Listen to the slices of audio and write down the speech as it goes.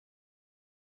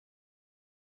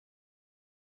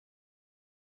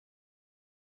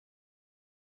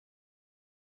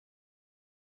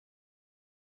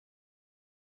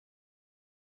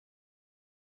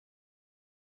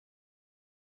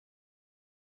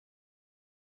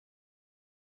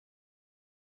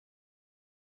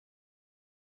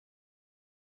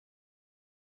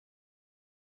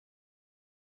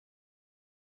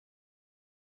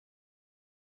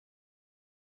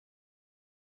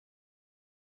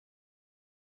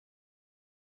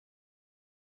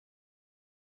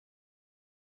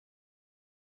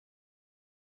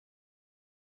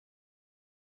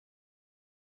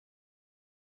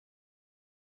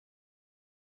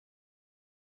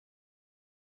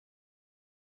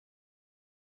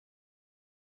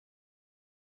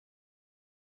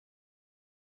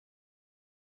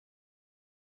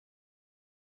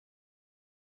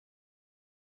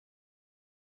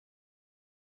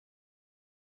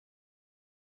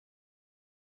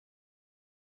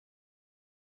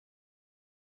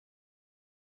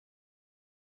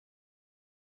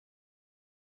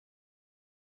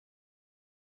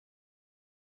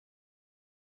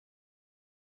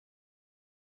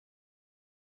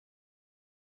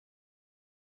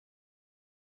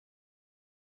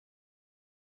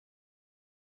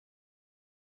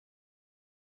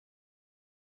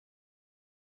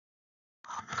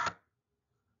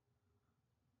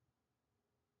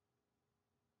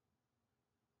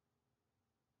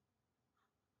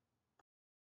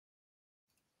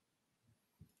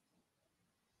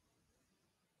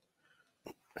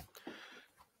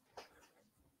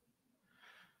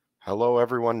Hello,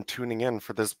 everyone tuning in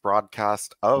for this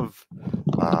broadcast of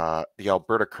the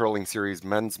Alberta Curling Series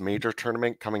Men's Major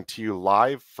Tournament, coming to you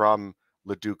live from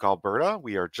Leduc, Alberta.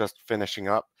 We are just finishing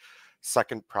up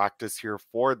second practice here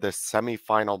for this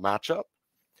semi-final matchup.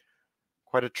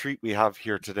 Quite a treat we have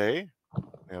here today.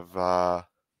 We have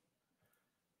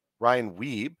Ryan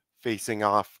Wiebe facing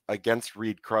off against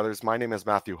Reid Carruthers. My name is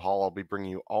Matthew Hall. I'll be bringing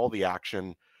you all the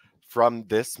action from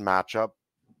this matchup.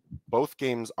 Both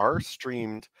games are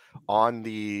streamed on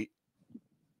the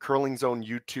Curling Zone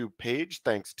YouTube page,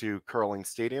 thanks to Curling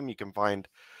Stadium. You can find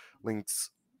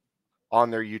links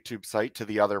on their YouTube site to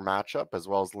the other matchup, as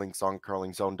well as links on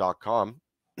curlingzone.com.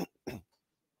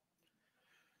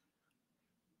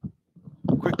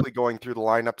 Quickly going through the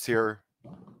lineups here.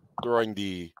 Throwing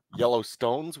the yellow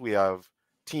stones, we have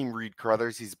Team Reid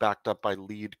Carruthers. He's backed up by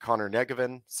lead Connor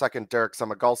Negevin, second Derek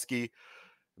Samagalski,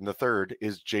 and the third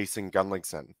is Jason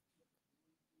Gunlingson.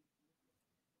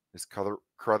 This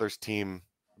Carruthers team,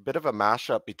 a bit of a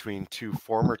mashup between two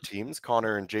former teams.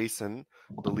 Connor and Jason,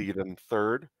 the lead and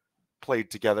third,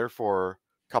 played together for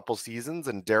a couple seasons,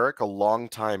 and Derek, a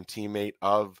longtime teammate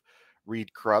of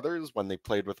Reid Carruthers when they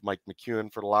played with Mike McEwen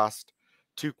for the last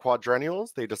two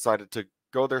quadrennials. They decided to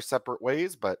go their separate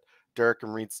ways, but Derek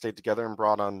and Reid stayed together and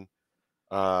brought on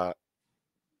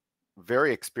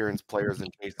very experienced players in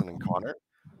Jason and Connor.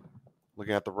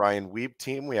 Looking at the Ryan Wiebe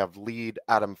team, we have lead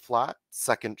Adam Flatt,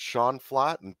 second Sean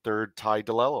Flatt, and third Ty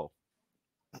DeLello.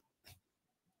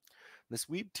 This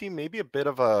Wiebe team may be a bit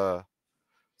of a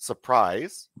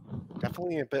surprise.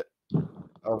 Definitely a bit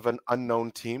of an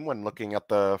unknown team when looking at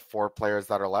the four players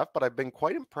that are left, but I've been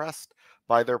quite impressed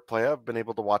by their play. I've been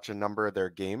able to watch a number of their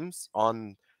games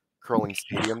on Curling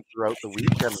Stadium throughout the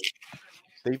week, and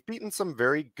they've beaten some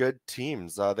very good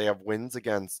teams. They have wins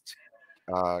against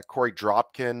Corey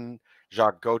Dropkin,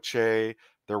 Jacques Gauthier.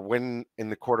 Their win in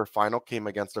the quarterfinal came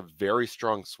against a very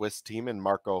strong Swiss team in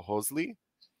Marco Hosley.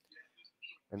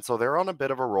 And so they're on a bit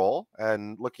of a roll.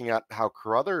 And looking at how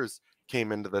Carruthers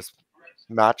came into this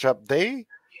matchup, they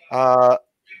had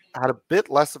a bit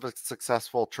less of a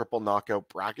successful triple knockout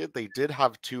bracket. They did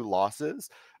have two losses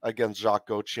against Jacques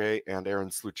Gauthier and Aaron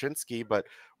Sluchinski, but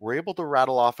were able to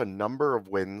rattle off a number of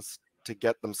wins to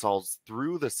get themselves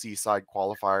through the Seaside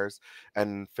qualifiers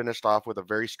and finished off with a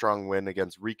very strong win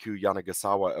against Riku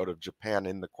Yanagasawa out of Japan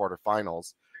in the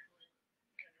quarterfinals.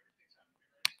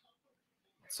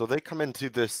 So they come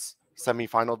into this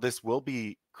semifinal. This will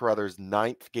be Carruthers'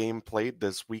 9th game played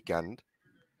this weekend.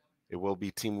 It will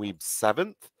be Team Wiebe's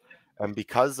 7th. And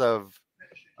because of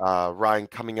Ryan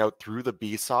coming out through the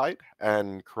B side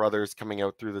and Carruthers coming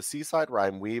out through the C side,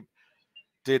 Ryan Wiebe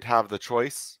did have the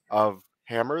choice of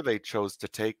hammer. They chose to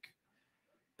take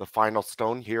the final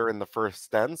stone here in the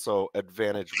first end, so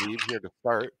advantage Wiebe here to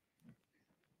start.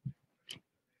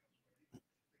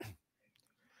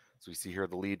 So we see here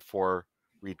the lead for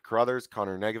Reid Carruthers,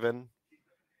 Connor Negevin.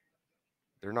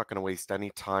 They're not going to waste any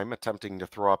time attempting to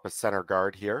throw up a center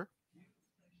guard here.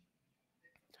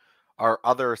 Our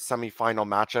other semifinal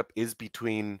matchup is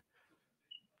between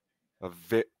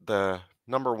the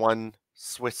number one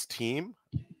Swiss team,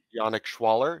 Yannick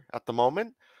Schwaller, at the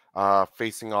moment,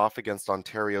 facing off against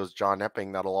Ontario's John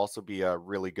Epping. That'll also be a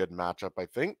really good matchup, I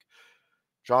think.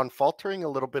 John faltering a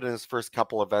little bit in his first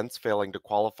couple events, failing to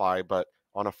qualify, but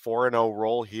on a 4-0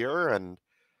 roll here, and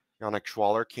Yannick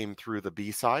Schwaller came through the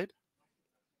B side.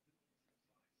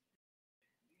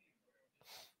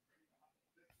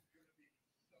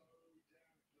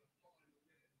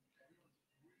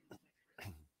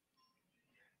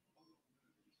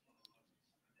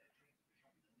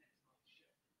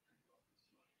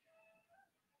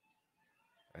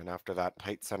 And after that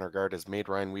tight center guard is made,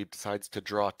 Ryan Wiebe decides to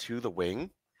draw to the wing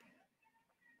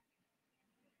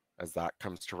as that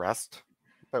comes to rest.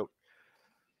 About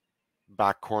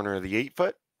back corner of the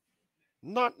 8-foot.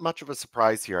 Not much of a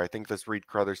surprise here. I think this Reid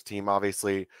Carruthers team,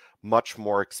 obviously much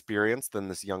more experienced than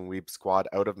this young Wiebe squad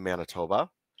out of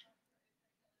Manitoba.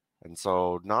 And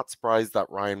so not surprised that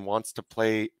Ryan wants to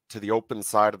play to the open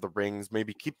side of the rings,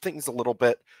 maybe keep things a little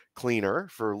bit cleaner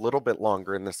for a little bit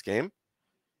longer in this game.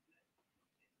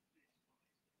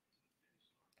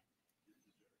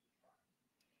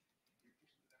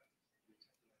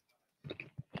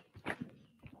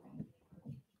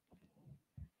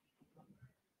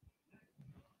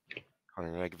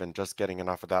 Connor Negevin just getting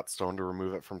enough of that stone to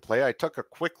remove it from play. I took a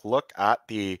quick look at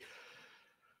the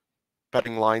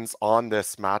betting lines on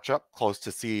this matchup, close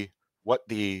to see what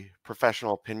the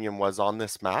professional opinion was on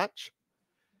this match.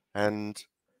 And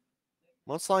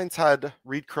most lines had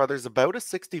Reid Carruthers about a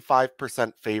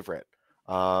 65% favorite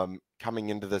coming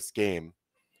into this game.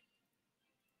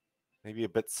 Maybe a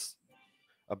bit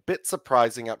a bit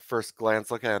surprising at first glance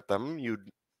looking at them.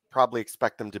 You'd probably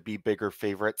expect them to be bigger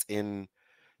favorites in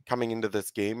coming into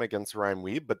this game against Ryan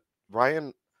Wiebe, but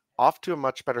Ryan off to a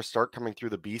much better start coming through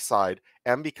the B side,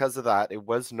 and because of that, it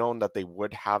was known that they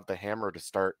would have the hammer to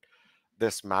start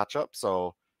this matchup,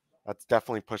 so that's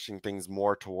definitely pushing things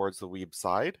more towards the Wiebe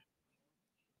side.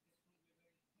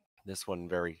 This one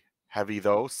very heavy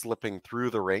though, slipping through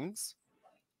the rings.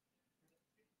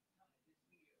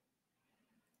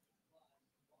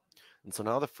 And so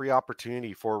now the free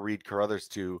opportunity for Reid Carruthers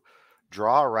to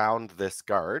draw around this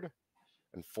guard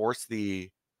and force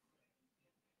the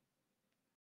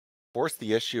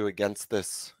issue against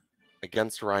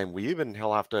Ryan Wiebe, and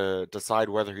he'll have to decide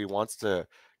whether he wants to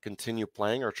continue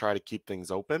playing or try to keep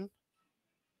things open.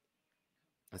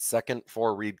 The second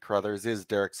for Reid Carruthers is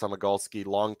Derek Sumagulski,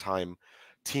 longtime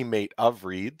teammate of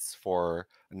Reid's for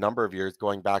a number of years,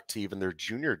 going back to even their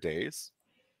junior days.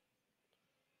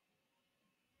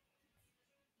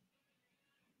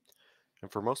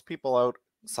 And for most people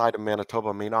outside of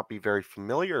Manitoba may not be very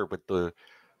familiar with the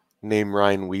name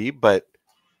Ryan Wiebe, but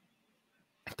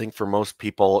I think for most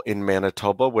people in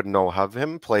Manitoba would know of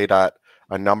him. Played at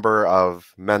a number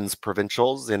of men's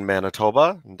provincials in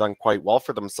Manitoba and done quite well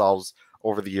for themselves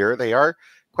over the year. They are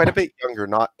quite a bit younger,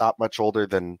 not that much older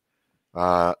than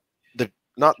not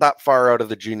that far out of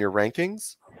the junior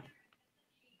rankings.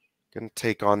 Going to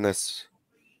take on this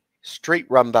straight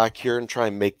run back here and try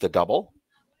and make the double.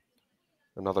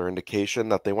 Another indication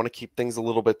that they want to keep things a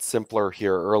little bit simpler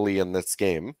here early in this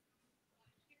game.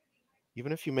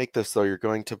 Even if you make this, though, you're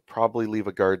going to probably leave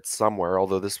a guard somewhere,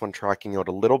 although this one tracking out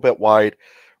a little bit wide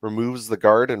removes the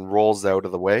guard and rolls out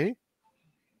of the way.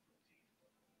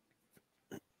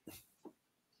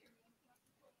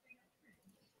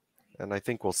 And I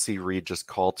think we'll see Reid just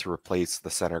call to replace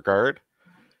the center guard.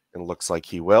 It looks like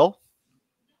he will.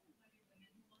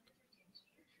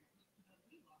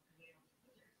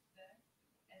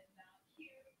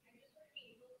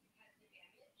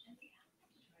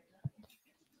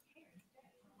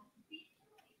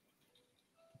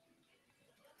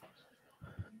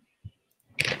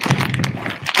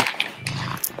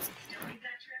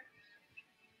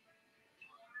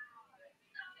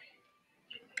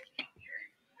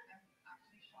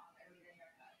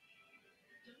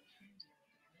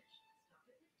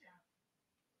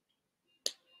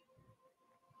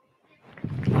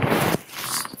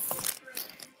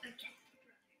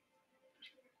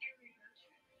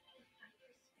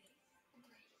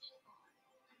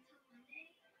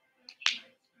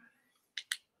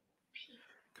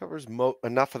 Covers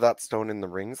enough of that stone in the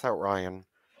rings that Ryan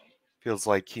feels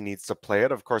like he needs to play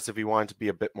it. Of course, if he wanted to be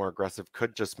a bit more aggressive,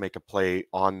 could just make a play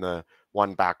on the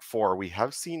one back four. We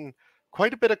have seen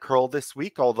quite a bit of curl this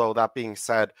week, although that being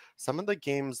said, some of the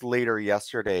games later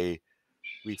yesterday,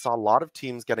 we saw a lot of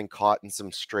teams getting caught in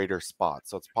some straighter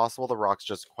spots. So it's possible the Rocks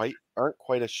just aren't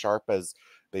quite as sharp as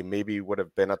they maybe would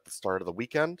have been at the start of the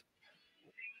weekend.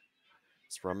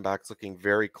 This run back's looking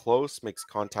very close, makes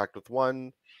contact with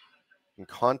one, in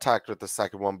contact with the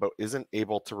second one, but isn't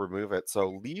able to remove it.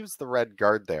 So leaves the red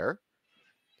guard there.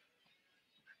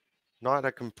 Not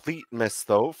a complete miss,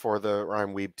 though, for the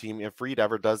Ryan Wiebe team. If Reid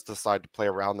ever does decide to play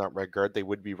around that red guard, they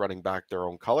would be running back their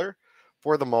own color.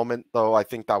 For the moment, though, I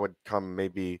think that would come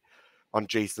maybe on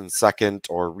Jason's second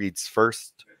or Reid's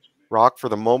first rock. For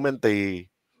the moment, they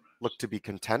look to be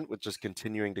content with just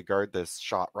continuing to guard this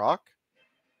shot rock.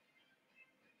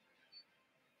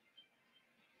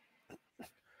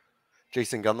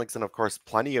 Jason Gunlickson, of course,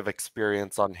 plenty of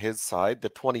experience on his side, the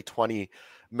 2020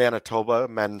 Manitoba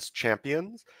men's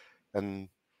champions. And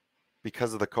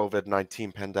because of the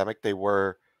COVID-19 pandemic, they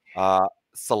were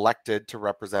selected to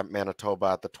represent Manitoba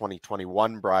at the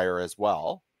 2021 Brier as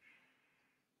well.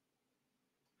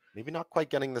 Maybe not quite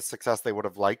getting the success they would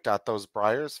have liked at those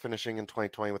Briers, finishing in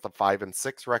 2020 with a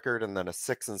 5-6 record and then a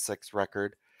 6-6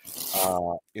 record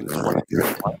in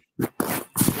 2021.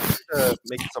 To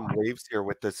make some waves here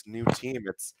with this new team.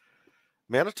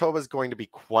 Manitoba is going to be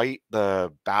quite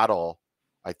the battle,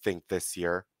 I think, this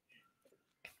year.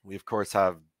 We, of course,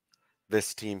 have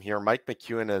this team here. Mike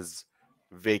McEwen has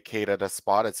vacated a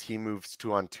spot as he moves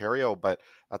to Ontario, but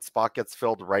that spot gets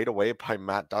filled right away by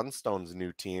Matt Dunstone's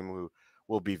new team, who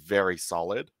will be very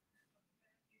solid.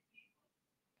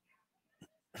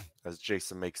 As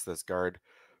Jason makes this guard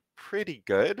pretty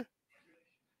good.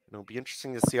 It'll be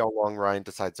interesting to see how long Ryan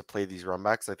decides to play these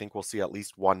runbacks. I think we'll see at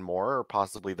least one more, or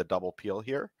possibly the double peel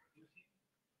here.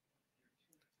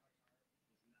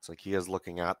 It's like he is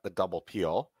looking at the double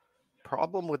peel.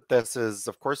 Problem with this is,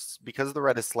 of course, because the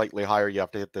red is slightly higher, you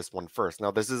have to hit this one first.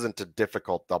 Now, this isn't a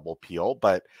difficult double peel,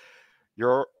 but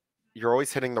you're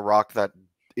always hitting the rock that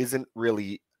isn't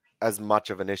really as much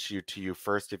of an issue to you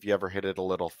first. If you ever hit it a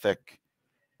little thick,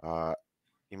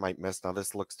 you might miss. Now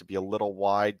this looks to be a little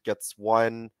wide, gets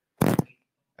one,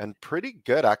 and pretty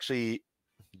good. Actually,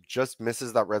 just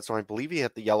misses that red stone. I believe he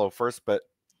hit the yellow first, but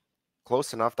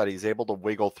close enough that he's able to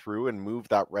wiggle through and move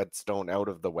that red stone out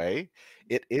of the way.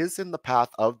 It is in the path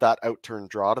of that out-turn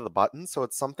draw to the button, so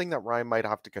it's something that Ryan might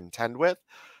have to contend with,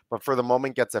 but for the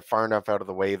moment gets it far enough out of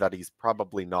the way that he's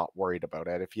probably not worried about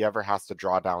it. If he ever has to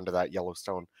draw down to that yellow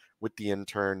stone with the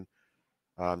in-turn,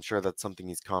 I'm sure that's something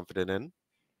he's confident in.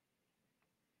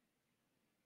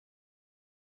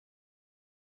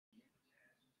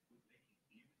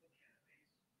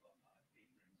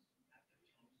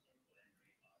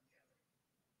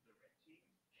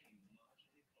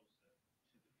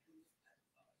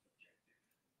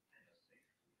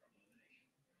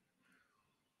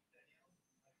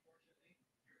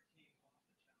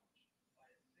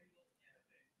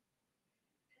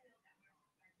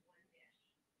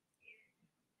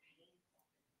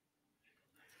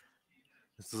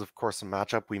 This is, of course, a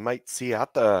matchup we might see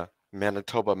at the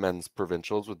Manitoba Men's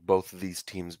Provincials, with both of these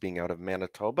teams being out of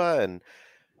Manitoba. And,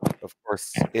 of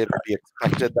course, it'd be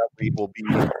expected that we will be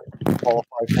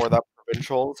qualified for that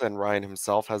Provincials, and Ryan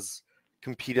himself has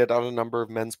competed on a number of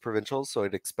men's Provincials, so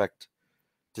I'd expect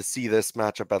to see this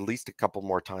matchup at least a couple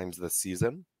more times this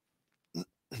season.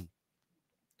 Going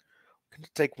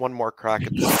to take one more crack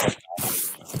at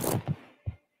this.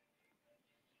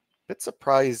 Bit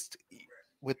surprised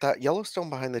with that Yellowstone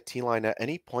behind the T line. At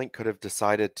any point could have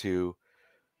decided to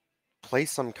play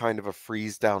some kind of a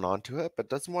freeze down onto it, but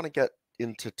doesn't want to get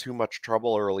into too much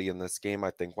trouble early in this game.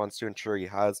 I think wants to ensure he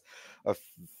has a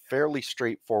fairly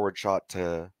straightforward shot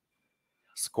to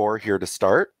score here to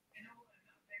start.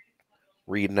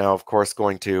 Reid now, of course,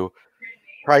 going to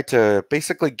try to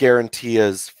basically guarantee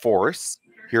his force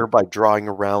here by drawing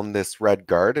around this red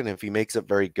guard, and if he makes it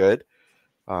very good,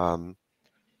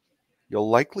 you'll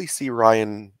likely see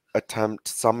Ryan attempt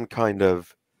some kind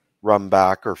of run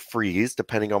back or freeze,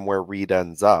 depending on where Reid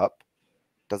ends up.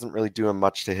 Doesn't really do him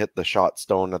much to hit the shot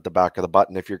stone at the back of the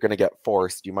button. If you're going to get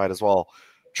forced, you might as well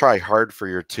try hard for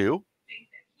your 2,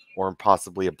 or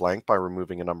possibly a blank by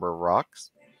removing a number of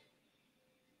rocks.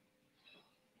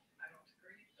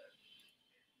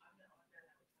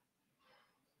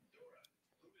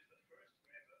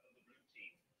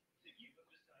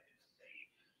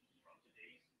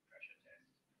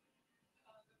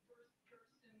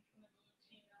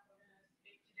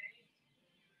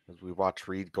 As we watch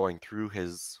Reid going through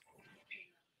his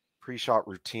pre-shot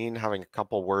routine, having a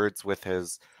couple words with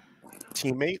his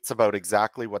teammates about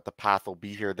exactly what the path will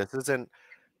be here. This isn't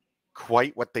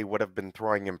quite what they would have been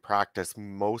throwing in practice.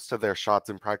 Most of their shots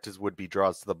in practice would be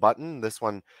draws to the button. This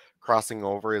one crossing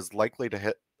over is likely to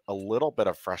hit a little bit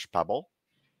of fresh pebble.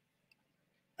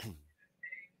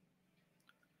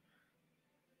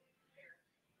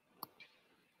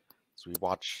 So we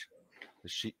watch the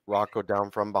sheet rock go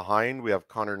down from behind. We have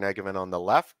Connor Negevin on the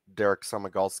left, Derek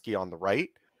Somagalski on the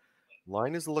right.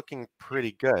 Line is looking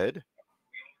pretty good.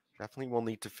 Definitely will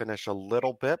need to finish a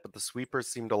little bit, but the sweepers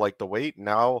seem to like the weight.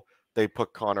 Now they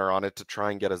put Connor on it to try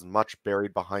and get as much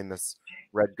buried behind this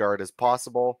red guard as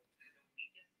possible.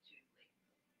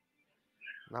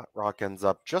 That rock ends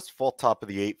up just full top of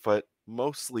the 8-foot,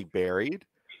 mostly buried.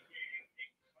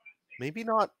 Maybe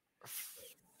not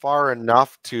far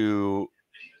enough to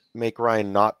make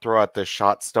Ryan not throw out this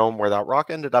shot stone. Where that rock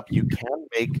ended up, you can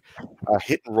make a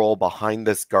hit and roll behind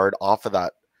this guard off of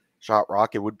that shot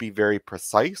rock. It would be very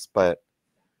precise, but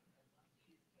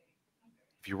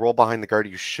if you roll behind the guard,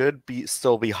 you should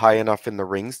still be high enough in the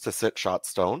rings to sit shot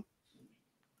stone.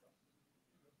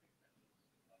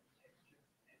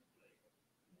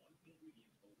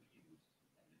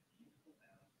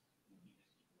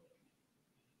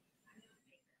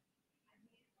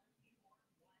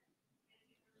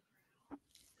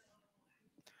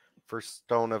 First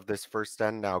stone of this first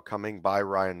end now coming by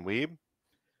Ryan Wiebe.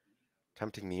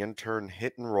 Attempting the in-turn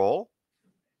hit and roll.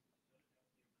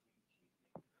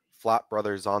 Flat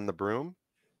Brothers on the broom.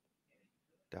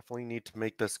 Definitely need to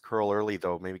make this curl early,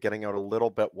 though. Maybe getting out a little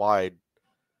bit wide.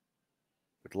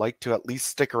 Would like to at least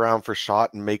stick around for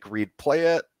shot and make Reid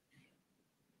play it.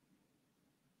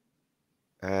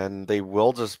 And they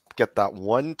will just get that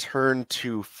one turn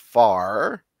too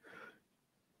far.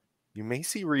 You may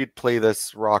see Reid play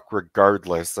this rock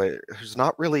regardless. There's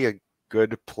not really a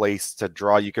good place to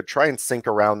draw. You could try and sink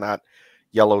around that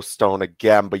yellow stone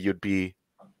again, but you'd be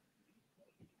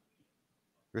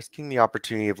risking the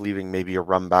opportunity of leaving maybe a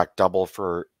run back double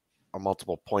for a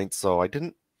multiple points. So I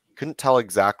couldn't tell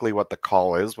exactly what the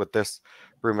call is with this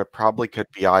room, it probably could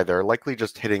be either. Likely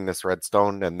just hitting this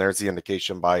redstone, and there's the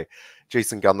indication by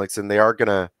Jason Gunlickson. They are going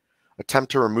to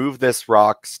attempt to remove this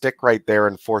rock, stick right there,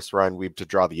 and force Ryan Wiebe to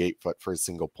draw the 8-foot for a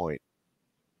single point.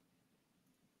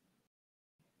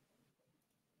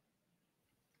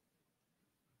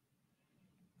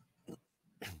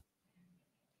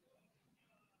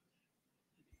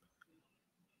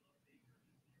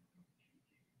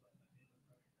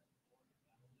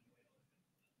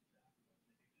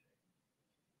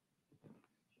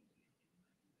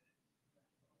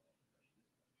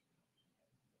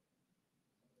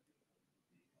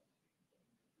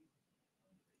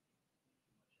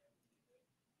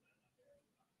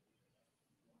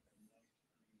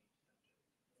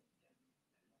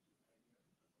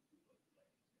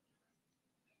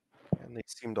 And they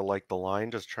seem to like the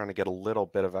line, just trying to get a little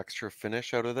bit of extra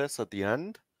finish out of this at the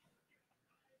end.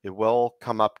 It will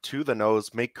come up to the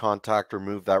nose, make contact,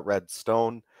 remove that red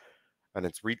stone. And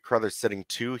it's Reid Carruthers sitting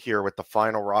 2 here with the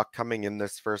final rock coming in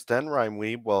this first end. Ryan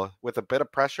Wiebe will, with a bit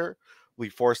of pressure, will be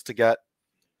forced to get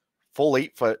full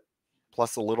 8-foot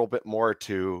plus a little bit more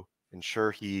to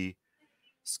ensure he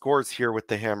scores here with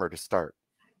the hammer to start.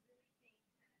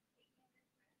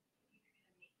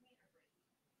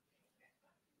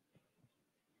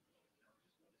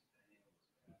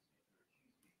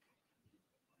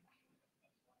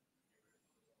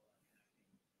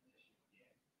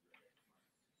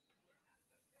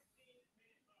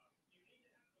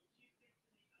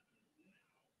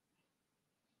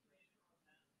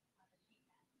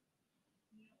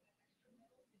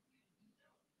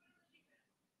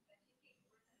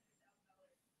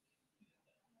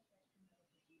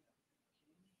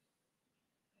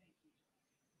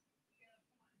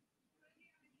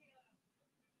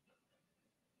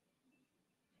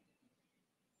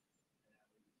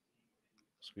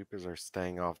 Sweepers are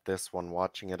staying off this one,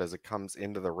 watching it as it comes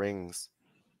into the rings.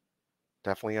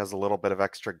 Definitely has a little bit of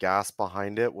extra gas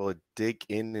behind it. Will it dig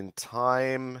in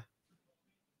time?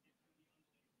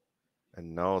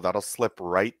 And no, that'll slip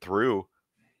right through.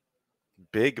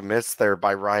 Big miss there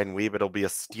by Ryan Wiebe. It'll be a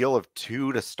steal of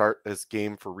 2 to start this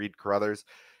game for Reid Carruthers.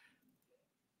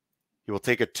 He will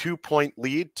take a 2-point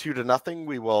lead, 2-0.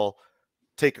 We will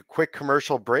take a quick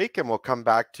commercial break and we'll come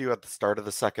back to you at the start of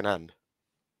the second end.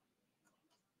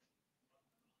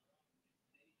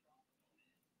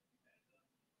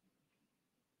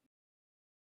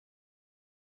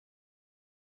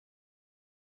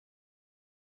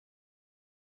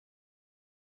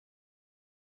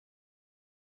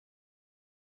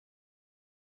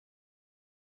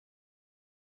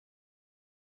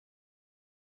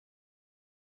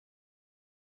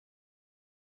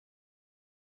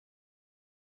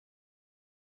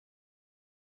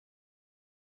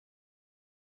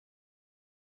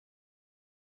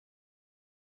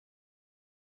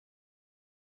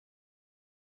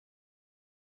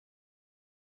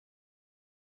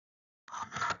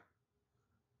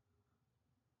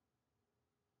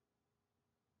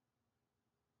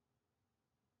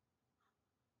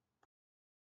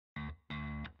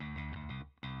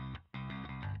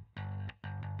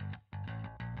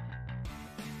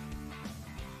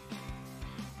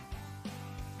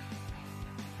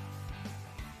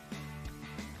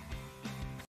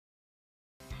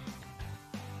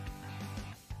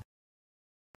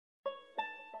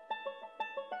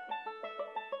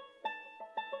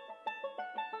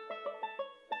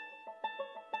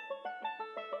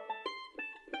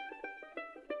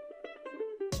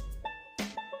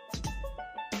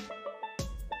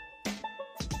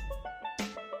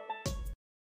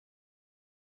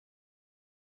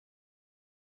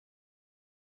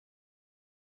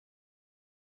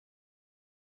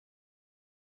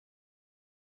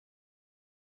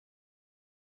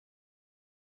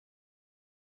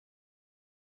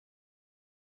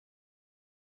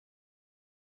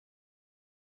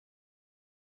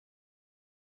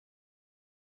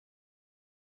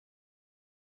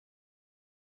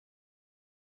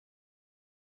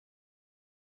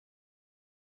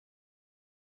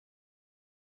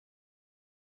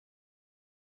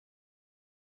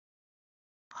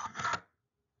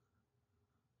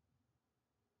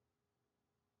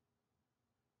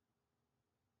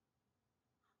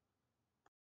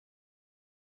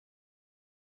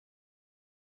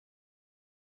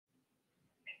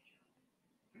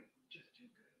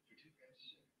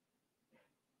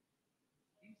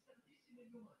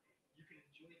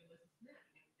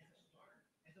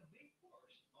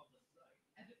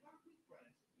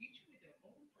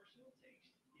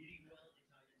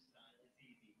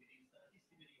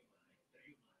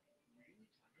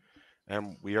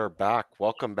 And we are back.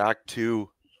 Welcome back to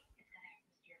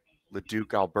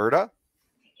Leduc, Alberta.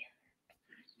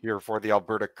 here for the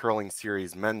Alberta Curling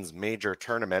Series Men's Major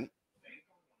Tournament.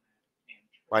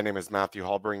 My name is Matthew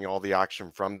Hall, bringing you all the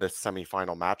action from this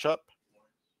semifinal matchup.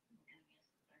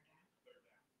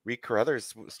 Reid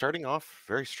Carruthers starting off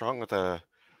very strong with a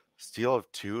steal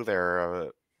of 2 there.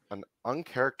 An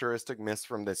uncharacteristic miss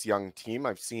from this young team.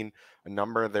 I've seen a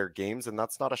number of their games, and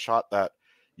that's not a shot that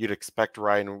you'd expect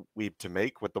Ryan Wiebe to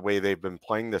make with the way they've been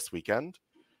playing this weekend.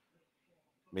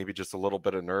 Maybe just a little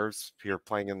bit of nerves here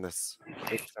playing in this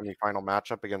semifinal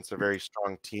matchup against a very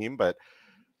strong team, but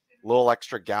a little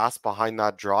extra gas behind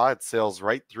that draw. It sails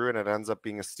right through, and it ends up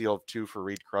being a steal of 2 for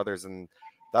Reid Carruthers, and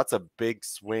that's a big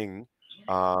swing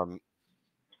in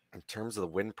terms of the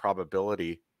win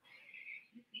probability.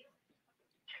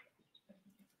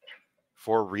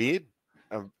 For Reid,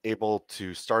 able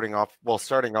to starting off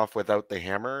without the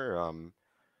hammer.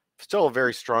 Still a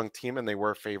very strong team, and they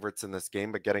were favorites in this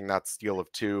game, but getting that steal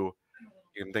of 2,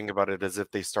 you can think about it as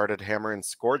if they started hammer and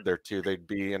scored their 2, they'd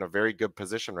be in a very good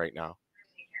position right now.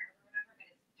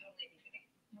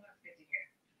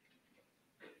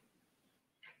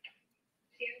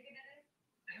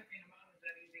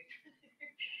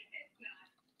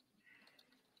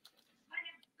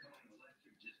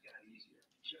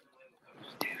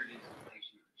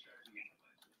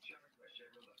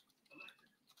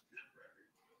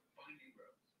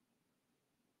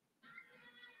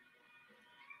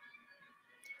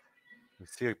 We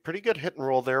see a pretty good hit and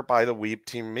roll there by the Wiebe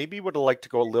team. Maybe would have liked to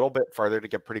go a little bit farther to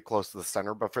get pretty close to the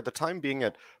center, but for the time being,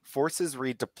 it forces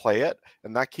Reid to play it,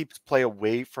 and that keeps play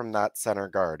away from that center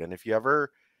guard. And if you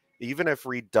ever, even if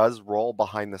Reid does roll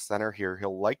behind the center here,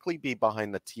 he'll likely be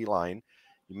behind the T line.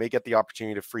 You may get the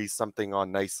opportunity to freeze something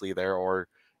on nicely there, or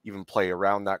even play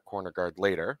around that corner guard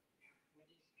later.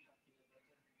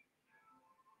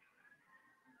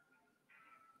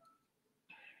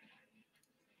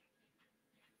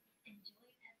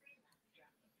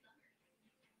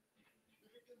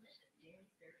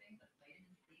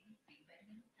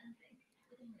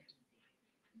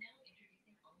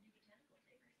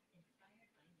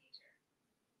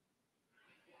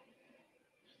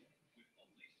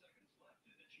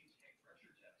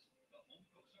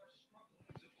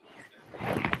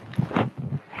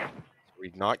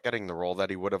 Reid not getting the role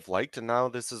that he would have liked, and now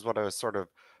this is what I was sort of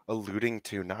alluding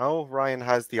to. Now Ryan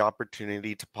has the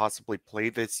opportunity to possibly play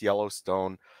this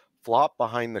Yellowstone, flop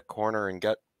behind the corner, and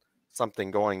get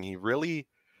something going. He really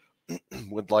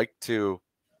would like to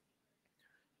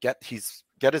get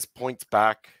his points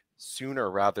back sooner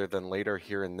rather than later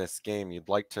here in this game. You'd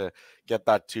like to get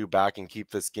that 2 back and keep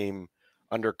this game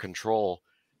under control.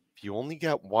 If you only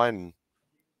get 1,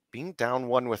 being down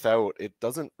 1 without, it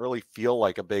doesn't really feel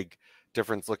like a big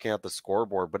difference looking at the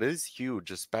scoreboard, but it is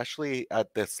huge, especially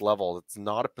at this level. It's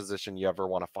not a position you ever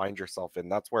want to find yourself in.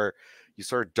 That's where you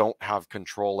sort of don't have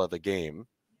control of the game.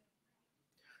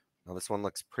 Now this one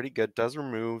looks pretty good. Does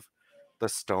remove the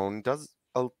stone. Does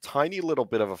a tiny little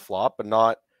bit of a flop, but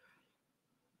not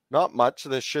much.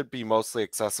 This should be mostly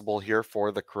accessible here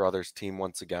for the Carruthers team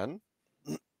once again.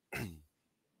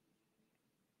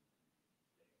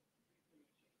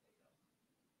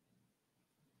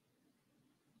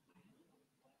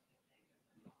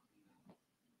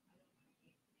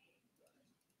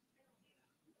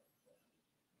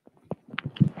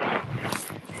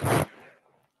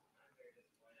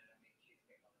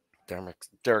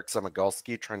 Derek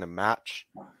Semigalski trying to match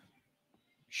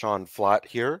Sean Flatt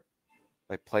here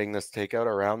by playing this takeout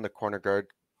around the corner guard.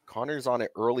 Connor's on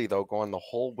it early, though, going the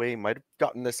whole way. Might have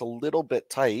gotten this a little bit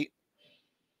tight.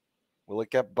 Will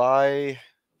it get by?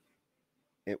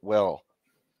 It will.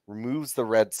 Removes the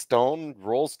red stone,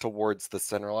 rolls towards the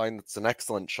center line. That's an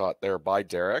excellent shot there by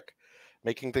Derek,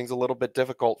 making things a little bit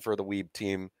difficult for the Wiebe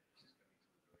team,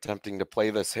 attempting to play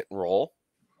this hit and roll.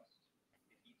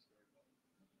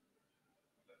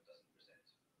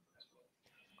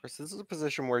 Of course, this is a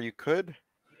position where you could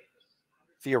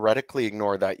theoretically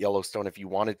ignore that Yellowstone if you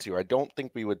wanted to. I don't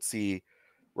think we would see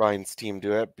Ryan's team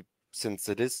do it since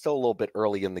it is still a little bit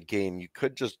early in the game. You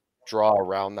could just draw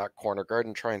around that corner guard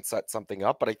and try and set something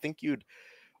up, but I think you'd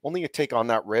only take on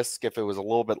that risk if it was a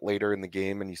little bit later in the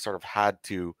game and you sort of had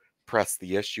to press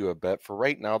the issue a bit. For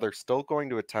right now, they're still going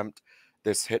to attempt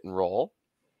this hit and roll.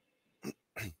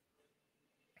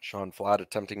 Sean Flatt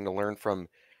attempting to learn from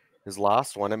his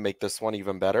last one and make this one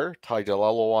even better. Ty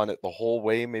DeLello on it the whole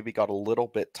way, maybe got a little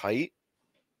bit tight.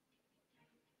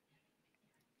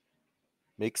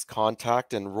 Makes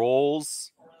contact and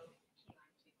rolls.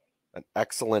 An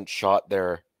excellent shot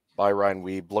there by Ryan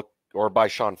Wiebe, by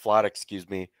Sean Flatt, excuse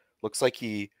me. Looks like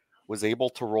he was able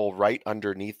to roll right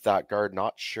underneath that guard.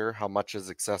 Not sure how much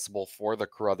is accessible for the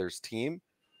Carruthers team.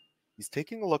 He's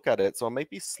taking a look at it, so it might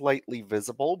be slightly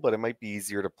visible, but it might be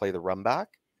easier to play the run back.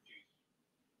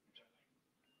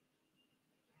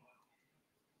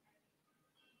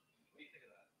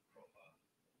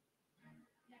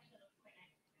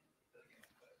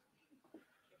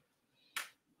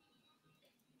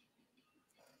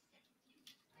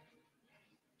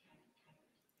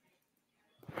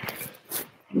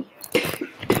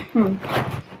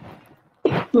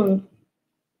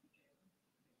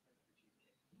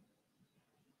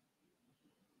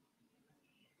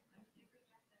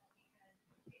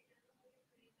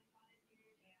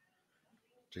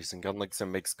 Jason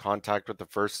Gunlickson makes contact with the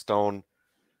first stone.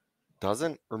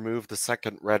 Doesn't remove the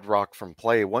second red rock from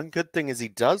play. One good thing is he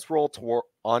does roll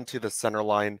onto the center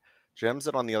line, jams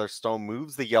it on the other stone,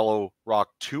 moves the yellow rock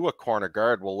to a corner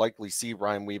guard. We'll likely see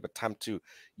Ryan Wiebe attempt to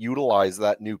utilize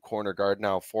that new corner guard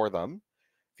now for them.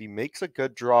 If he makes a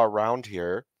good draw around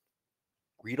here,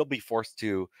 Reid will be forced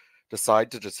to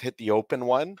decide to just hit the open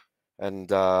one,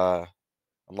 and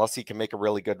unless he can make a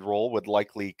really good roll, would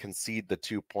likely concede the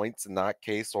 2 points in that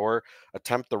case, or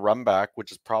attempt the run back, which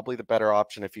is probably the better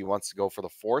option if he wants to go for the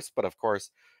force, but of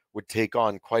course would take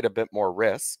on quite a bit more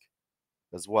risk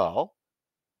as well.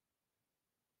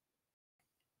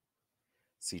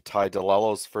 See Ty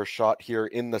DeLello's first shot here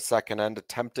in the second end,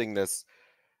 attempting this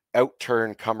out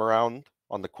turn come around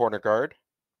on the corner guard.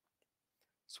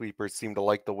 Sweepers seem to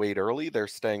like the wait early. They're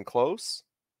staying close.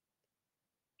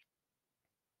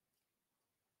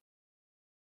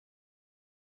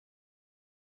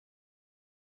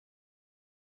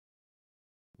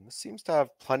 And this seems to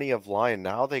have plenty of line.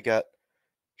 Now they get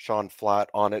Sean Flatt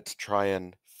on it to try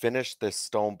and finish this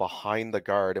stone behind the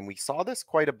guard. And we saw this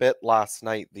quite a bit last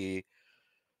night. The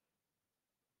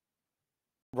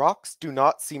rocks do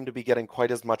not seem to be getting quite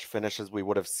as much finish as we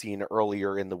would have seen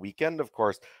earlier in the weekend. Of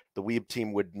course, the Wiebe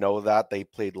team would know that. They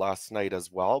played last night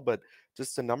as well, but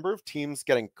just a number of teams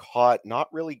getting caught,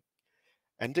 not really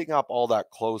ending up all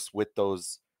that close with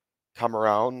those come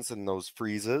arounds and those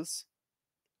freezes.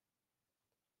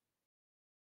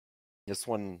 This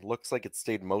one looks like it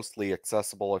stayed mostly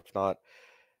accessible, if not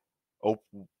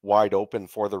wide open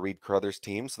for the Reid Carruthers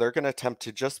team. So they're going to attempt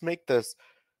to just make this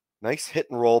nice hit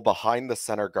and roll behind the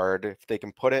center guard. If they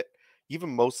can put it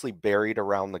even mostly buried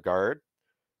around the guard,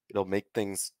 it'll make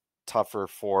things tougher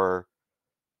for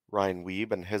Ryan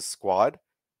Wiebe and his squad.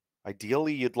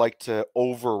 Ideally, you'd like to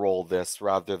overroll this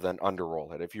rather than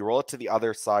underroll it. If you roll it to the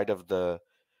other side of the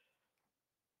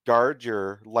guard,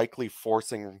 you're likely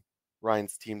forcing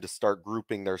Ryan's team to start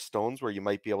grouping their stones where you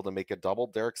might be able to make a double.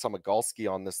 Derek Samagalski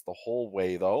on this the whole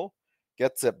way, though.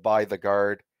 Gets it by the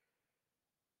guard.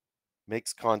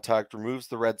 Makes contact, removes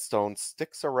the red stone,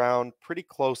 sticks around pretty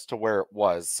close to where it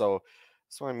was. So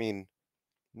I mean,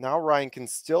 now Ryan can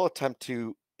still attempt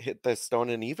to hit this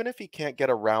stone, and even if he can't get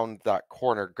around that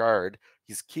corner guard,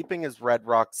 he's keeping his red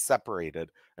rocks separated,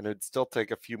 and it'd still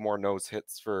take a few more nose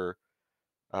hits for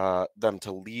them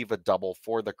to leave a double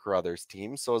for the Carruthers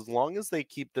team. So as long as they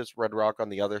keep this red rock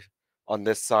on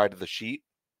this side of the sheet,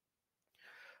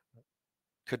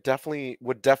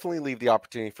 would definitely leave the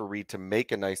opportunity for Reid to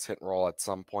make a nice hit and roll at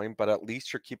some point, but at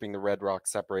least you're keeping the red rock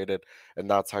separated, and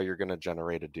that's how you're going to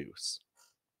generate a deuce.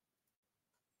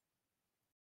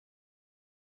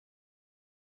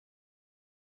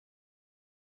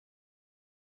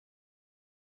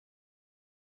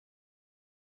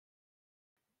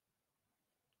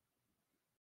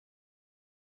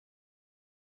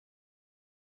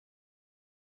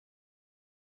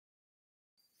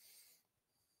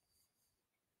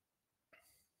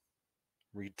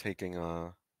 Reid taking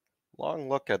a long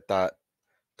look at that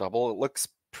double. It looks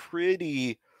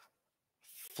pretty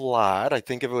flat. I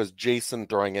think if it was Jason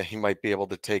throwing it, he might be able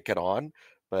to take it on,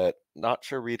 but not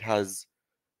sure Reid has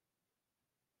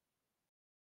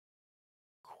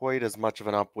quite as much of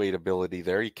an upweight ability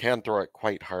there. He can throw it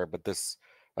quite hard, but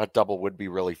that double would be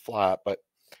really flat. But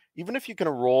even if you can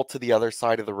roll to the other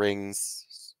side of the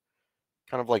rings,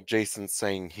 kind of like Jason's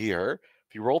saying here,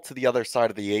 if you roll to the other side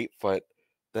of the 8-foot,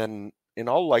 then in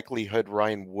all likelihood,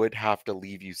 Ryan would have to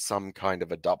leave you some kind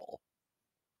of a double.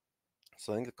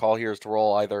 So I think the call here is to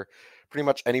roll either pretty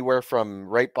much anywhere from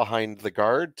right behind the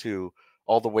guard to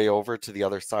all the way over to the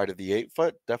other side of the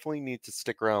 8-foot. Definitely need to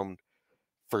stick around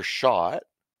for shot.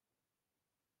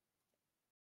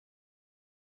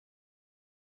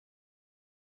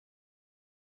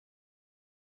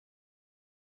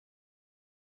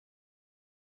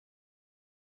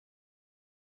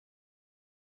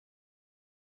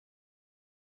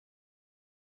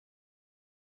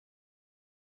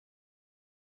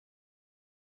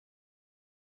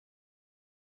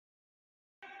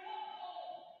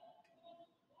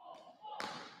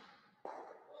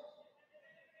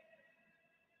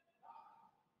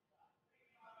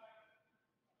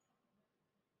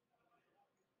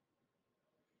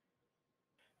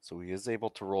 So he is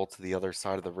able to roll to the other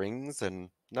side of the rings, and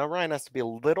now Ryan has to be a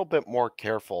little bit more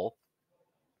careful.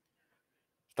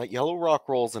 If that yellow rock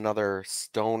rolls another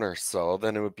stone or so,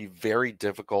 then it would be very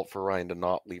difficult for Ryan to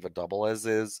not leave a double, as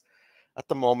is. At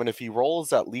the moment, if he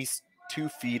rolls at least 2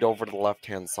 feet over to the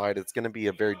left-hand side, it's going to be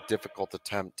a very difficult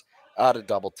attempt at a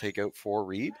double takeout for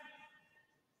Reid.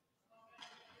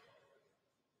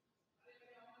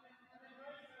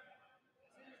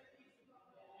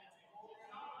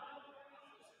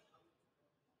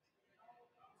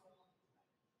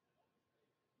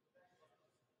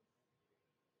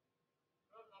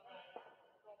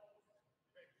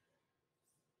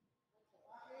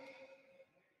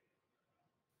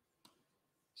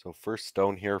 So first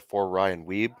stone here for Ryan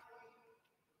Wiebe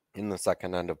in the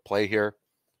second end of play here.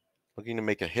 Looking to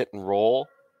make a hit and roll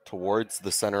towards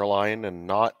the center line and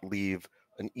not leave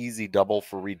an easy double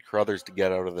for Reid Carruthers to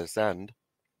get out of this end.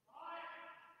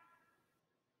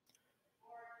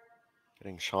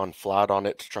 Getting Sean flat on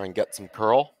it to try and get some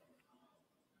curl.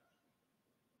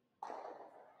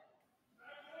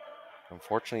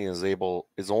 Unfortunately,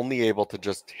 is only able to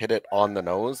just hit it on the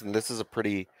nose, and this is a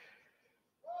pretty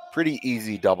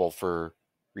easy double for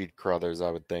Reid Carruthers, I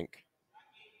would think.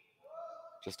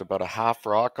 Just about a half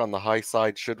rock on the high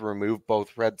side should remove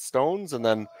both red stones, and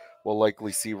then we'll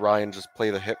likely see Ryan just play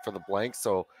the hit for the blank.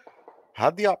 So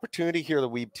had the opportunity here, the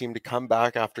Wiebe team, to come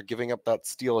back after giving up that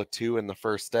steal of 2 in the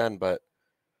first end, but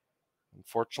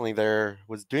unfortunately there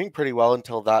was doing pretty well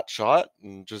until that shot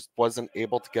and just wasn't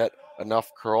able to get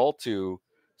enough curl to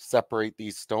separate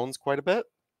these stones quite a bit.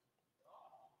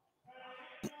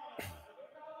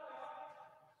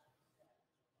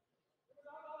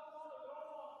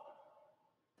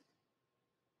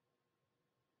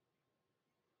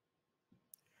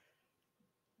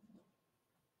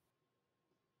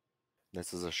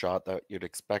 This is a shot that you'd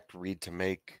expect Reid to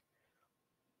make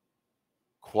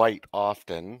quite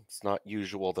often. It's not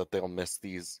usual that they'll miss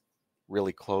these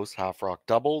really close half rock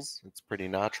doubles. It's pretty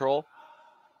natural.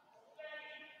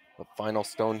 The final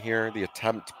stone here, the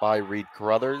attempt by Reid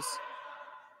Carruthers.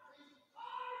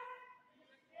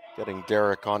 Getting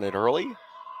Derek on it early.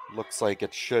 Looks like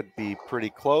it should be pretty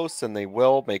close, and they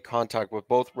will make contact with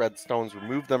both red stones,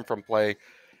 remove them from play,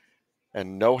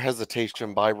 and no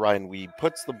hesitation by Ryan Wiebe.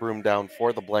 Puts the broom down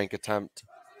for the blank attempt.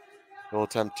 He'll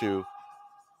attempt to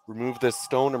remove this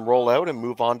stone and roll out and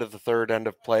move on to the third end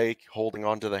of play, holding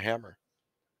on to the hammer.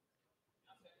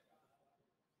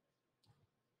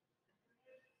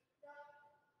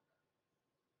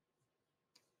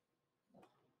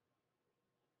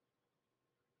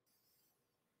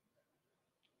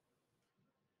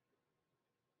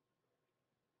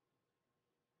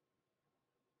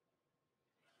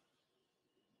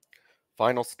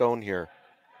 Final stone here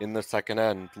in the second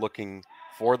end, looking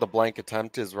for the blank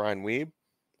attempt is Ryan Wiebe.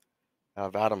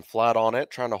 Have Adam flat on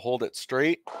it, trying to hold it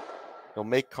straight. He'll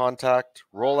make contact,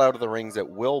 roll out of the rings. It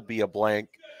will be a blank.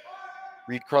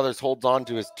 Reid Carruthers holds on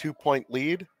to his 2-point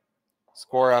lead.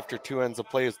 Score after 2 ends of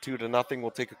play is 2-0. We'll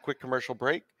take a quick commercial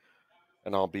break,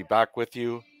 and I'll be back with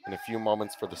you in a few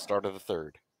moments for the start of the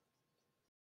third.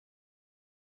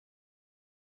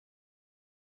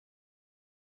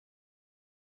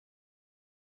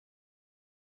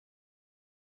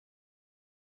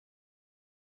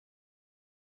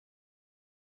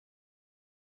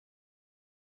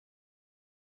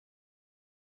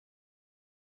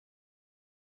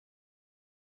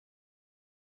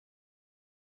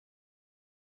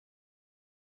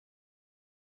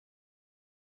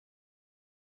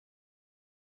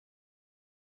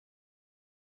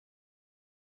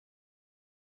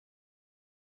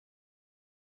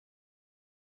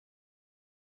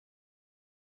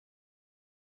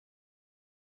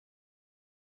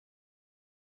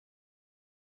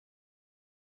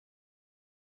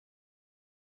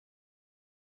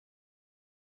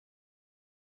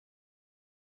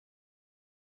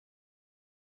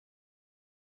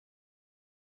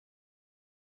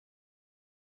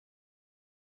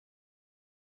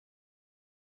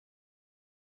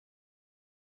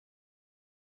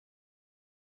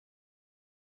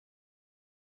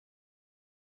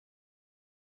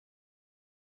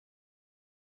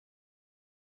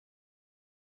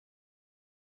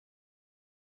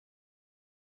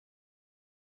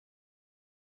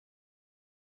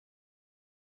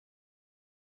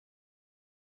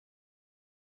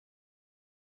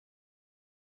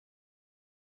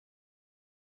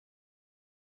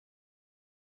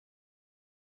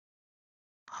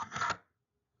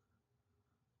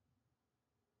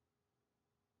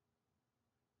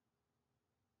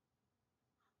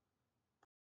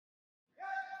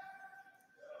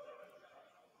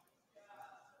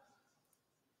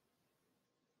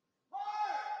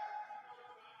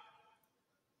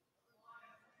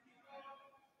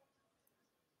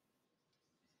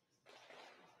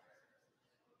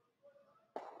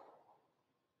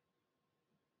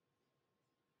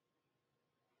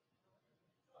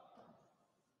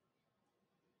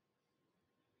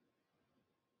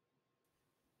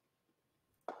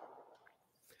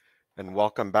 And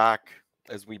welcome back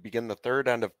as we begin the third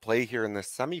end of play here in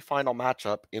this semifinal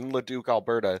matchup in Leduc,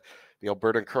 Alberta, the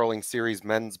Alberta Curling Series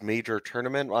Men's Major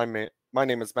Tournament. My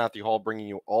name is Matthew Hall, bringing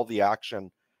you all the action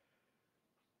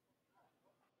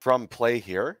from play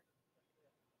here.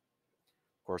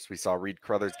 Of course, we saw Reid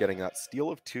Carruthers getting that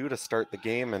steal of 2 to start the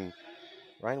game, and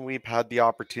Ryan Wiebe had the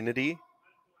opportunity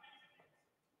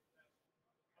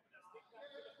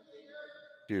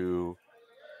to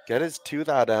get his to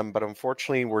that end, but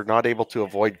unfortunately we're not able to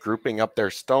avoid grouping up their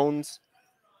stones.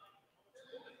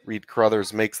 Reid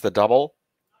Carruthers makes the double,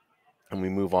 and we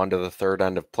move on to the third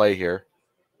end of play here.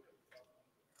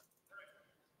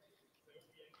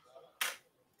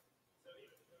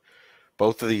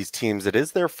 Both of these teams, it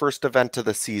is their first event of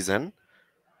the season,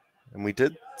 and we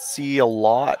did see a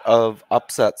lot of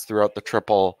upsets throughout the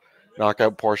triple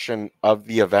knockout portion of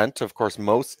the event. Of course,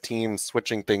 most teams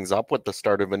switching things up with the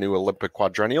start of a new Olympic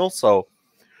quadrennial, so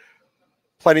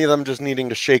plenty of them just needing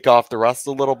to shake off the rust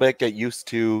a little bit, get used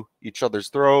to each other's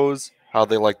throws, how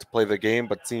they like to play the game,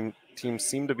 but teams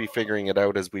seem to be figuring it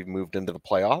out as we've moved into the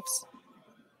playoffs.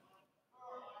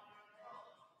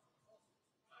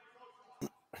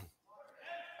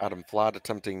 Adam Flatt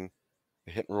attempting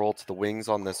a hit and roll to the wings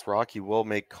on this rock. He will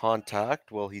make contact.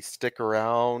 Will he stick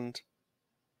around?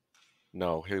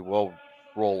 No, he will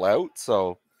roll out.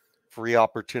 So free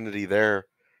opportunity there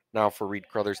now for Reid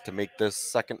Carruthers to make this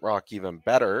second rock even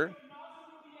better,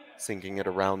 sinking it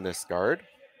around this guard.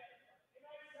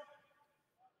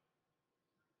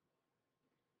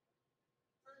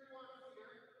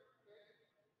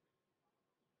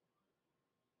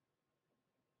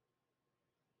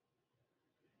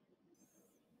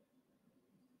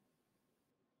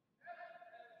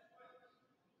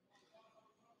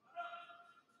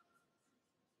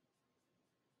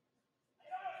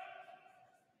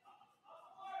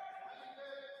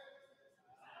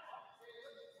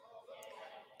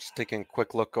 Just taking a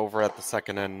quick look over at the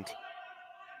second end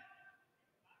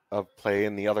of play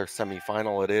in the other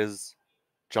semifinal. It is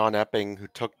John Epping who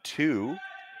took 2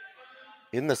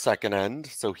 in the second end,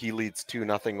 so he leads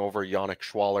 2-0 over Yannick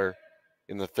Schwaller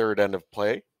in the third end of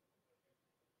play.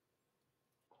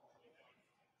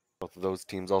 Both of those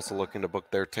teams also looking to book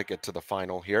their ticket to the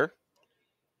final here.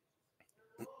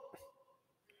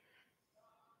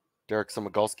 Derek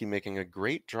Samogulski making a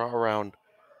great draw around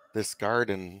this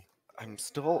guard, and I'm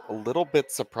still a little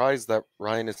bit surprised that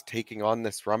Ryan is taking on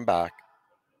this run back.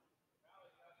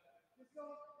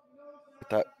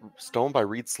 That stone by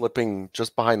Reid slipping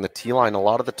just behind the tee line, a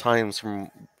lot of the times from a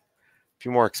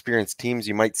few more experienced teams,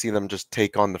 you might see them just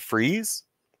take on the freeze,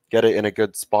 get it in a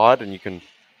good spot, and you can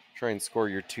try and score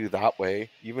your 2 that way.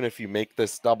 Even if you make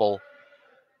this double,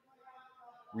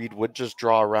 Reid would just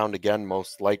draw around again,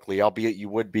 most likely, albeit you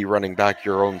would be running back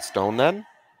your own stone then.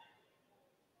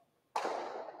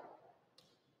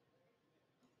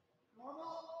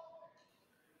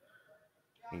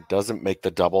 He doesn't make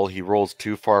the double. He rolls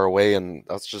too far away, and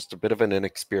that's just a bit of an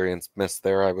inexperienced miss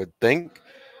there, I would think.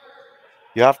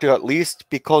 You have to at least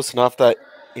be close enough that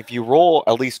if you roll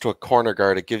at least to a corner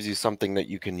guard, it gives you something that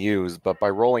you can use. But by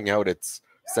rolling out, it's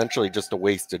essentially just a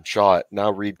wasted shot.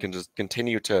 Now Reid can just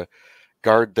continue to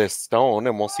guard this stone,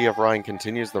 and we'll see if Ryan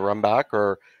continues the run back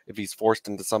or if he's forced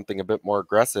into something a bit more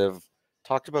aggressive.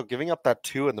 Talked about giving up that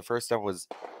 2 in the first half was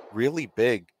really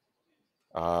big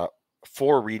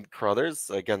for Reid Carruthers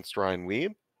against Ryan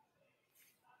Wiebe.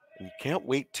 And you can't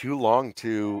wait too long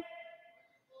to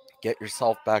get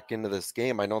yourself back into this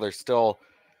game. I know there's still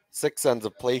 6 ends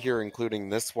of play here, including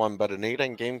this one, but an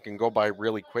 8-end game can go by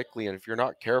really quickly, and if you're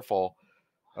not careful,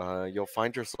 you'll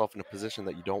find yourself in a position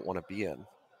that you don't want to be in.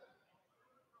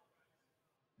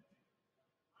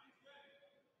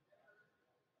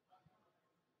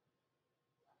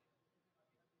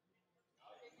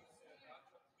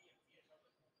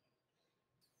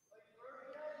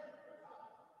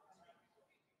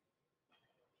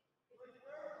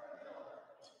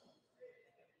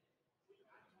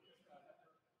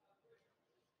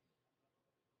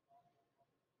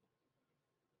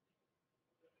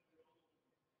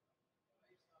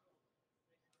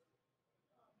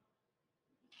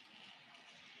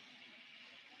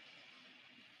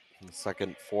 The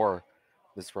second for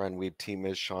this Ryan Wiebe team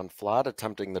is Sean Flatt,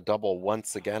 attempting the double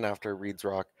once again after Reid's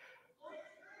rock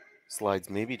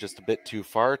slides maybe just a bit too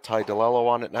far. Ty DeLello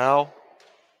on it now.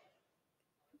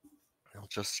 He'll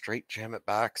just straight jam it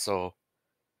back, so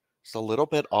just a little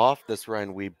bit off this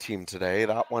Ryan Wiebe team today.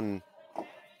 That one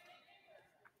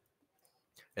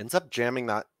ends up jamming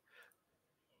that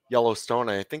yellow stone.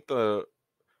 I think the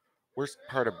worst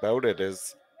part about it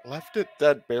is left it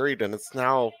dead buried, and it's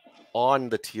now on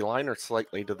the tee line or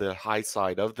slightly to the high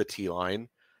side of the tee line.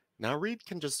 Now Reid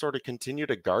can just sort of continue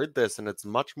to guard this, and it's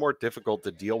much more difficult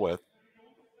to deal with.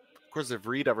 Of course, if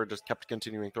Reid ever just kept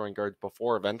continuing throwing guards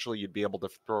before, eventually you'd be able to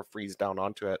throw a freeze down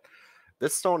onto it.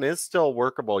 This stone is still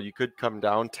workable. You could come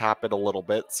down, tap it a little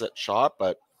bit, sit shot,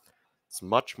 but it's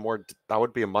much more, that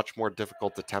would be a much more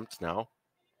difficult attempt now.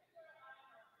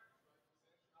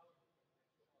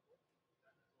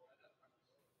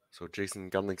 So Jason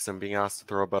Gunlickson being asked to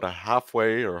throw about a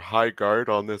halfway or high guard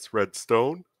on this red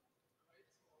stone.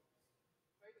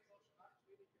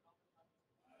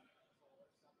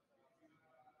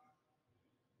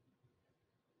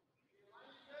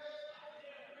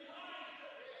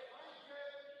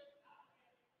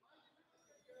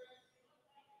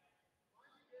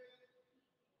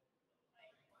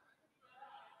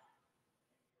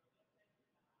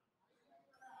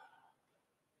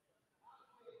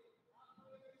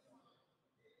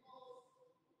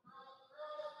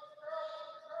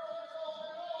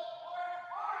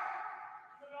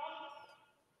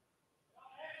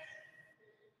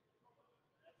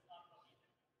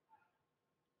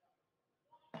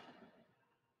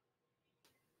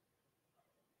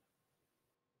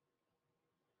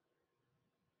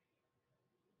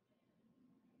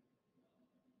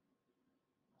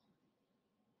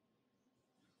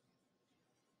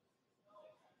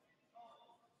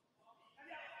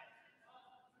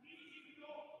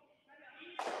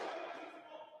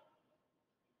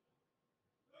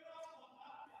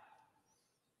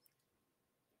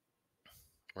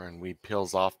 Ryan Wiebe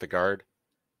peels off the guard.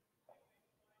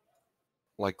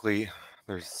 Likely,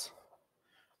 there's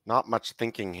not much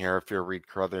thinking here if you're Reid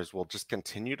Carruthers. Will just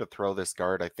continue to throw this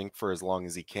guard, I think, for as long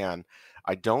as he can.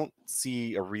 I don't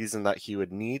see a reason that he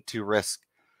would need to risk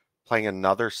playing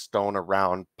another stone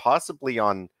around, possibly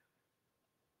on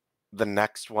the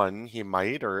next one he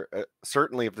might, or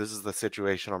certainly if this is the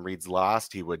situation on Reid's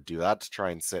last, he would do that to try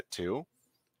and sit too.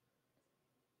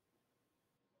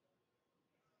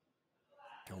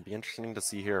 It'll be interesting to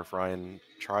see here if Ryan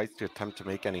tries to attempt to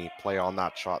make any play on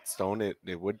that shot stone.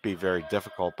 It would be very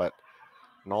difficult, but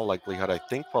in all likelihood, I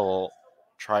think we'll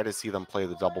try to see them play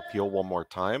the double peel one more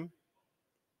time.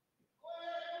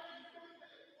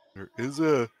 There is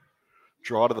a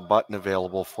draw to the button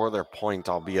available for their point,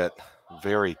 albeit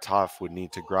very tough. Would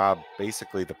need to grab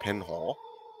basically the pinhole.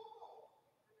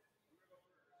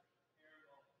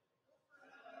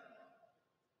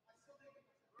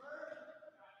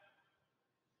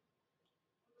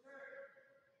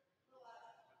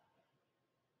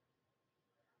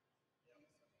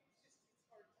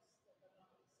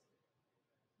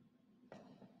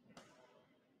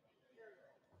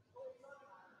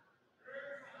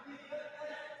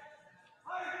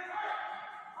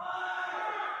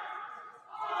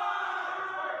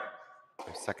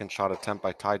 Second shot attempt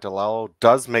by Ty DeLello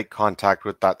does make contact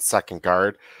with that second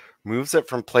guard, moves it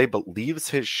from play, but leaves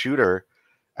his shooter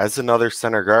as another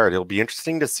center guard. It'll be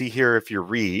interesting to see here if you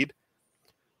Reid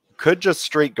could just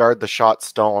straight guard the shot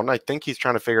stone. I think he's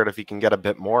trying to figure out if he can get a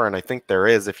bit more, and I think there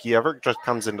is. If he ever just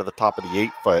comes into the top of the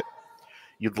 8 foot,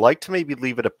 you'd like to maybe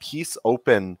leave it a piece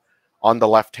open on the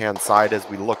left-hand side as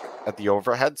we look at the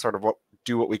overhead, sort of what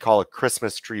we call a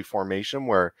Christmas tree formation,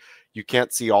 where you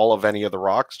can't see all of any of the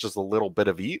rocks, just a little bit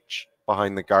of each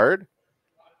behind the guard.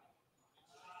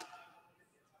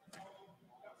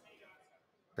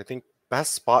 I think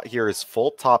best spot here is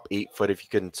full top 8 foot. If you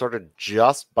can sort of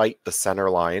just bite the center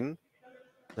line,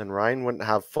 then Ryan wouldn't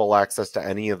have full access to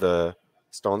any of the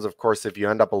stones. Of course, if you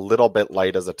end up a little bit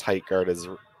light as a tight guard, as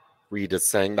Reid is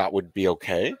saying, that would be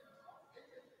okay.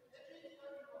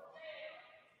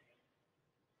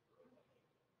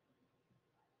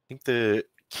 I think the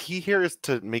key here is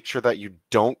to make sure that you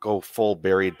don't go full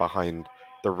buried behind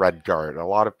the red guard. A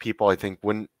lot of people, I think,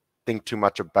 wouldn't think too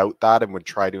much about that and would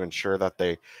try to ensure that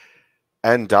they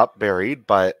end up buried.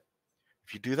 But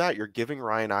if you do that, you're giving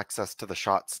Ryan access to the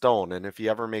shot stone. And if he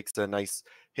ever makes a nice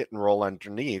hit and roll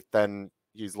underneath, then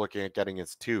he's looking at getting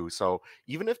his 2. So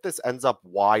even if this ends up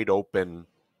wide open,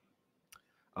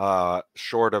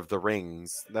 short of the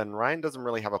rings, then Ryan doesn't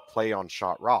really have a play on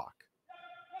shot rock.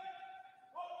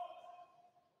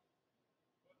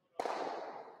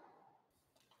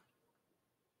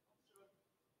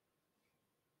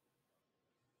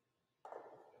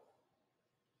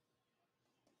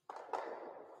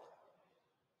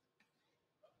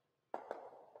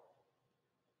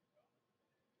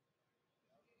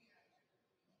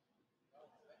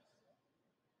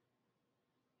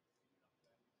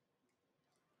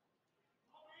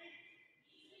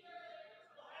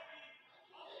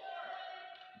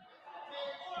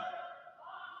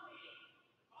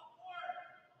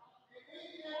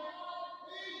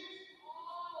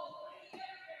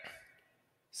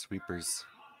 Sweepers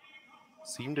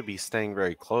seem to be staying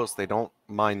very close. They don't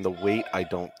mind the weight, I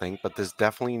don't think, but this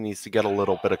definitely needs to get a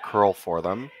little bit of curl for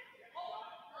them.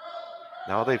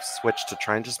 Now they've switched to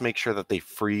try and just make sure that they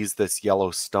freeze this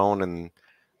yellow stone, and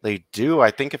they do.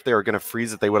 I think if they were going to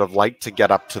freeze it, they would have liked to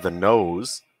get up to the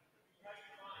nose.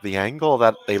 The angle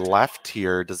that they left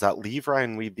here, does that leave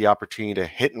Ryan Wiebe the opportunity to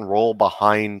hit and roll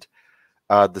behind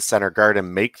the center guard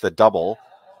and make the double?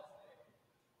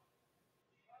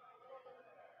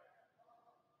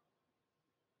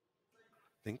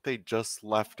 I think they just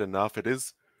left enough. It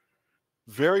is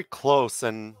very close,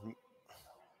 and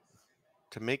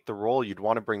to make the roll, you'd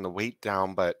want to bring the weight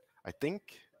down, but I think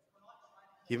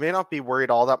you may not be worried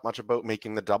all that much about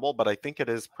making the double, but I think it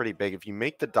is pretty big. If you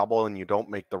make the double and you don't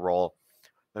make the roll,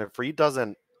 and if Reid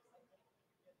doesn't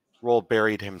roll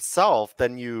buried himself,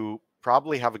 then you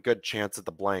probably have a good chance at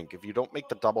the blank. If you don't make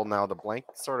the double now, the blank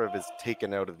sort of is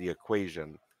taken out of the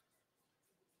equation.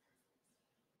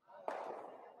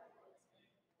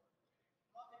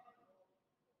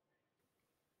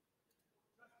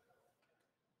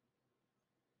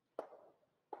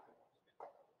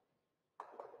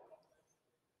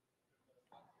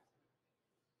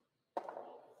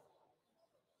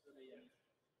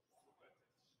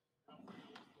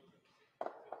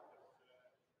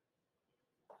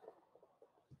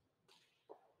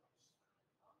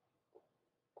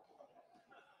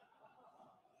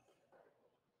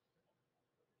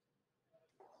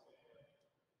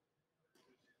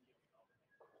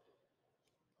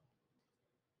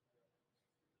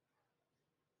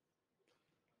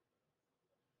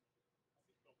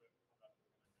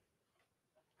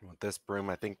 With this broom,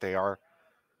 I think they are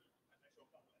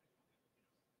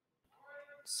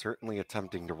certainly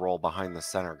attempting to roll behind the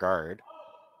center guard.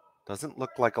 Doesn't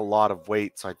look like a lot of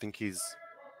weight, so I think he's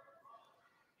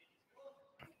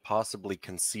possibly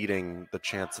conceding the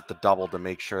chance at the double to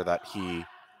make sure that he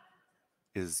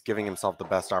is giving himself the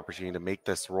best opportunity to make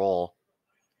this roll.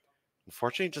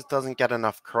 Unfortunately, just doesn't get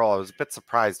enough curl. I was a bit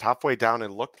surprised. Halfway down,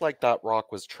 it looked like that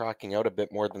rock was tracking out a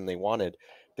bit more than they wanted.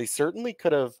 They certainly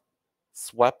could have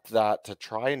swept that to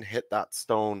try and hit that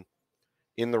stone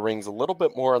in the rings a little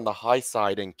bit more on the high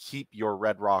side and keep your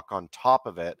red rock on top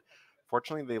of it.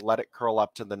 Fortunately, they let it curl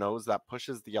up to the nose. That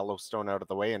pushes the yellow stone out of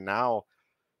the way. And now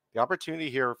the opportunity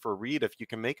here for Reid, if you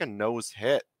can make a nose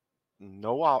hit,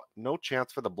 no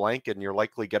chance for the blanket, and you're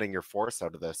likely getting your force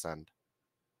out of this end.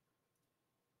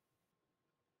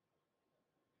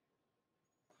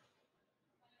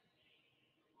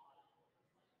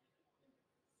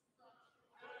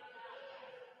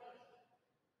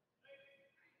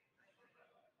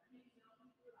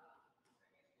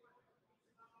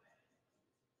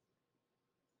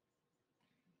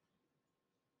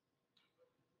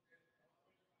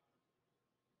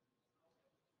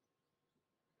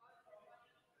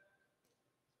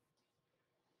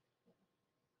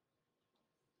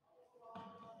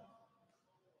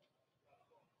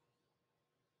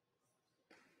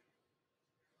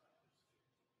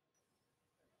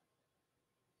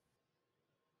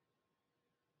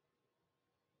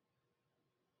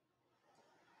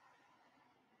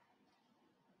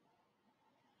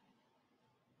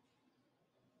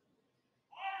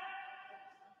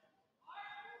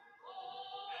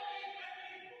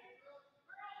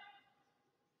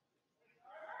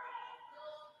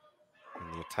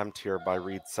 And the attempt here by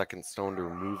Reid's second stone to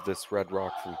remove this red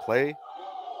rock from play. Looks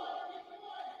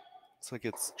like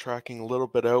it's tracking a little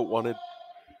bit out. Wanted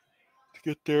to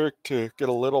get Derek to get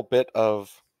a little bit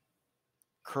of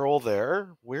curl there.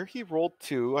 Where he rolled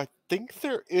to, I think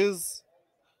there is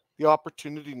the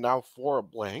opportunity now for a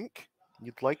blank.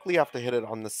 You'd likely have to hit it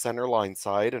on the center line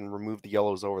side and remove the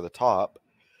yellows over the top.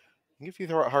 I think if you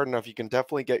throw it hard enough, you can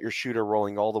definitely get your shooter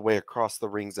rolling all the way across the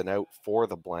rings and out for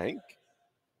the blank.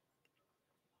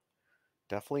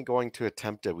 Definitely going to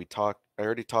attempt it. I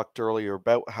already talked earlier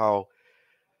about how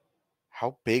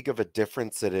big of a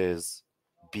difference it is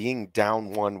being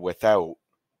down one without,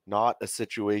 not a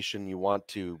situation you want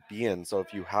to be in. So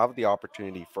if you have the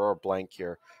opportunity for a blank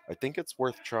here, I think it's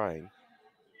worth trying.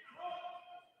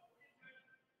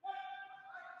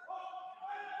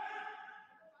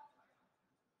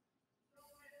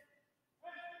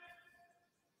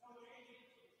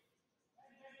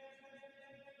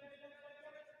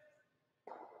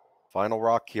 Final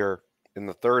rock here in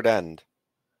the third end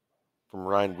from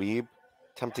Ryan Wiebe,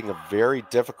 attempting a very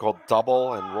difficult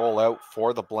double and roll out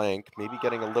for the blank, maybe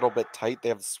getting a little bit tight. They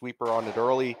have the sweeper on it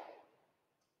early.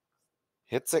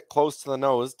 Hits it close to the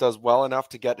nose, does well enough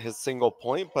to get his single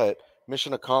point, but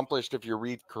mission accomplished if you're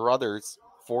Reid Carruthers.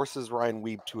 Forces Ryan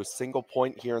Wiebe to a single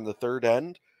point here in the third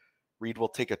end. Reid will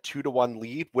take a 2-1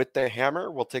 lead with the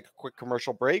hammer. We'll take a quick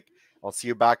commercial break. I'll see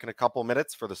you back in a couple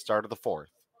minutes for the start of the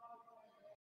fourth.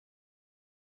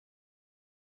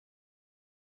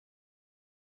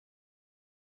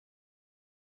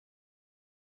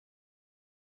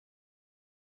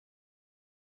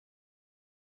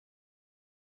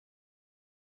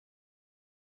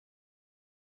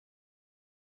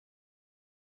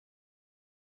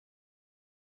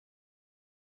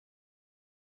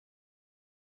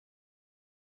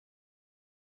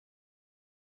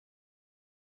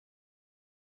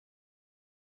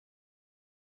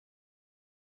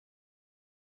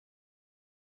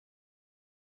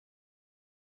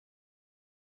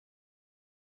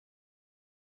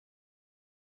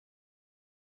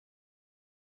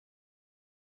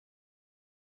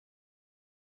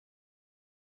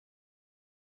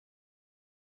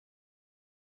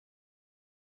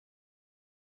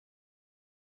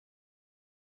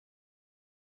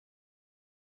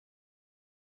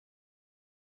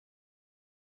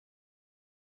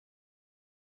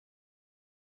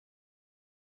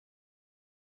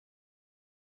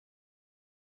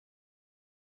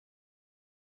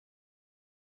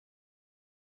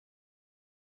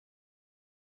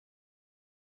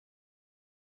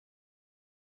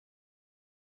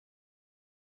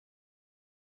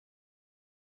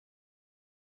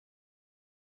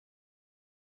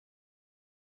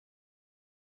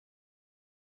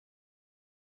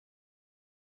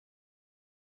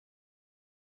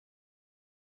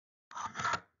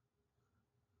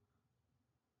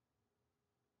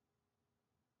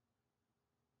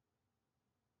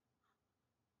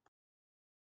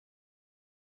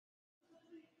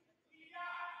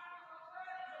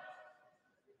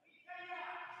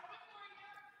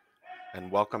 And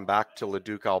welcome back to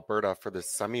Leduc, Alberta for the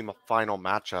semi-final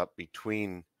matchup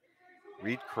between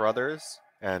Reid Carruthers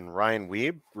and Ryan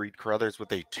Wiebe. Reid Carruthers with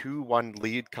a 2-1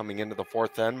 lead coming into the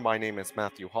fourth end. My name is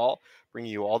Matthew Hall, bringing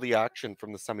you all the action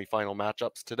from the semi-final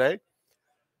matchups today.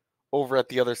 Over at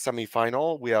the other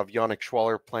semi-final, we have Yannick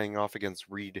Schwaller playing off against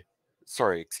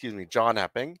John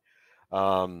Epping.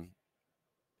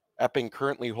 Epping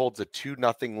currently holds a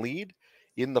 2-0 lead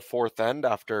in the fourth end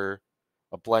after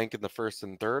a blank in the first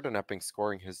and third, and Epping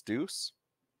scoring his deuce.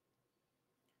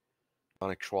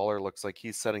 Yannick Schwaller looks like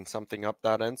he's setting something up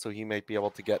that end, so he might be able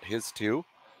to get his two.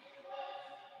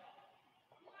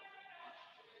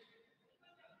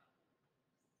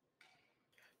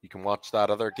 You can watch that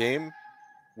other game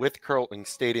with Curling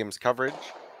Stadium's coverage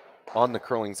on the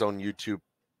Curling Zone YouTube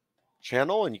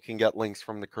channel, and you can get links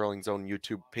from the Curling Zone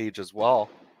YouTube page as well.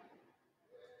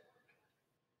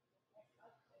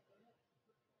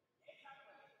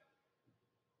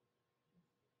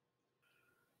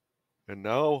 And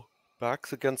now,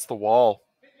 backs against the wall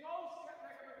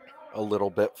a little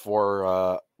bit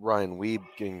for Ryan Wiebe,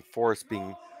 getting forced,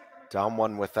 being down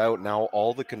one without. Now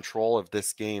all the control of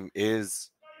this game is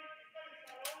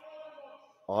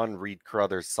on Reid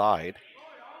Carruthers' side.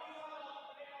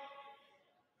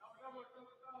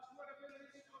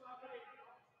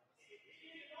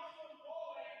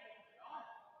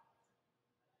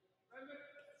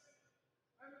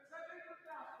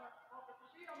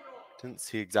 Didn't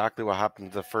see exactly what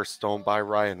happened to the first stone by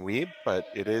Ryan Wiebe, but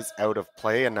it is out of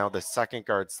play, and now the second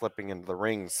guard slipping into the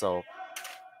ring. So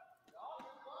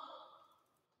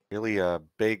really a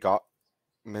big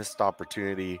missed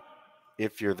opportunity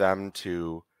if you're them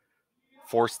to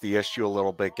force the issue a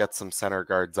little bit, get some center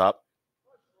guards up.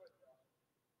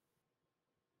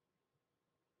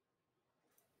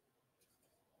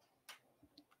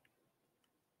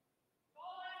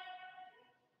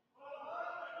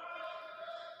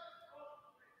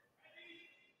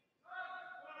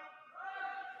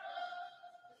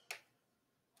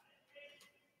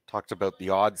 Talked about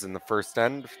the odds in the first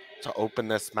end to open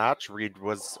this match. Reid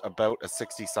was about a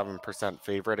 67%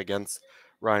 favorite against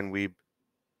Ryan Wiebe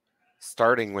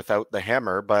starting without the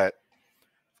hammer, but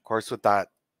of course with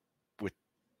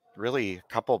really a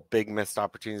couple big missed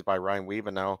opportunities by Ryan Wiebe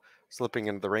and now slipping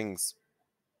into the rings.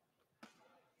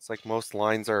 It's like most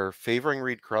lines are favoring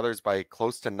Reid Carruthers by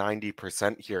close to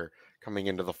 90% here coming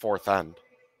into the fourth end.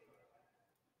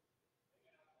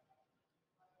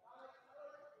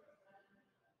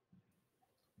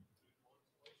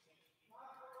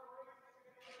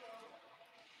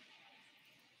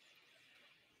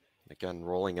 Again,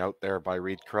 rolling out there by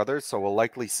Reid Carruthers. So we'll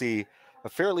likely see a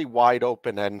fairly wide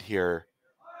open end here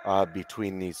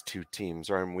between these two teams.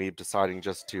 Ryan Wiebe deciding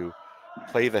just to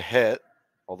play the hit,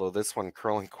 although this one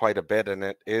curling quite a bit, and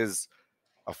it is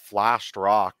a flashed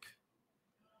rock.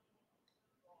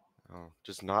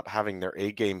 Just not having their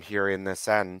A game here in this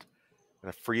end. And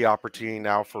a free opportunity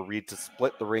now for Reid to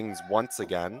split the rings once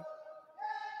again.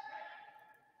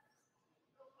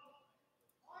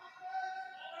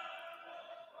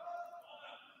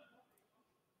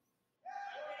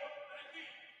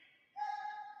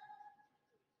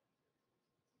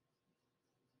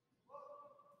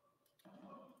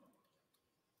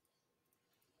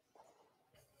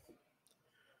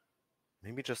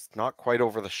 maybe just not quite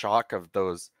over the shock of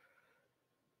those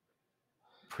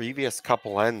previous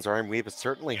couple ends. Ryan Wiebe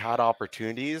certainly had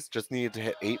opportunities, just needed to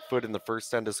hit 8-foot in the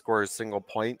first end to score a single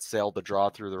point, sailed the draw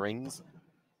through the rings.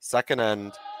 Second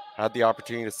end, had the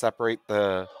opportunity to separate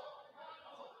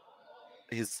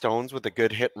his stones with a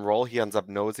good hit and roll. He ends up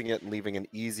nosing it and leaving an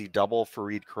easy double for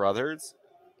Reid Carruthers.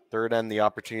 Third end, the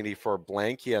opportunity for a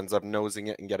blank. He ends up nosing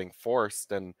it and getting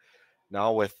forced. And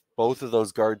now with both of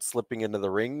those guards slipping into the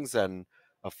rings and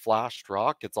a flashed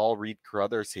rock, it's all Reid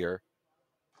Carruthers here.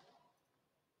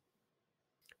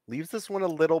 Leaves this one a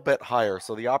little bit higher.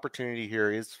 So the opportunity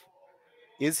here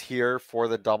is here for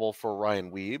the double for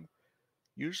Ryan Wiebe.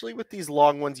 Usually with these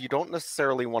long ones, you don't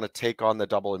necessarily want to take on the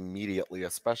double immediately,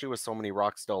 especially with so many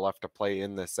rocks still left to play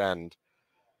in this end.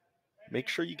 Make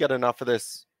sure you get enough of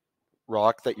this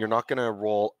rock that you're not going to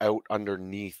roll out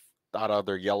underneath that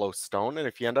other yellow stone. And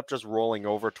if you end up just rolling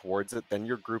over towards it, then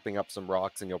you're grouping up some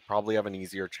rocks and you'll probably have an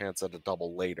easier chance at a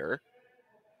double later.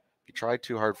 If you try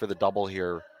too hard for the double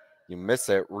here, you miss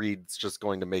it. Reid's just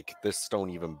going to make this stone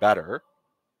even better.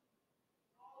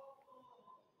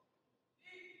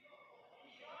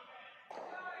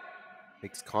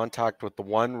 Makes contact with the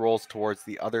one, rolls towards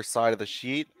the other side of the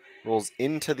sheet, rolls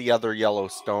into the other yellow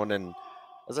stone, and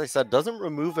as I said, doesn't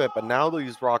remove it, but now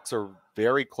these rocks are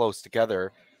very close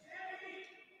together.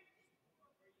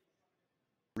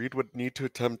 Reid would need to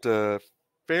attempt a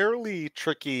fairly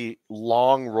tricky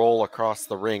long roll across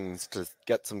the rings to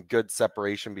get some good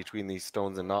separation between these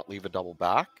stones and not leave a double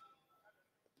back.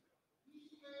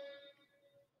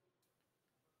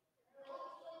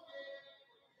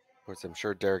 Of course, I'm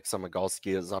sure Derek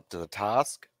Samagalski is up to the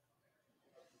task.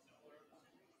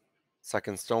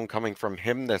 Second stone coming from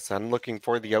him this end, looking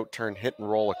for the outturn hit and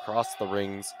roll across the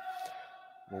rings.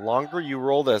 The longer you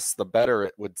roll this, the better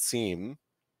it would seem.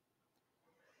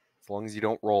 As long as you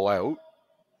don't roll out.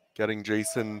 Getting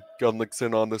Jason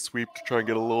Gunlickson on the sweep to try and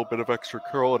get a little bit of extra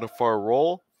curl and a far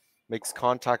roll. Makes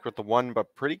contact with the one,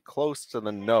 but pretty close to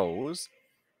the nose.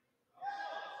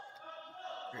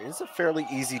 There is a fairly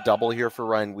easy double here for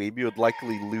Ryan Wiebe. You would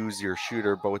likely lose your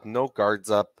shooter, but with no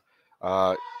guards up,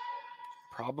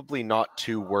 probably not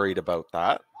too worried about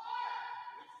that.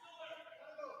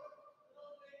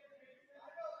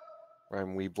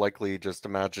 Ryan Wiebe likely just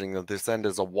imagining that this end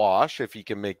is a wash. If he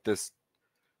can make this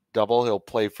double, he'll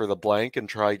play for the blank and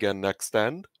try again next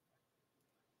end.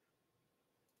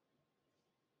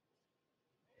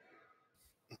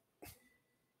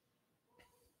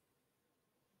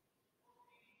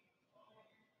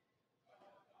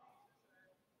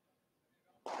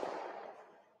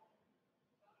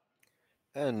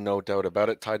 And no doubt about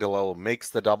it, Tidalello makes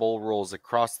the double, rolls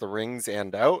across the rings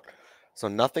and out. So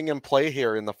nothing in play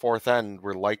here in the fourth end.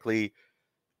 We're likely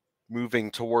moving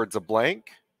towards a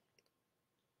blank.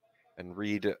 And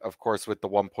Reid, of course, with the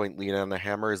 1-point lead on the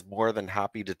hammer, is more than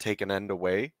happy to take an end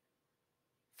away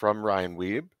from Ryan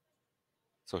Wiebe.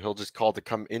 So he'll just call to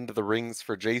come into the rings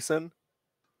for Jason.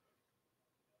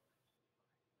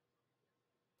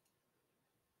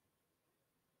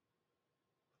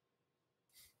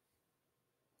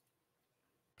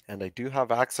 And I do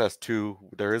have access to,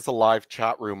 there is a live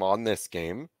chat room on this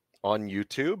game on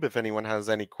YouTube. If anyone has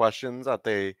any questions that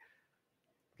they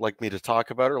like me to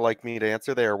talk about or like me to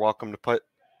answer, they are welcome to put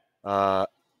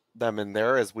them in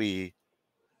there as we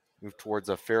move towards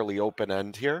a fairly open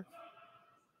end here.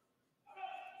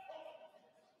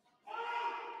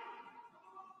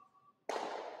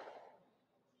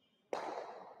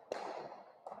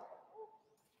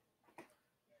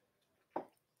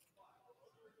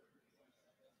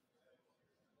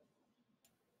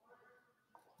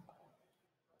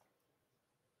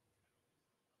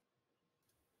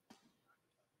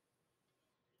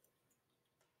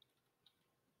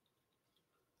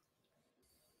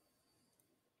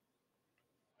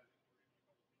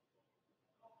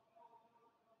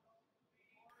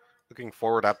 Looking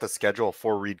forward at the schedule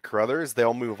for Reid Carruthers.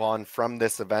 They'll move on from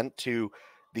this event to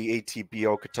the ATP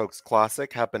Okotoks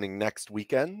Classic happening next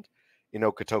weekend in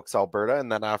Okotoks, Alberta. And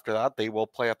then after that, they will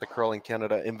play at the Curling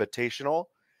Canada Invitational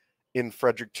in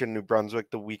Fredericton, New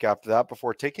Brunswick the week after that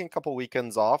before taking a couple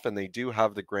weekends off. And they do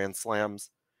have the Grand Slams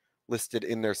listed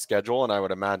in their schedule. And I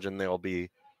would imagine they'll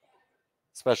be,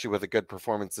 especially with a good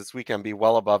performance this weekend, be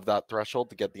well above that threshold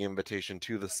to get the invitation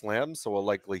to the Slam. So we'll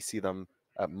likely see them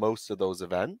at most of those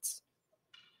events.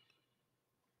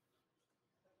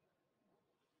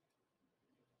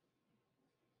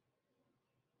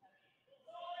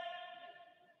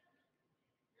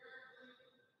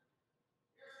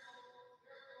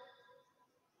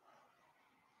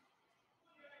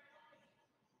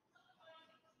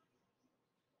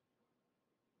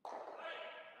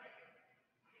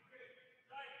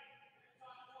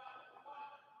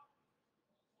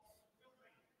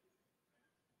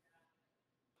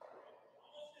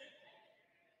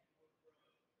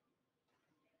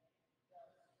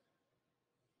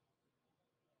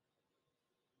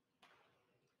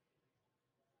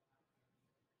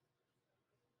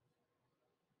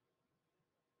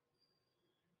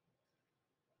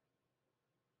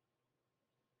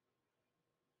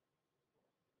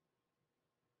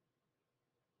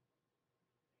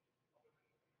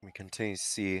 We continue to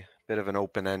see a bit of an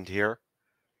open end here.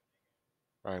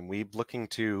 Ryan Wiebe looking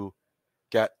to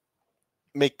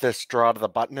make this draw to the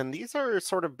button, and these are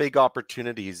sort of big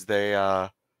opportunities.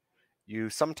 You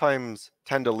sometimes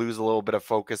tend to lose a little bit of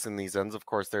focus in these ends. Of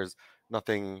course, there's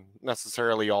nothing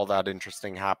necessarily all that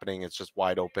interesting happening. It's just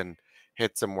wide open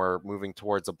hits and we're moving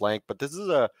towards a blank. But this is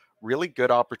a really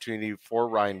good opportunity for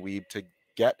Ryan Wiebe to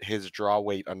get his draw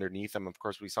weight underneath him. Of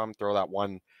course, we saw him throw that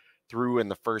one through in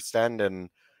the first end. And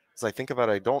as I think about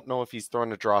it, I don't know if he's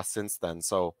thrown a draw since then.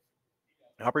 So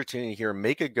opportunity here,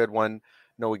 make a good one,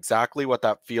 know exactly what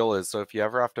that feel is. So if you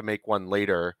ever have to make one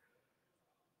later,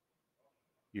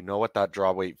 you know what that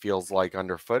draw weight feels like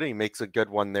underfoot. He makes a good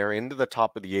one there into the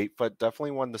top of the 8-foot.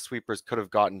 Definitely one the sweepers could have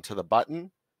gotten to the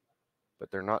button, but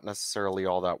they're not necessarily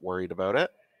all that worried about it.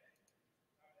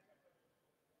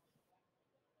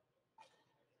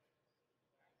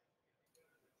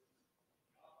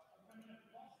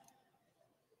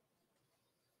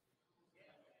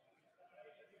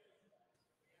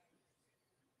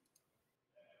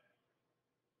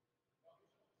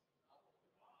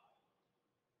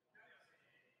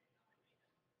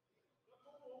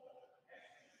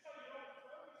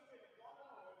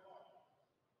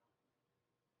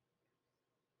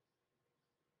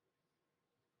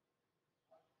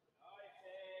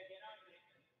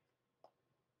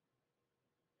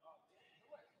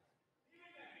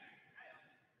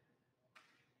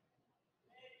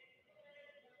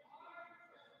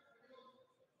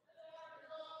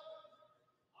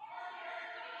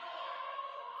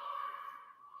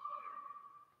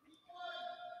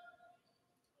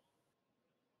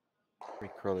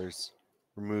 Reid Carruthers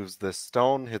removes this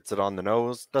stone, hits it on the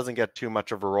nose, doesn't get too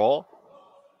much of a roll.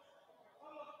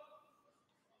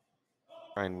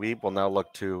 Ryan Wiebe will now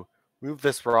look to move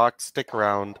this rock, stick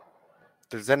around. If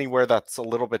there's anywhere that's a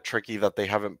little bit tricky that they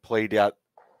haven't played yet,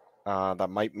 that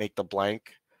might make the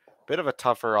blank bit of a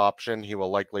tougher option. He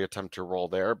will likely attempt to roll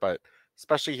there, but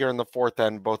especially here in the fourth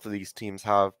end, both of these teams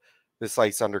have this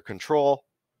ice under control.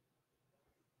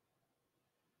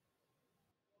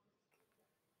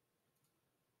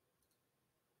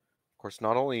 Of course,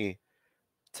 not only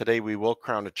today we will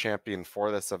crown a champion for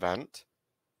this event.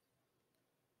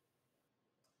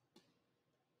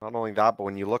 Not only that, but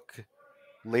when you look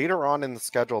later on in the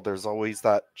schedule, there's always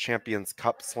that Champions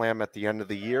Cup slam at the end of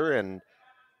the year, and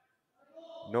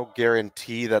no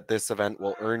guarantee that this event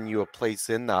will earn you a place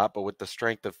in that, but with the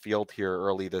strength of field here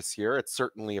early this year, it's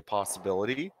certainly a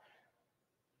possibility.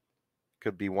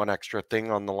 Could be one extra thing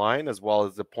on the line, as well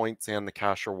as the points and the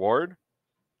cash reward.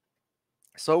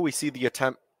 So we see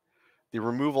the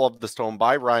removal of the stone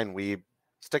by Ryan Wiebe,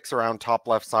 sticks around top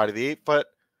left side of the 8-foot.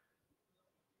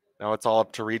 Now it's all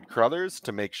up to Reid Carruthers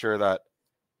to make sure that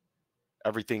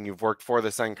everything you've worked for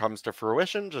this end comes to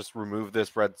fruition. Just remove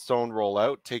this red stone, roll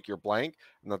out, take your blank,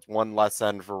 and that's one less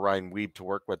end for Ryan Wiebe to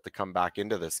work with to come back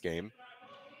into this game.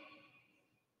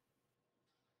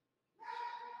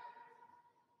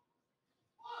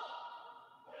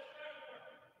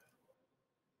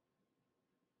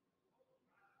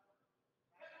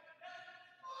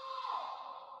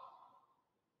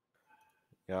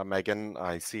 Yeah, Megan,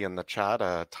 I see in the chat,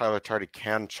 Tyler Tardy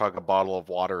can chug a bottle of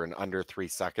water in under 3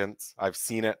 seconds. I've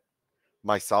seen it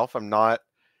myself. I'm not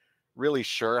really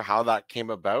sure how that came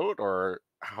about or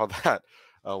how that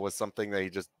was something that he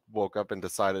just woke up and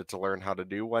decided to learn how to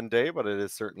do one day, but it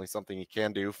is certainly something he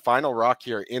can do. Final rock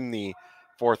here in the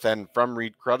fourth end from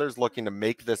Reid Carruthers, looking to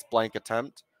make this blank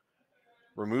attempt.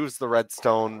 Removes the red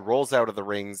stone, rolls out of the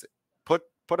rings, put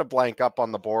a blank up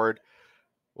on the board.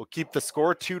 We'll keep the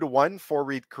score 2-1 for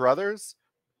Reid Carruthers.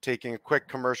 Taking a quick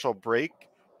commercial break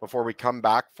before we come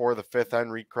back for the fifth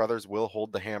end. Reid Carruthers will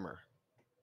hold the hammer.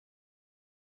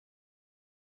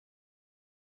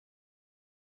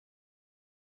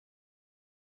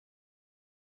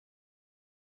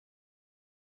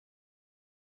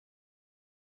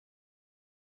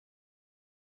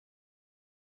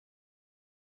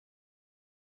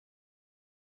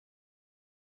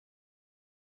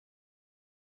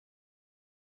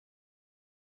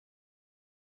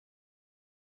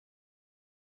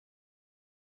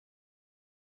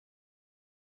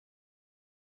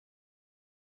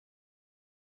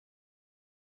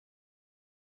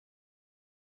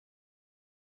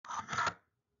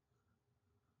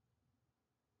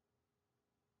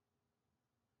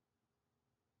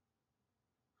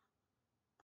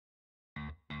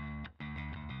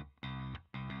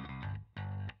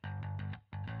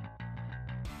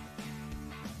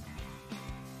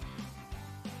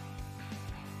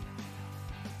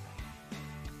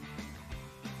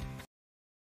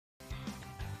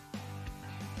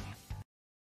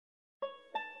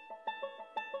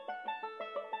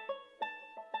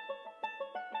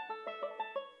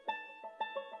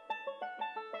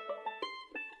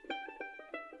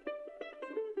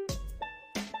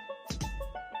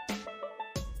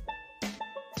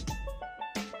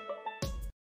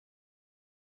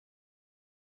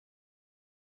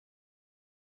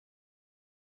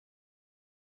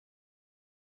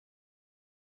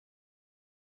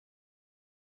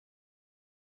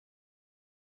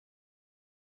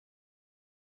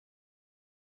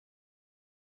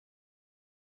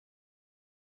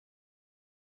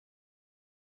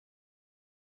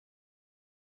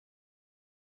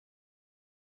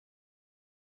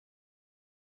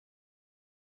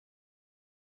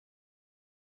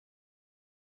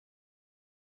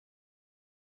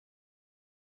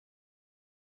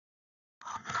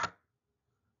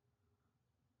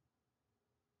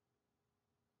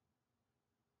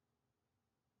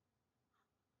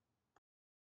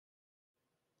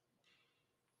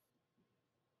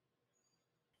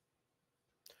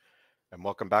 And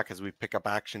welcome back as we pick up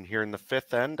action here in the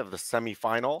fifth end of the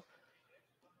semifinal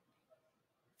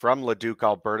from Leduc,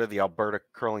 Alberta, the Alberta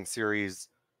Curling Series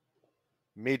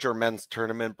Major Men's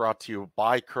Tournament brought to you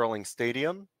by Curling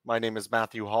Stadium. My name is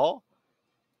Matthew Hall.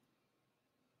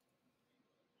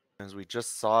 As we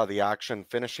just saw the action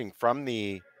finishing from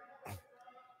the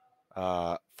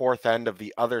fourth end of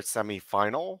the other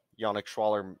semifinal, Yannick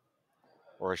Schwaller,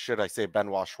 or should I say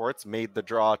Benoit Schwartz, made the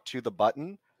draw to the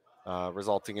button,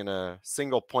 resulting in a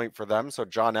single point for them. So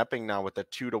John Epping now with a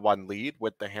 2-1 lead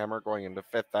with the hammer going into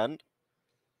fifth end.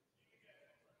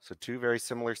 So two very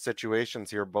similar situations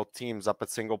here. Both teams up a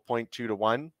single point,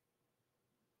 2-1.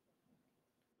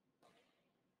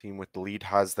 Team with the lead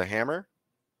has the hammer.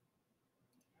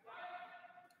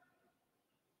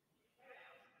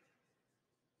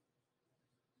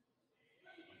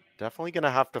 Definitely going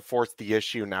to have to force the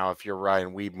issue now if you're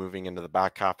Ryan Wiebe moving into the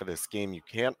back half of this game. You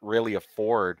can't really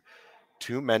afford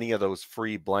too many of those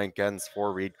free blank ends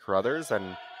for Reid Carruthers.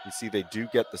 And you see they do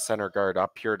get the center guard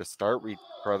up here to start. Reid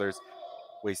Carruthers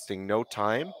wasting no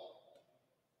time,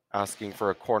 asking for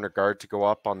a corner guard to go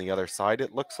up on the other side,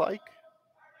 it looks like.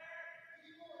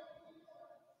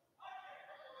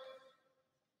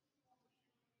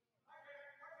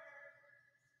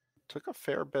 Took a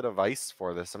fair bit of ice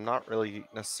for this. I'm not really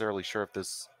necessarily sure if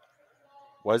this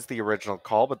was the original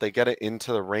call, but they get it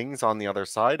into the rings on the other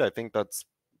side. I think that's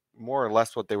more or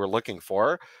less what they were looking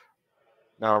for.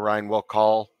 Now Ryan will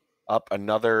call up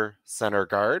another center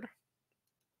guard.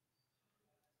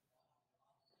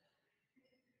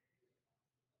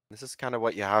 This is kind of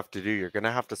what you have to do. You're going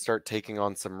to have to start taking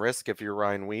on some risk if you're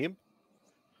Ryan Wiebe.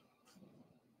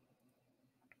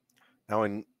 Now,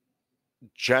 in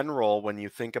general, when you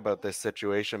think about this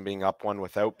situation being up one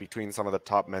without between some of the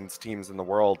top men's teams in the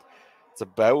world, it's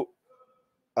about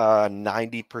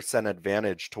 90%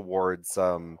 advantage towards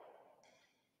the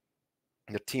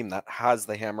team that has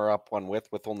the hammer up one with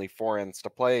only 4 ends to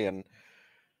play. And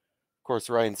of course,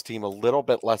 Ryan's team a little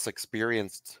bit less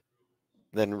experienced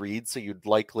than Reid, so you'd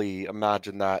likely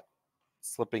imagine that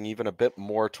slipping even a bit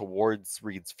more towards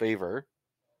Reid's favor.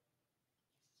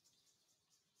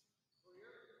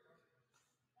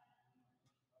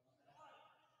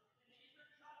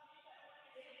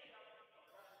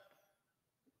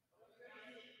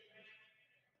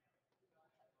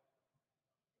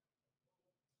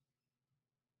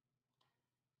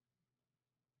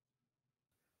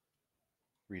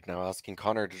 Reid now asking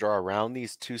Connor to draw around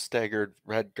these two staggered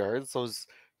red guards. Those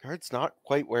guards not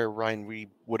quite where Ryan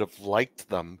Wiebe would have liked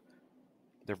them.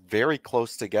 They're very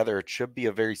close together. It should be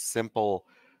a very simple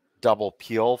double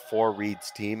peel for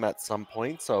Reid's team at some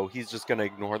point. So he's just going to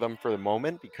ignore them for the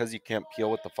moment because you can't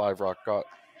peel with the five rock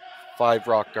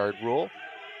guard rule.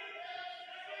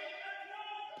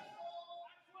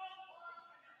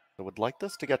 I would like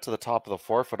this to get to the top of the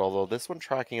forefoot, although this one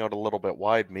tracking out a little bit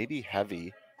wide, maybe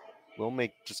heavy. Will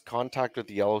make just contact with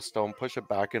the Yellowstone, push it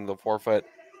back into the forefoot.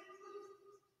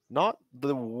 Not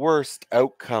the worst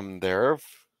outcome there. Of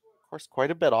course,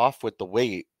 quite a bit off with the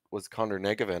weight was Connor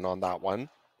Negevin on that one.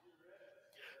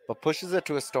 But pushes it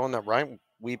to a stone that Ryan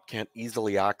Wiebe can't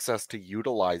easily access to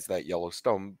utilize that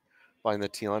Yellowstone behind the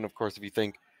tee line. Of course,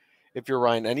 if you're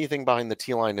Ryan, anything behind the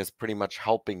tee line is pretty much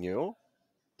helping you.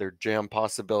 There are jam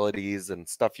possibilities and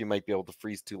stuff you might be able to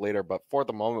freeze to later. But for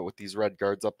the moment, with these red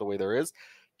guards up the way there is,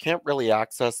 can't really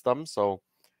access them. So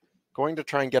going to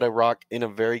try and get a rock in a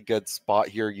very good spot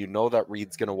here. You know that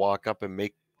Reid's going to walk up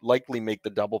and likely make the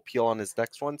double peel on his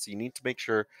next one. So you need to make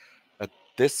sure that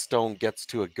this stone gets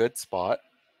to a good spot,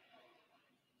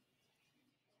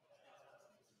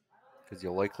 because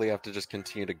you'll likely have to just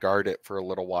continue to guard it for a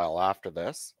little while after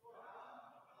this.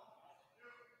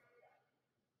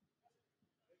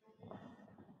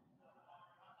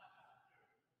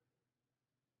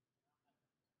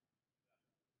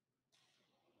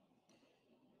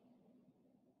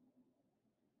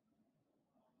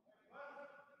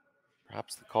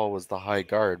 Perhaps the call was the high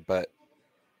guard, but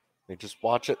they just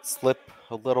watch it slip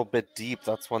a little bit deep.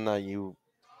 That's one that you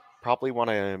probably want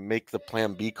to make the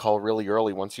plan B call really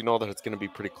early. Once you know that it's going to be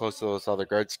pretty close to those other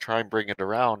guards, try and bring it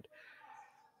around.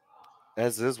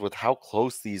 As is with how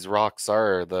close these rocks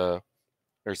are,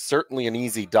 there's certainly an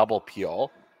easy double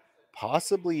peel,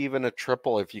 possibly even a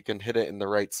triple if you can hit it in the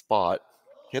right spot.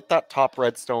 Hit that top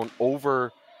red stone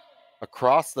over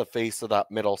across the face of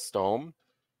that middle stone.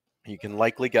 You can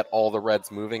likely get all the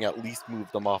reds moving, at least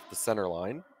move them off the center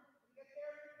line.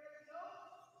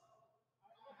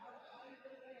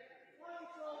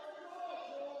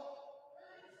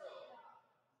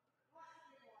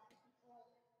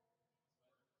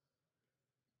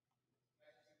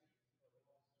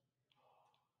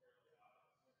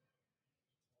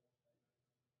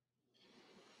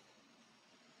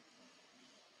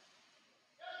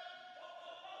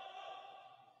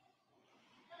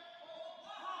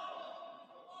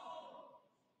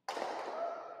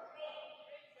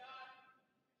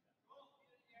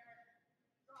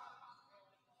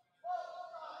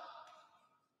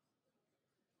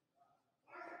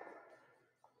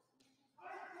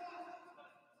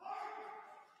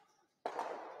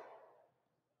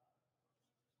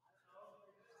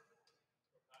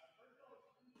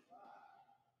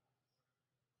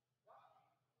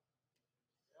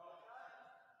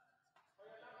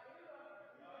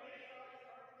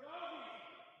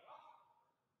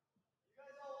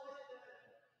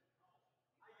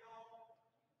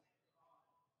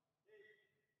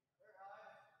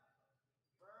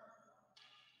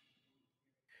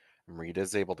 Reid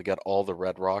is able to get all the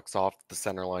red rocks off the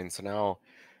center line, so now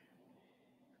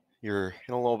you're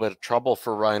in a little bit of trouble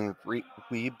for Ryan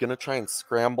Wiebe. Gonna try and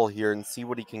scramble here and see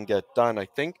what he can get done. I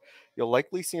think you'll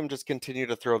likely see him just continue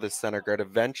to throw this center guard.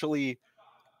 Eventually,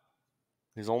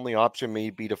 his only option may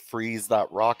be to freeze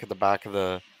that rock at the back of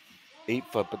the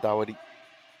 8-foot, but that would...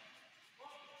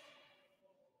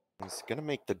 He's gonna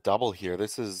make the double here.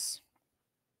 This is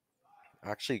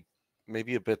actually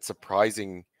maybe a bit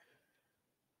surprising.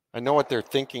 I know what they're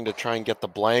thinking, to try and get the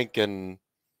blank and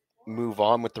move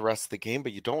on with the rest of the game,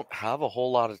 but you don't have a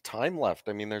whole lot of time left.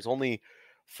 I mean, there's only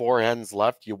 4 ends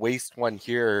left. You waste one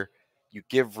here, you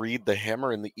give Reid the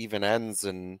hammer in the even ends,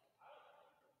 and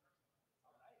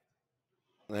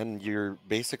then you're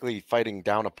basically fighting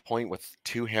down a point with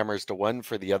 2 hammers to 1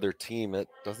 for the other team. It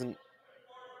doesn't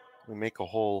really make a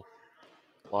whole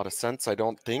lot of sense, I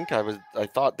don't think. I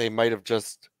thought they might have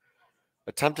just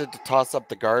attempted to toss up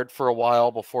the guard for a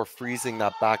while before freezing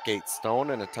that back 8 stone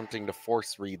and attempting to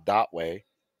force Reid that way.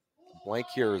 Blank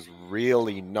here is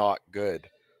really not good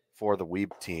for the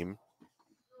Wiebe team.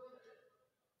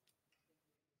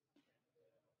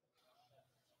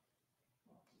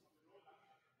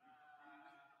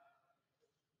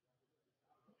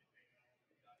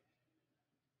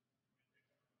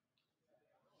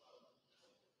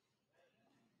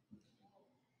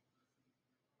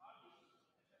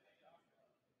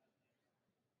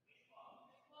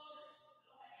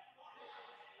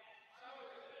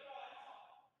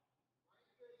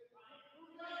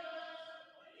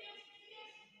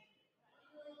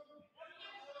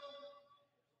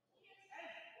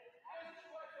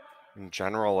 In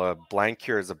general, a blank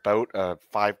here is about a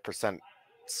 5%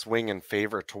 swing in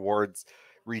favor towards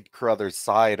Reid Carruthers'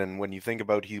 side. And when you think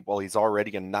about he's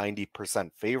already a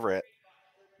 90% favorite,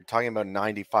 you're talking about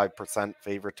 95%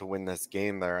 favorite to win this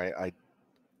game there. I'm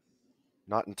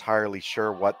not entirely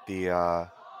sure what the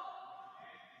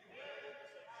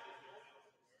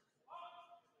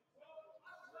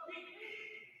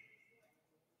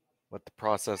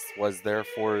process was there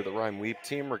for the Ryan Wiebe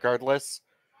team. Regardless,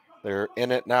 they're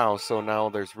in it now, so now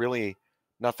there's really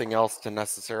nothing else to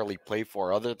necessarily play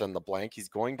for other than the blank. He's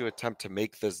going to attempt to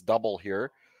make this double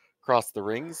here across the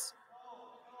rings.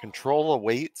 Control the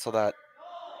weight so that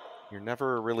you're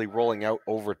never really rolling out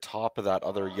over top of that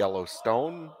other yellow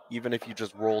stone. Even if you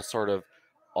just roll sort of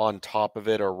on top of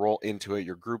it or roll into it,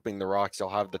 you're grouping the rocks, you'll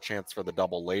have the chance for the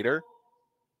double later.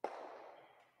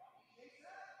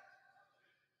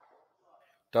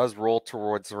 Does roll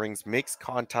towards the rings, makes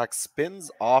contact,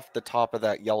 spins off the top of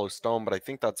that yellow stone, but I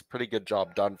think that's a pretty good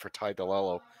job done for Ty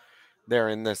DeLello there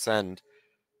in this end.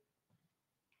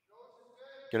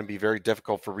 Going to be very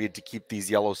difficult for Reid to keep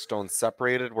these yellow stones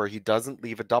separated where he doesn't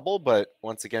leave a double, but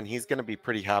once again, he's going to be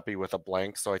pretty happy with a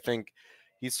blank. So I think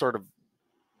he's sort of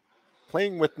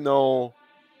playing with no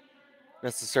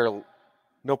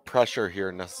pressure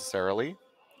here necessarily.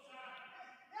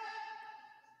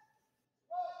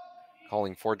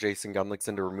 Calling for Jason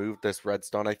Gunlickson to remove this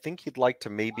redstone. I think he'd like to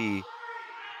maybe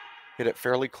hit it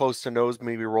fairly close to nose,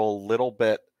 maybe roll a little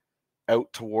bit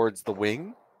out towards the wing.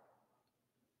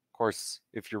 Of course,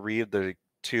 if you read, the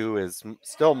 2 is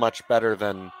still much better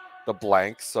than the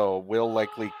blank, so we'll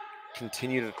likely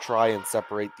continue to try and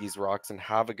separate these rocks and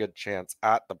have a good chance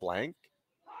at the blank.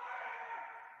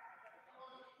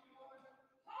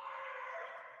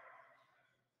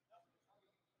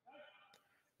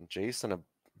 Jason,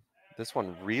 this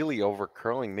one really over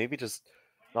curling, maybe just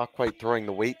not quite throwing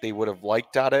the weight they would have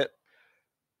liked at it.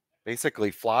 Basically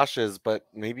flashes, but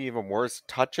maybe even worse,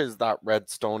 touches that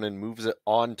redstone and moves it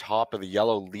on top of the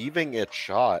yellow, leaving it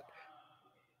shot.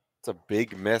 It's a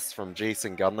big miss from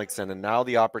Jason Gunlickson, and now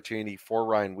the opportunity for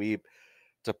Ryan Wiebe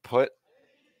to put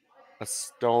a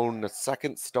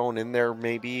second stone in there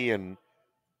maybe and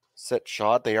set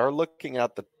shot. They are looking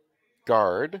at the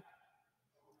guard,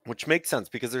 which makes sense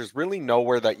because there's really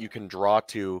nowhere that you can draw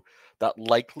to that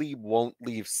likely won't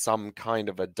leave some kind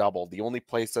of a double. The only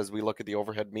place, as we look at the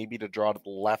overhead, maybe to draw to the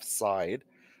left side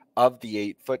of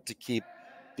the 8-foot to keep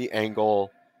the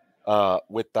angle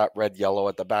with that red yellow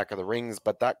at the back of the rings,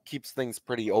 but that keeps things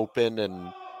pretty open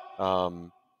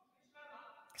and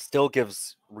still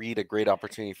gives Reid a great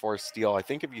opportunity for a steal. I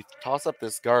think if you toss up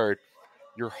this guard,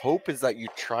 your hope is that you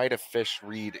try to fish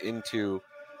Reid into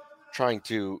trying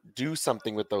to do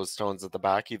something with those stones at the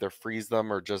back, either freeze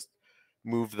them or just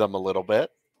move them a little bit.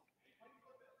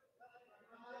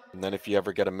 And then if you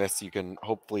ever get a miss, you can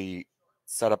hopefully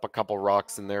set up a couple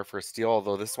rocks in there for a steal,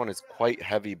 although this one is quite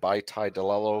heavy by Ty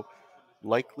DeLello.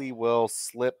 Likely will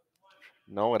slip.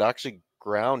 No, it actually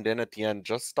ground in at the end,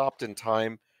 just stopped in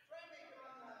time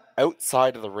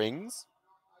outside of the rings.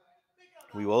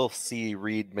 We will see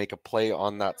Reid make a play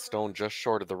on that stone just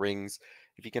short of the rings.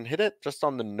 If he can hit it just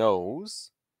on the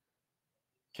nose,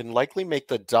 can likely make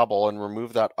the double and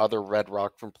remove that other red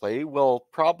rock from play. Will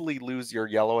probably lose your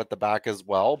yellow at the back as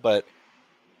well, but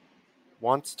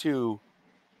wants to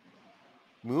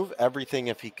move everything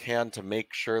if he can to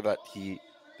make sure that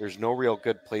there's no real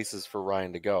good places for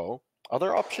Ryan to go.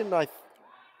 Other option I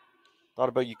thought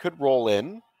about, you could roll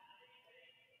in,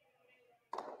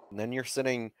 and then you're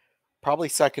sitting probably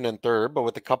second and third, but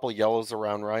with a couple yellows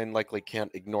around, Ryan likely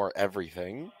can't ignore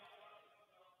everything.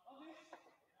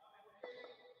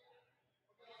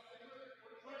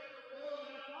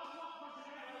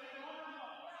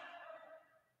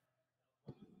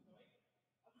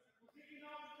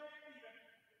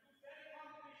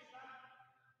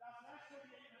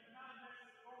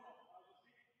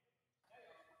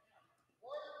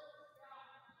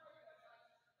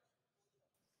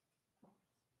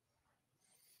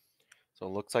 So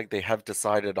it looks like they have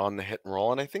decided on the hit and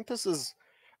roll, and I think this is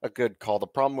a good call. The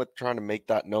problem with trying to make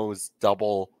that nose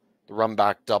double, the run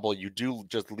back double, you do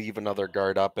just leave another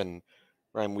guard up, and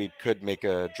Ryan Wiebe could make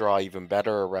a draw even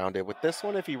better around it. With this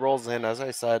one, if he rolls in, as I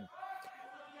said,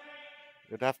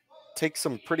 it would have to take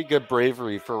some pretty good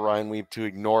bravery for Ryan Wiebe to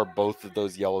ignore both of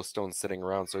those Yellowstones sitting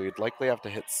around, so he'd likely have to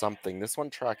hit something. This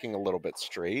one tracking a little bit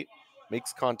straight,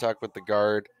 makes contact with the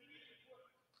guard,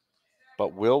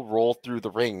 but will roll through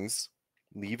the rings,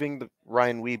 leaving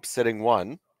Ryan Wiebe sitting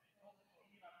one.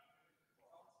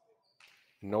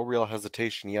 No real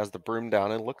hesitation. He has the broom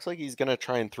down, and it looks like he's going to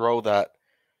try and throw that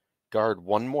guard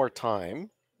one more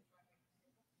time.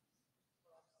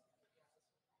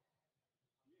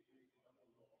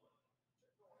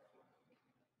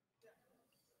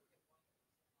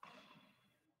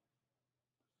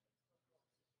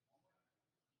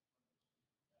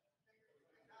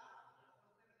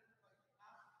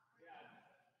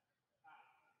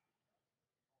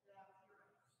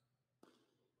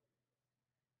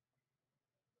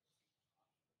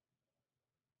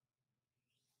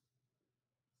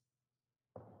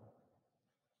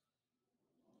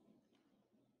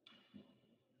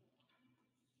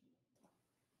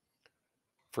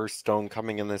 First stone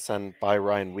coming in this end by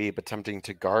Ryan Wiebe, attempting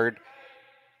to guard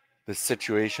the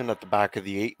situation at the back of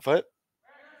the 8-foot.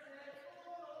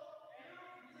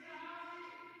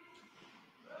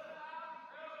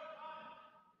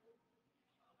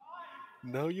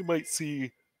 Now you might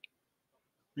see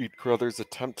Reid Carruthers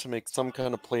attempt to make some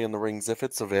kind of play in the rings if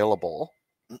it's available.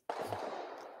 Of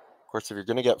course, if you're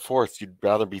going to get forced, you'd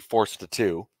rather be forced to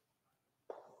two.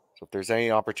 So if there's any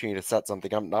opportunity to set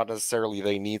something up, not necessarily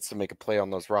that he needs to make a play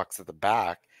on those rocks at the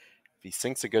back. If he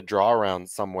sinks a good draw around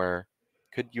somewhere,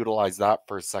 could utilize that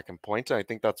for a second point. And I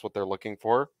think that's what they're looking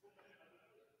for.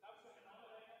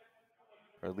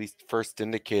 Or at least first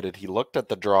indicated he looked at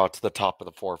the draw to the top of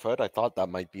the 4-foot. I thought that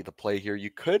might be the play here. You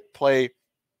could play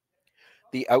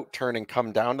the out turn and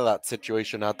come down to that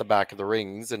situation at the back of the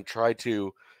rings and try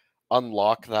to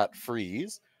unlock that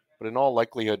freeze. But in all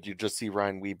likelihood, you just see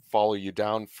Ryan Wiebe follow you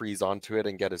down, freeze onto it,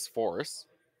 and get his force.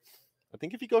 I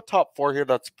think if you go top 4 here,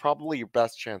 that's probably your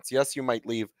best chance. Yes, you might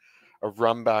leave a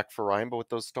run back for Ryan, but with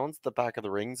those stones at the back of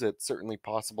the rings, it's certainly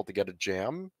possible to get a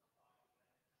jam.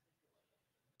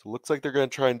 So it looks like they're going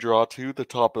to try and draw to the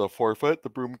top of the 4-foot. The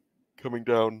broom coming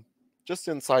down just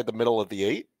inside the middle of the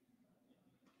 8.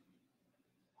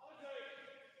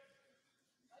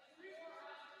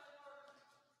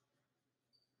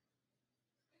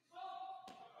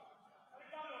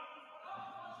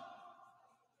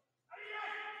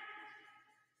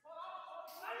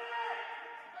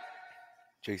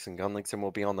 Jason Gunlingson will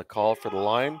be on the call for the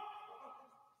line.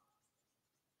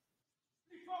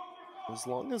 As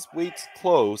long as weight's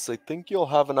close, I think you'll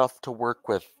have enough to work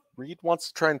with. Reid wants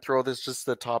to try and throw this just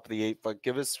to the top of the 8, but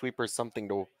give his sweeper something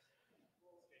to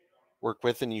work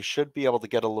with, and you should be able to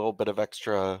get a little bit of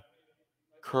extra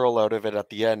curl out of it at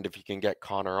the end if you can get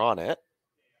Connor on it.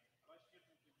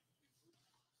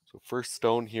 So first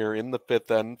stone here in the 5th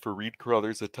end for Reid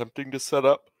Carruthers, attempting to set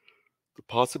up the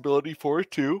possibility for a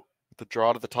 2 with the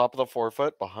draw to the top of the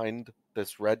 4-foot behind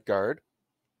this red guard.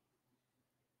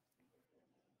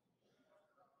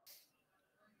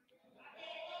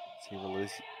 He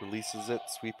releases it.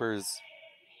 Sweepers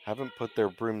haven't put their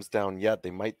brooms down yet.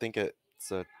 They might think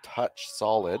it's a touch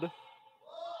solid.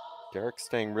 Derek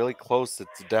staying really close.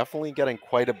 It's definitely getting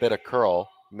quite a bit of curl.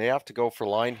 May have to go for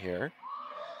line here.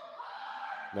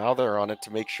 Now they're on it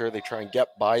to make sure they try and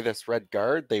get by this red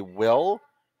guard. They will.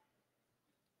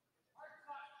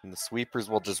 And the sweepers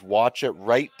will just watch it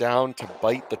right down to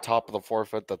bite the top of the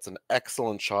 4-foot. That's an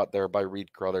excellent shot there by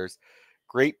Reid Carruthers.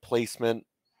 Great placement.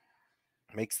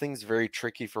 Makes things very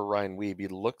tricky for Ryan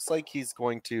Wiebe. Looks like he's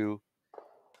going to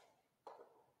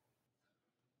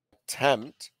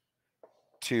attempt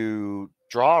to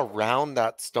draw around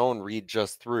that stone Reid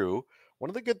just threw. One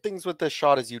of the good things with this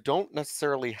shot is you don't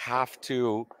necessarily have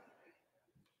to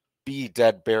be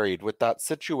dead buried. With that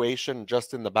situation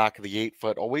just in the back of the 8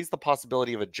 foot, always the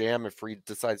possibility of a jam if Reid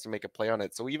decides to make a play on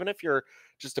it. So even if you're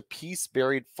just a piece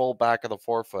buried full back of the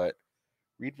 4 foot,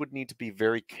 Reid would need to be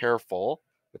very careful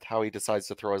with how he decides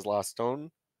to throw his last stone.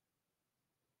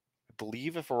 I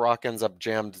believe if a rock ends up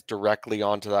jammed directly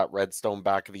onto that red stone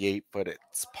back of the 8 foot,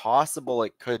 it's possible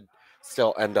it could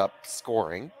still end up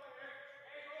scoring.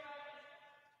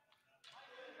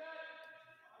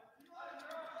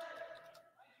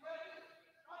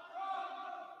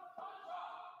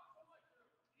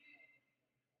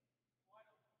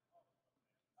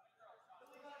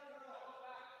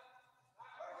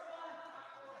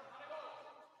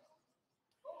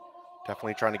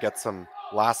 Definitely trying to get some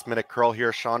last minute curl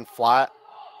here. Sean Flatt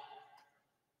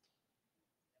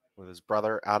with his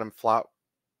brother Adam Flatt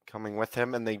coming with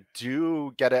him, and they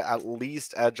do get it at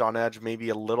least edge on edge, maybe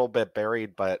a little bit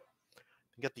buried, but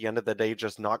I think at the end of the day,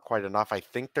 just not quite enough. I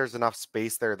think there's enough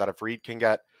space there that if Reid can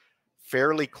get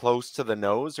fairly close to the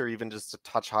nose or even just a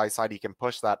touch high side, he can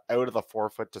push that out of the 4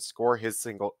 foot to score his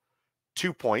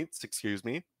 2 points, excuse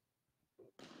me.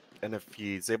 And if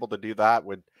he's able to do that,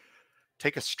 would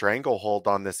take a stranglehold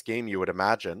on this game, you would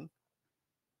imagine.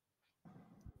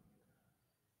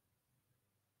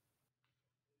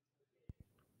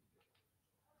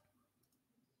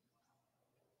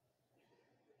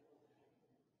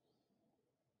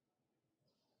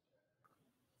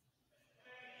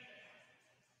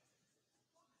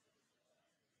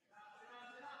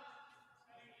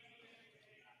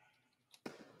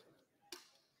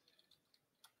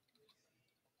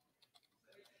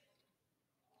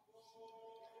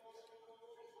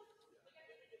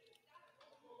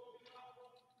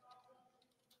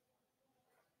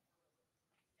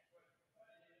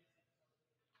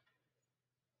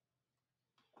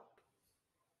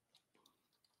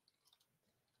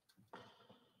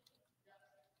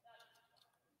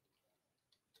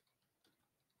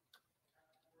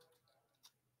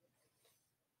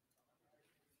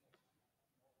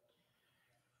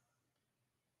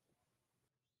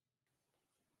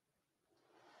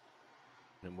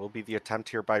 And will be the attempt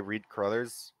here by Reid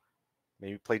Carruthers.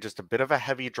 Maybe play just a bit of a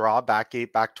heavy draw, back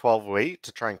 8, back 12 weight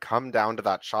to try and come down to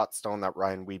that shot stone that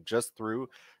Ryan Wiebe just threw.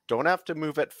 Don't have to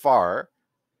move it far.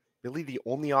 Really the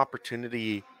only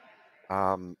opportunity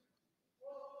to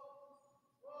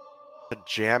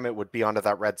jam it would be onto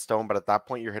that red stone, but at that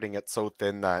point you're hitting it so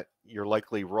thin that you're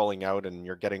likely rolling out and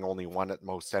you're getting only one at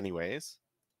most anyways.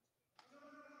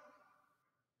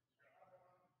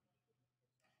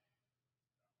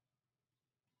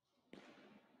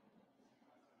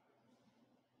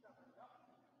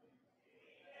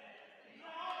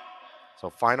 So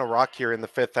final rock here in the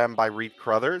 5th end by Reid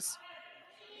Carruthers.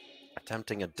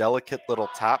 Attempting a delicate little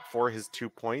tap for his 2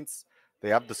 points. They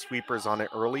have the sweepers on it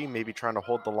early, maybe trying to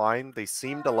hold the line. They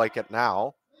seem to like it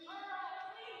now.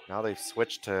 Now they've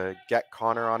switched to get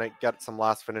Connor on it, get some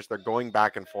last finish. They're going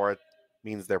back and forth.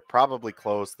 Means they're probably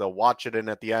close. They'll watch it in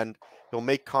at the end. He'll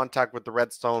make contact with the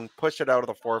red stone, push it out of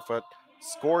the 4 foot,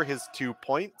 score his 2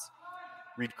 points.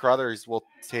 Reid Carruthers will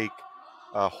take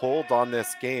a hold on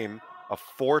this game, a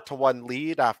 4-1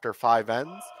 lead after 5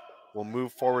 ends. We'll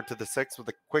move forward to the 6th with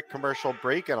a quick commercial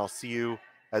break, and I'll see you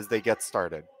as they get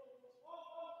started.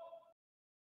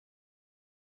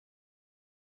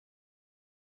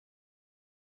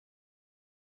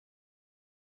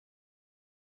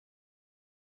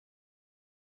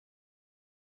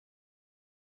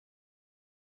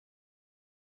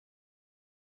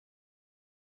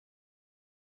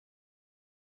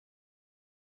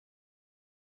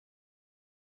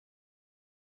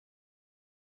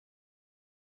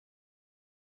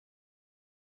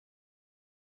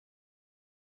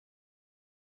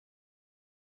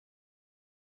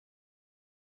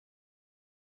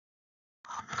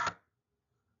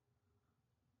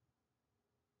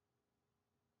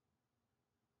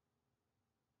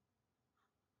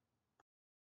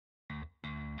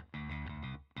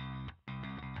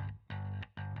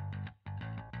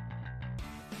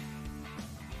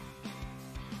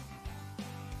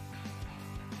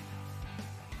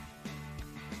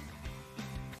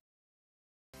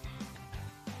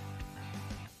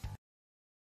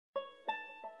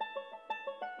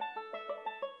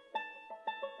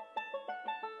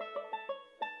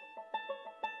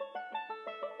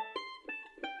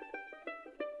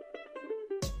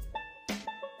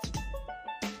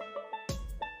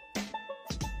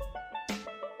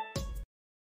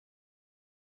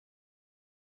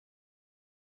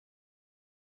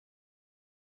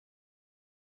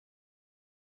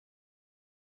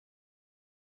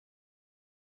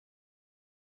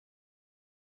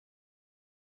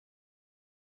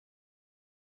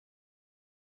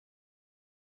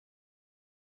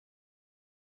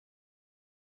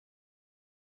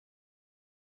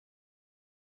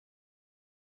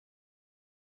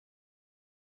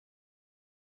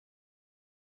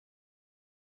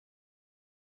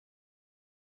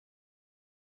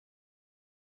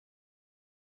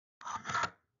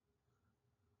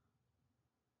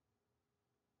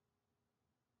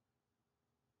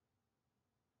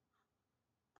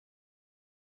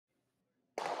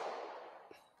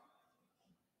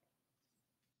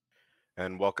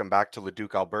 And welcome back to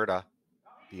Leduc, Alberta,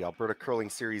 the Alberta Curling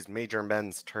Series Major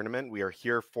Men's Tournament. We are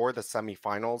here for the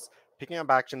semifinals, picking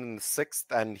up action in the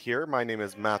sixth end here. My name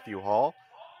is Matthew Hall,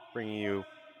 bringing you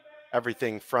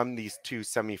everything from these two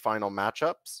semifinal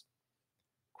matchups.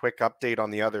 Quick update on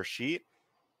the other sheet.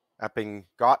 Epping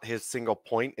got his single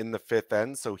point in the fifth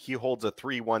end, so he holds a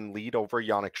 3-1 lead over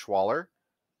Yannick Schwaller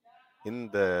in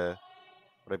the,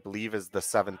 what I believe is the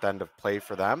seventh end of play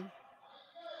for them.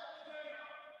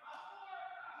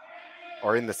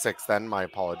 Or in the sixth end, my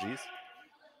apologies.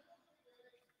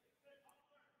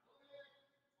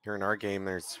 Here in our game,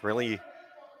 there's really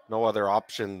no other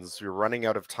options. You're running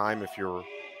out of time if you're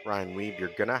Ryan Wiebe. You're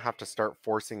going to have to start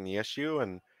forcing the issue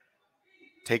and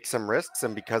take some risks.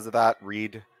 And because of that,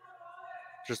 Reid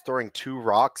just throwing 2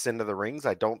 rocks into the rings.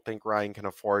 I don't think Ryan can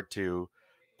afford to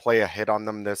play a hit on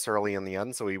them this early in the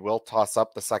end. So he will toss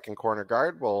up the second corner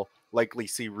guard. We'll likely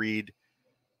see Reid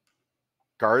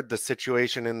guard the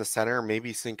situation in the center,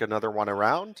 maybe sink another one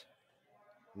around.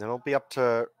 And then it'll be up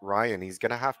to Ryan. He's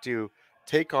going to have to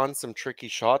take on some tricky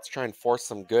shots, try and force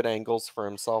some good angles for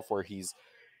himself where he's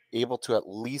able to at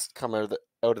least come out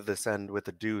of this end with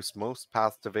a deuce. Most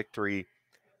paths to victory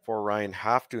for Ryan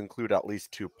have to include at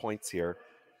least 2 points here.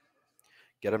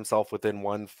 Get himself within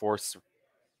 1, force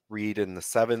Reid in the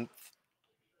seventh,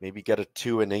 maybe get a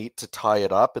 2 and 8 to tie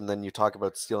it up, and then you talk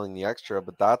about stealing the extra,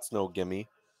 but that's no gimme.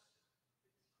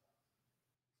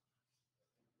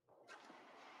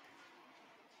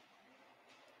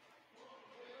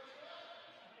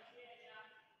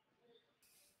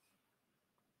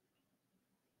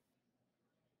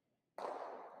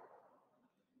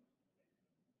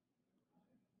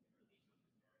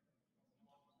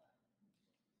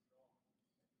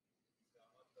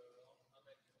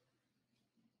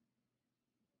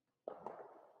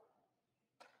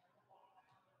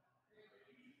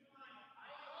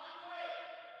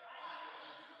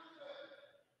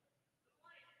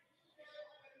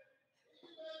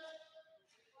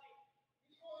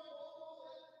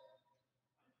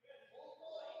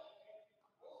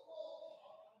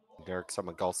 Derek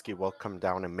Samagalski will come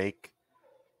down and make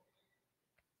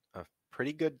a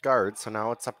pretty good guard. So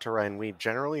now it's up to Ryan Wiebe.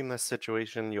 Generally in this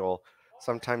situation, you'll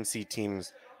sometimes see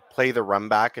teams play the run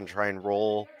back and try and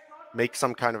roll, make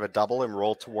some kind of a double and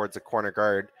roll towards a corner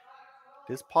guard.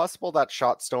 It is possible that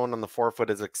shot stone on the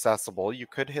forefoot is accessible. You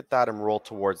could hit that and roll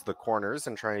towards the corners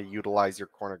and try to utilize your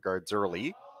corner guards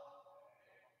early.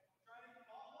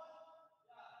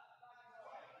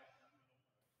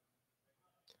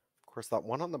 Of course, that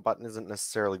one on the button isn't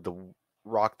necessarily the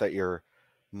rock that you're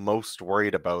most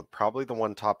worried about. Probably the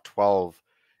one top 12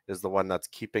 is the one that's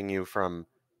keeping you from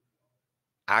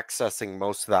accessing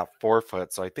most of that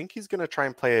forefoot. So I think he's going to try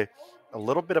and play a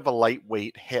little bit of a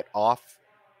lightweight hit off,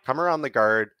 come around the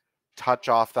guard, touch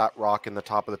off that rock in the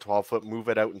top of the 12-foot, move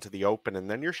it out into the open,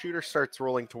 and then your shooter starts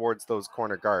rolling towards those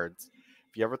corner guards.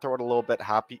 If you ever throw it a little bit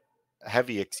heavy,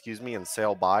 and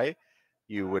sail by,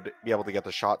 you would be able to get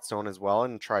the shot stone as well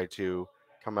and try to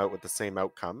come out with the same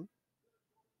outcome.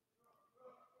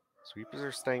 Sweepers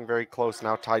are staying very close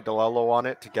now. Ty DeLello on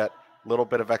it to get a little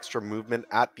bit of extra movement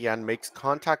at the end. Makes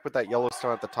contact with that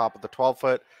Yellowstone at the top of the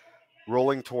 12-foot,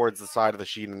 rolling towards the side of the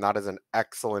sheet, and that is an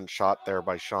excellent shot there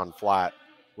by Sean Flatt.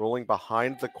 Rolling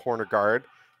behind the corner guard.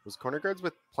 Those corner guards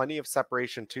with plenty of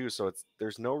separation too, so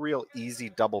there's no real easy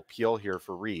double peel here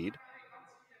for Reid.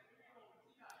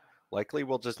 Likely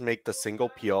will just make the single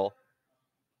peel,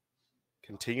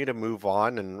 continue to move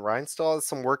on, and Ryan still has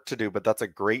some work to do, but that's a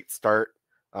great start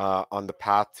on the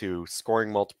path to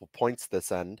scoring multiple points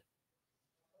this end.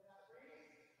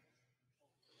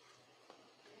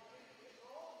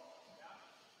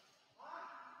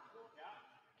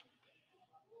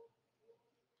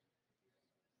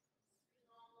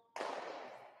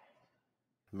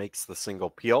 Makes the single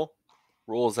peel,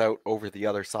 rolls out over the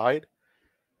other side.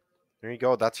 There you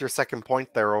go. That's your second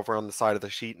point there over on the side of the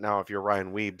sheet now if you're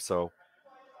Ryan Wiebe. So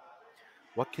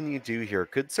what can you do here?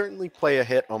 Could certainly play a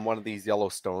hit on one of these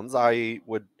Yellowstones. I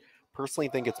would personally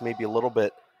think it's maybe a little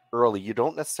bit early. You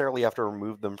don't necessarily have to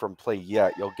remove them from play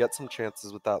yet. You'll get some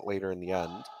chances with that later in the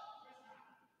end.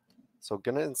 So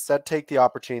going to instead take the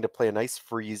opportunity to play a nice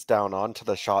freeze down onto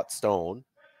the shot stone.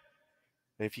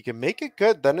 And if you can make it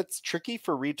good, then it's tricky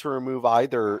for Reid to remove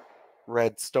either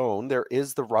red stone. There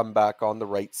is the run back on the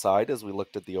right side as we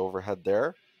looked at the overhead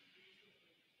there.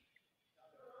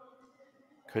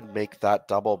 Could make that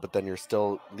double, but then you're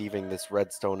still leaving this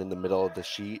red stone in the middle of the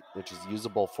sheet, which is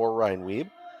usable for Ryan Wiebe.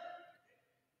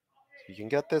 you can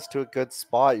get this to a good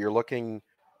spot, you're looking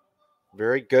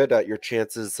very good at your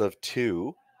chances of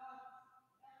 2.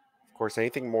 Of course,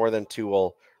 anything more than 2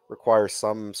 will require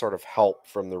some sort of help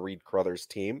from the Reid Carruthers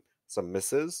team. Some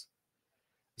misses.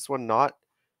 This one not,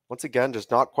 once again,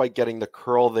 just not quite getting the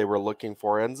curl they were looking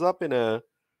for. Ends up in a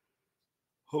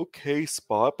okay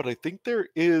spot, but I think there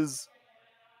is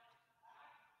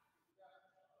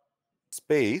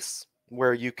space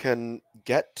where you can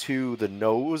get to the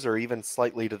nose or even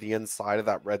slightly to the inside of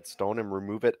that red stone and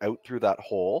remove it out through that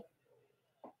hole.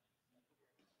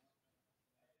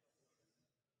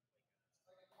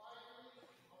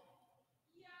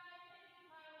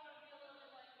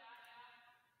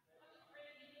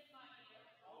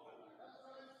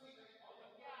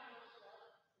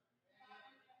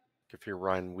 If you're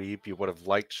Ryan Wiebe, you would have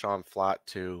liked Sean Flatt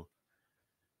to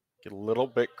get a little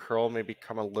bit curl, maybe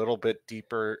come a little bit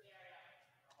deeper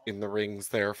in the rings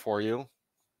there for you.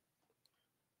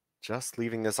 Just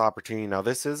leaving this opportunity. Now,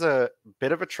 this is a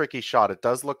bit of a tricky shot. It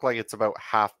does look like it's about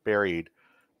half buried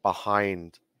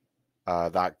behind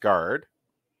that guard.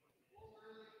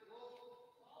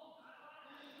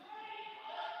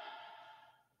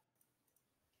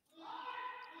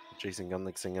 Jason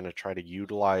Gunlickson going to try to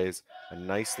utilize a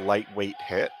nice lightweight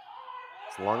hit.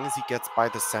 As long as he gets by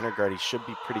the center guard, he should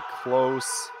be pretty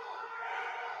close.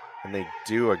 And they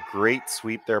do a great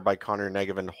sweep there by Connor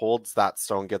Negovin. Holds that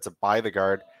stone, gets it by the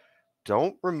guard.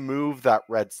 Don't remove that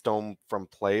red stone from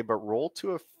play, but roll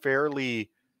to a fairly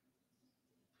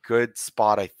good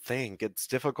spot, I think. It's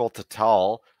difficult to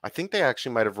tell. I think they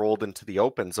actually might have rolled into the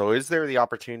open. So is there the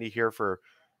opportunity here for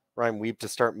Ryan Wiebe to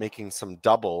start making some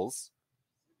doubles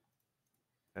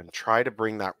and try to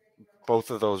bring that both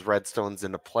of those red stones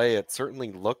into play? It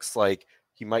certainly looks like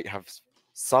he might have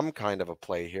some kind of a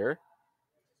play here.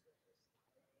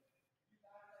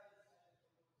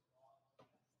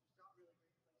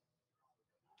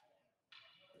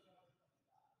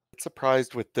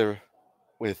 Surprised with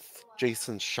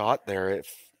Jason's shot there.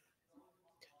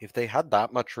 If they had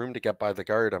that much room to get by the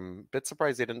guard, I'm a bit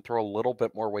surprised they didn't throw a little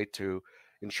bit more weight to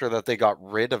ensure that they got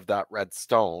rid of that red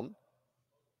stone.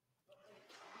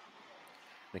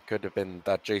 It could have been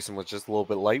that Jason was just a little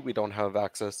bit light. We don't have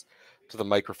access to the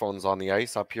microphones on the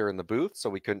ice up here in the booth, so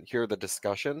we couldn't hear the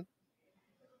discussion.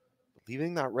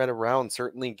 Leaving that red around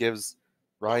certainly gives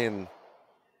Ryan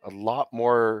a lot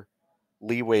more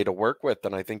leeway to work with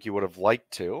than I think you would have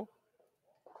liked to.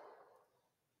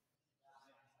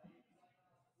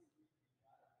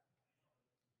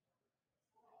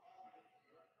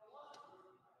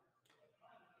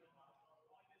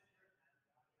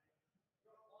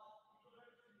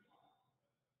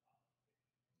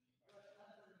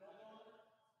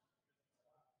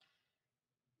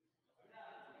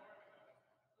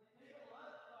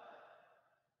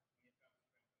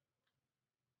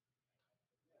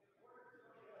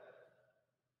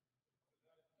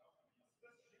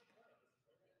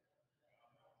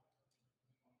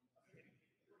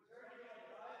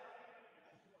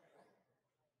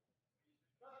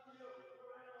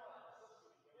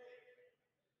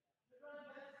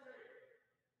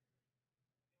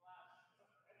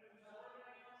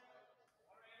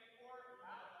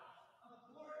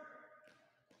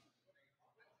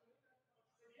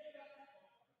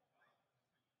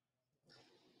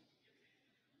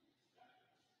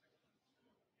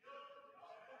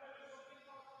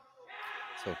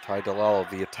 So Ty Dellel,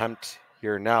 the attempt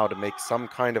here now to make some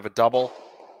kind of a double.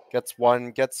 Gets one,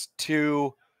 gets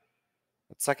two.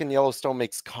 That second Yellowstone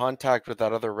makes contact with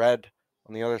that other red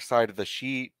on the other side of the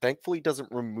sheet. Thankfully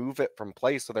doesn't remove it from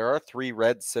play, so there are 3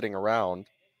 reds sitting around.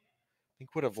 I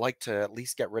think would have liked to at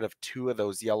least get rid of 2 of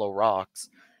those yellow rocks.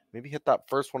 Maybe hit that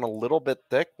first one a little bit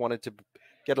thick. Wanted to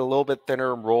get a little bit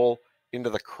thinner and roll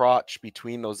into the crotch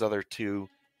between those other 2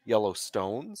 yellow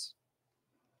stones.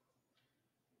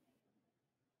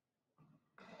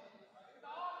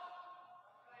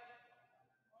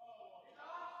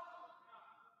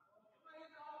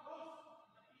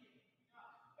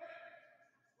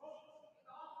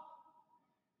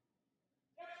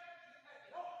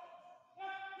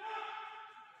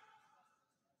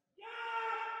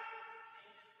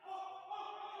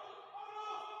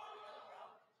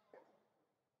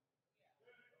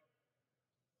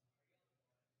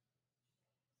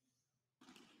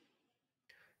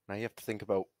 Now you have to think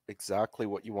about exactly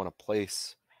what you want to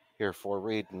place here for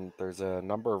Reid, and there's a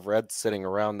number of reds sitting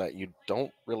around that you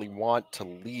don't really want to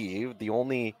leave.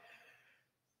 You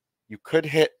could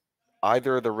hit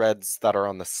either of the reds that are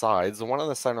on the sides. The one on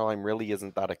the center line really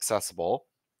isn't that accessible.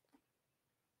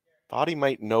 Thought he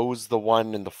might nose the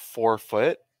one in the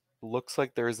 4-foot. Looks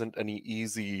like there isn't any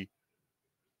easy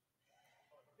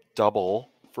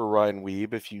double for Ryan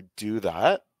Wiebe if you do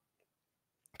that.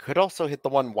 Could also hit the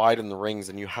one wide in the rings,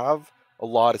 and you have a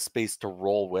lot of space to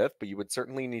roll with, but you would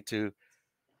certainly need to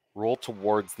roll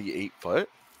towards the 8-foot.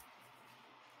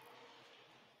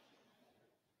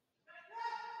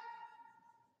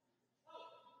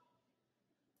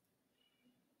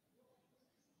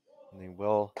 And they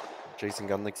will. Jason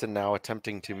Gunlickson now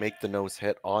attempting to make the nose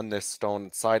hit on this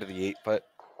stone side of the 8-foot.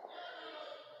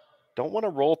 Don't want to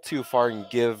roll too far and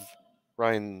give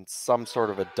Ryan some sort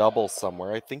of a double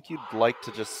somewhere. I think you'd like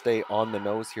to just stay on the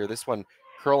nose here. This one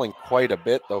curling quite a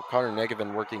bit, though. Connor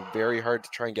Negevin working very hard to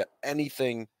try and get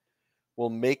anything. Will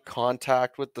make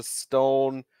contact with the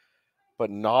stone,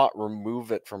 but not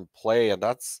remove it from play. And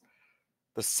that's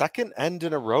the second end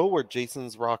in a row where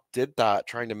Jason's Rock did that,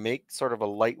 trying to make sort of a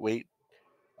lightweight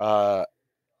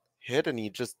hit, and he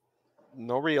just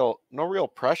no real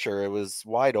pressure. It was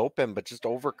wide open, but just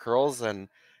over curls and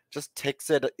just ticks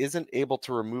it, isn't able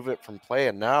to remove it from play.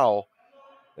 And now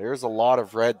there's a lot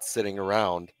of red sitting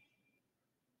around.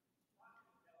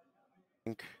 I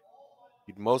think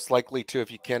you'd most likely to,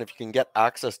 if you can get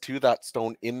access to that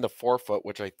stone in the 4-foot,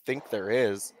 which I think there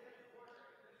is,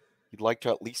 you'd like to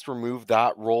at least remove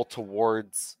that, roll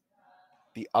towards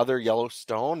the other yellow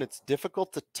stone. It's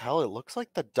difficult to tell. It looks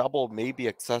like the double may be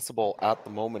accessible at the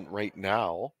moment right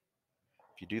now.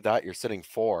 If you do that, you're sitting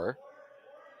 4.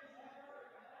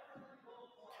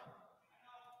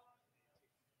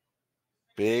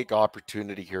 Big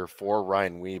opportunity here for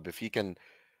Ryan Wiebe. If he can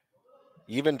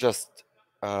even just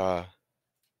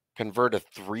convert a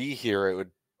 3 here, it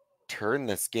would turn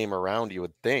this game around, you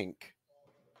would think.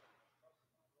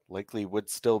 Likely would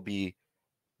still be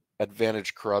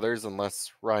advantage Carruthers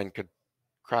unless Ryan could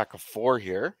crack a 4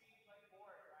 here.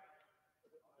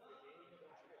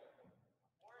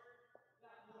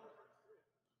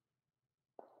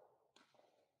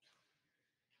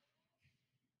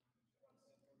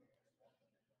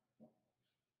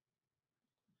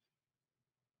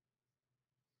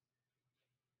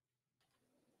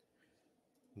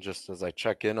 Just as I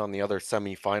check in on the other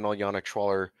semifinal, Yannick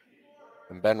Schwaller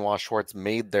and Benoit Schwartz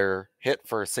made their hit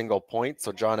for a single point,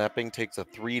 so John Epping takes a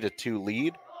 3-2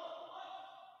 lead.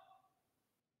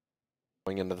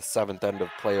 Going into the 7th end of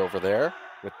play over there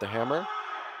with the hammer.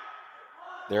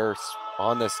 They're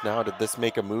on this now. Did this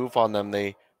make a move on them?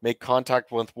 They make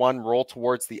contact with one, roll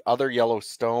towards the other yellow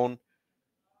stone.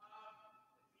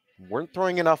 Weren't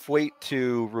throwing enough weight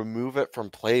to remove it from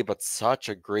play, but such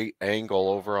a great angle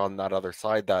over on that other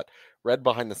side. That red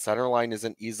behind the center line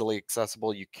isn't easily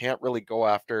accessible. You can't really go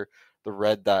after the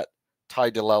red that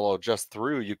Ty DeLello just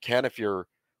threw. You can if you're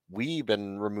Wiebe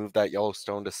and remove that yellow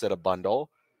stone to sit a bundle.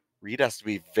 Reid has to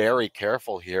be very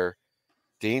careful here.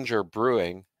 Danger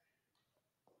brewing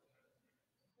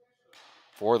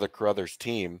for the Carruthers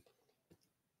team.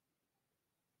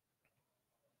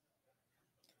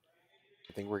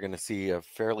 I think we're going to see a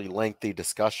fairly lengthy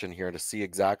discussion here to see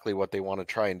exactly what they want to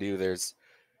try and do. There's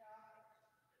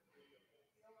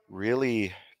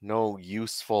really no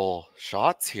useful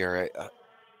shots here.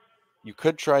 You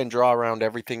could try and draw around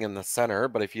everything in the center,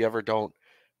 but if you ever don't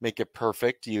make it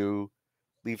perfect, you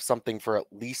leave something for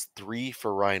at least 3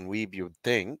 for Ryan Wiebe, you would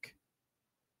think.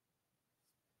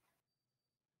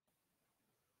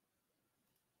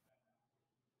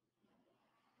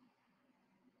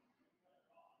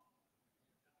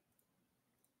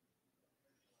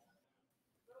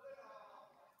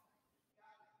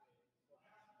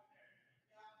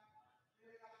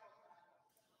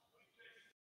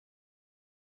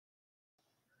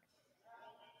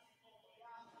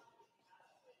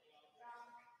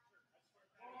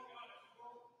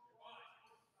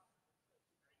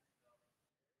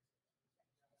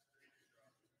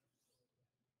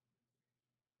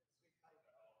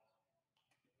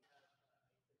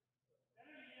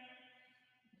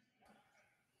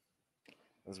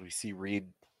 As we see Reid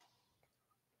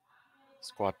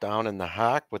squat down in the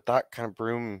hack with that kind of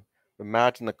broom.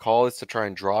 Imagine the call is to try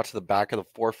and draw to the back of the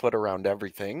 4-foot around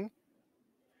everything.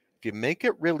 If you make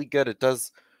it really good, it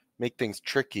does make things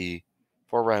tricky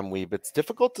for Ryan Wiebe. It's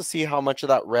difficult to see how much of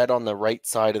that red on the right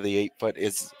side of the 8-foot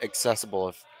is accessible.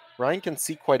 If Ryan can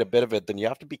see quite a bit of it, then you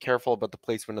have to be careful about the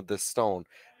placement of this stone.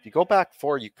 If you go back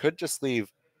 4, you could just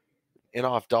leave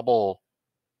in-off double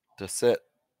to sit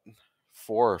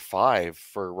 4 or 5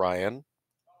 for Ryan.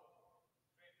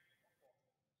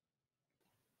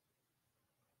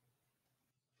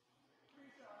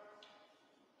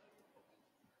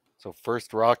 So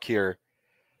first rock here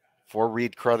for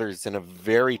Reid Carruthers in a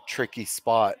very tricky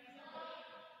spot,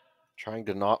 trying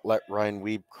to not let Ryan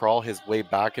Wiebe crawl his way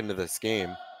back into this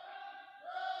game.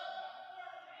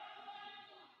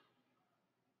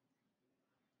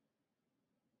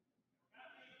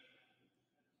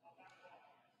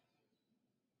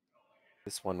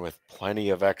 This one with plenty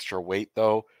of extra weight,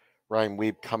 though. Ryan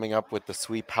Wiebe coming up with the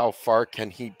sweep. How far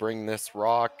can he bring this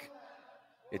rock?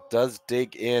 It does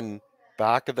dig in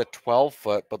back of the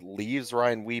 12-foot, but leaves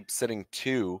Ryan Wiebe sitting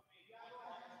 2.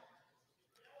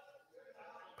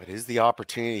 But is the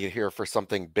opportunity here for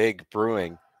something big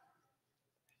brewing?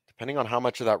 Depending on how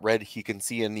much of that red he can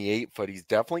see in the 8-foot, he's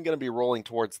definitely going to be rolling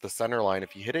towards the center line.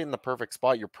 If you hit it in the perfect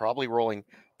spot, you're probably rolling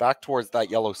back towards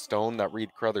that yellow stone that Reid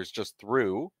Carruthers just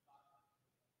threw.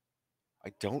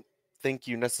 I don't think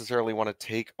you necessarily want to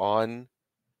take on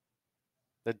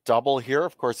the double here.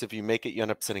 Of course, if you make it, you end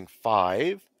up sitting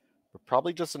 5. But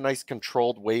probably just a nice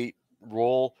controlled weight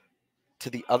roll to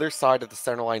the other side of the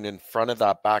center line in front of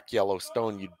that back yellow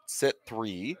stone. You'd sit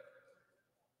 3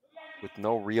 with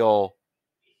no real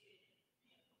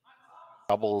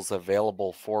doubles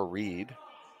available for Reid.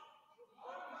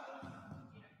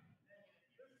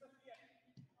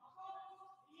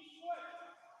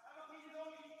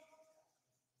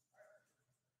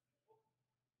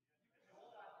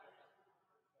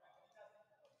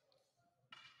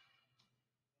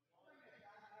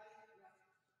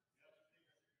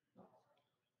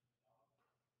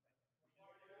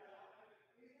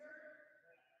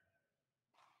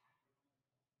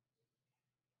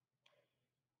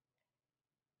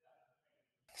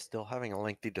 Still having a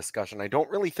lengthy discussion. I don't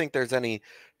really think there's any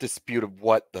dispute of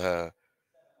what the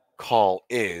call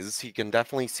is. He can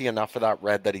definitely see enough of that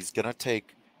red that he's going to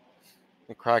take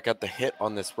a crack at the hit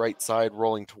on this right side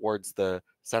rolling towards the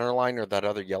center line or that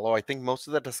other yellow. I think most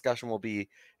of the discussion will be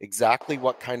exactly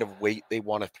what kind of weight they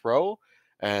want to throw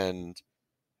and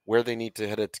where they need to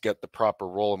hit it to get the proper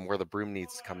roll and where the broom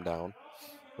needs to come down.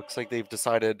 Looks like they've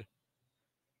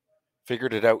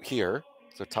figured it out here.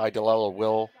 So Ty DeLello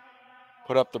will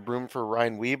put up the broom for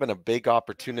Ryan Wiebe and a big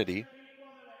opportunity.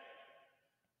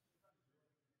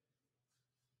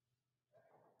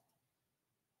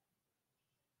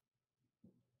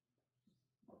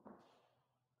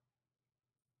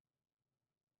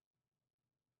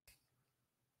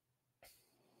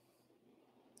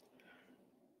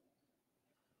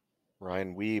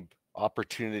 Ryan Wiebe,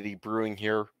 opportunity brewing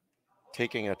here,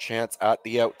 taking a chance at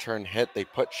the outturn hit. They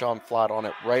put Sean flat on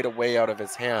it right away out of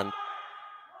his hand.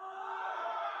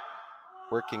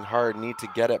 Working hard, need to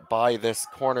get it by this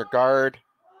corner guard.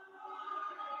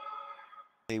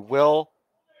 They will.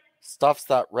 Stuffs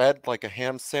that red like a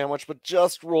ham sandwich, but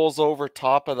just rolls over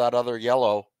top of that other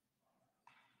yellow.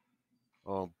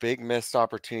 Oh, big missed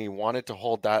opportunity. Wanted to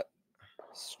hold that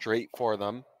straight for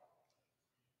them.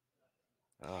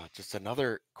 Just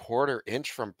another quarter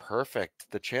inch from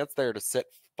perfect. The chance there to sit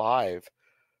 5,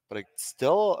 but it's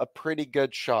still a pretty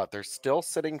good shot. They're still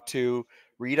sitting 2.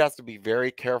 Reid has to be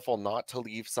very careful not to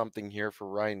leave something here for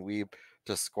Ryan Wiebe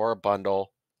to score a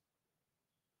bundle.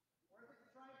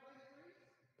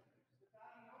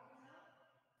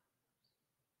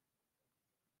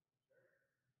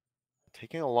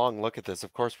 Taking a long look at this,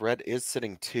 of course, red is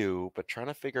sitting 2, but trying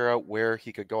to figure out where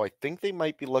he could go. I think they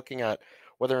might be looking at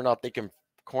whether or not they can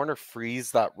corner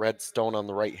freeze that red stone on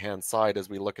the right-hand side as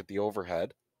we look at the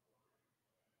overhead.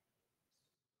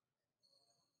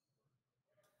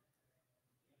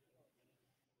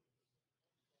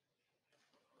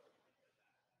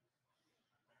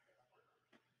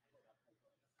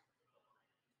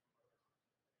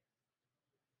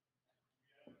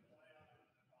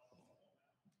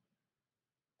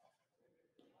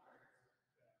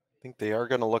 I think they are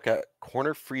going to look at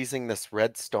corner freezing this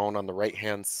red stone on the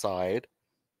right-hand side.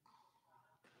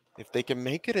 If they can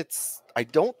make it, I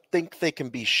don't think they can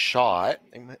be shot.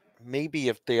 Maybe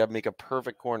if they make a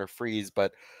perfect corner freeze,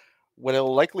 but what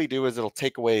it'll likely do is it'll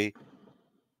take away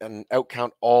and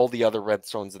outcount all the other red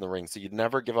stones in the ring. So you'd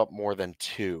never give up more than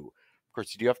 2. Of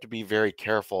course, you do have to be very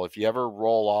careful. If you ever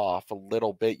roll off a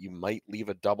little bit, you might leave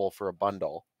a double for a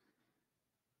bundle.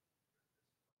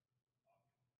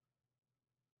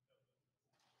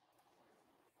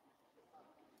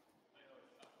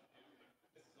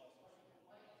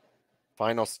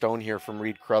 Final stone here from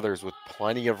Reid Carruthers with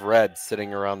plenty of red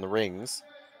sitting around the rings.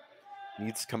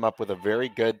 Needs to come up with a very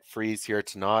good freeze here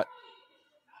to not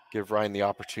give Ryan the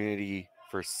opportunity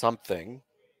for something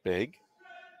big.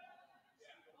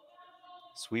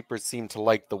 Sweepers seem to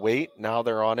like the weight. Now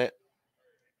they're on it.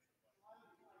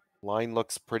 Line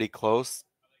looks pretty close.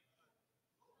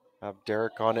 Have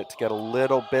Derek on it to get a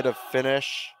little bit of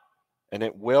finish. And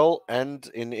it will end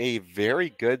in a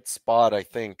very good spot, I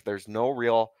think. There's no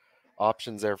real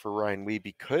options there for Ryan Wiebe.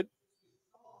 He could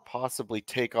possibly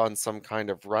take on some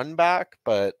kind of run back,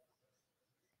 but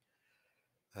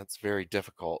that's very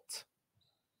difficult.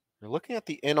 You're looking at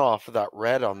the in-off of that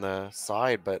red on the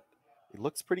side, but it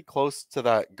looks pretty close to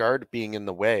that guard being in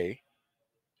the way.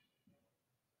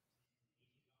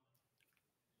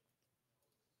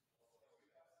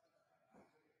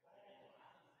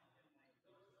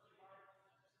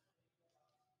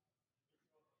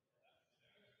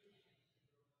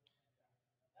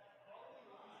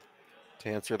 To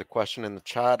answer the question in the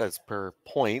chat, as per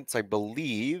points, I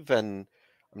believe, and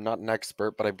I'm not an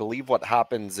expert, but I believe what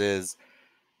happens is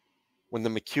when the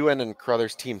McEwen and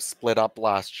Carruthers team split up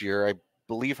last year, I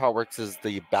believe how it works is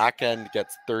the back end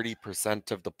gets 30%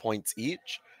 of the points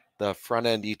each. The front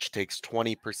end each takes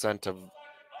 20% of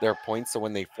their points. So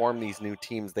when they form these new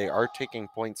teams, they are taking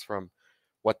points from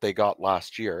what they got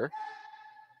last year.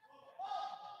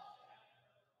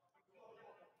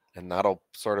 And that'll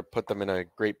sort of put them in a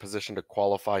great position to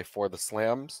qualify for the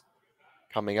slams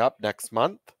coming up next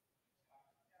month.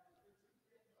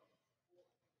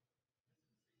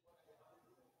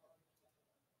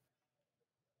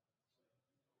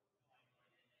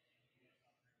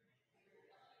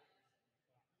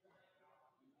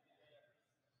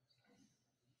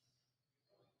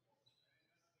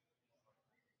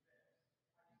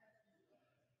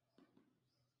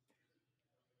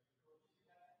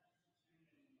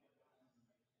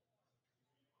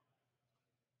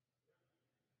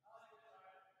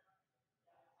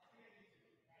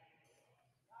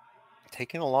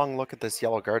 Taking a long look at this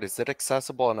yellow guard, is it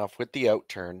accessible enough with the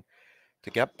outturn to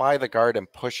get by the guard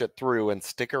and push it through and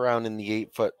stick around in the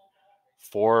 8-foot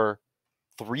for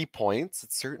 3 points?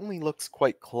 It certainly looks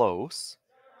quite close.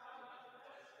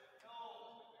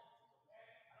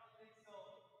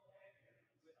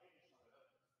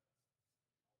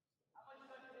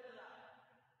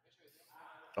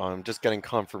 I'm just getting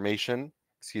confirmation.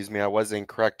 Excuse me, I was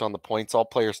incorrect on the points. All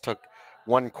players took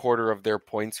 1/4 of their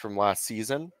points from last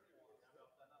season.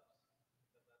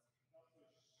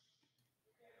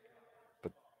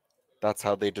 But that's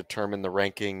how they determine the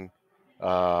ranking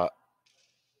of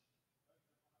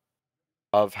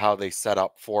how they set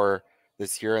up for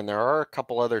this year. And there are a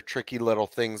couple other tricky little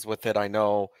things with it, I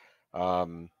know.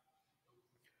 I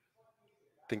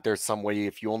think there's some way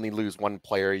if you only lose one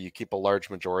player, you keep a large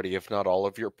majority, if not all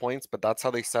of your points. But that's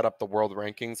how they set up the world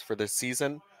rankings for this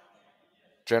season.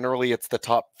 Generally, it's the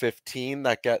top 15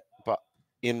 that get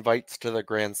invites to the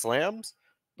Grand Slams.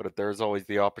 But there's always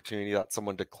the opportunity that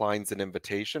someone declines an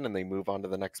invitation and they move on to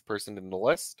the next person in the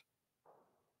list.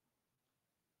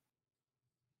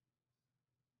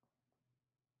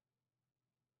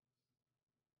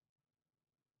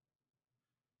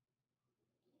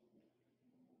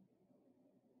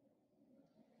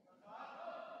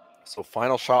 So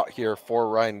final shot here for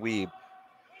Ryan Wiebe.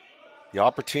 The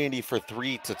opportunity for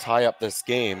 3 to tie up this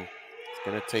game. It's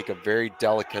going to take a very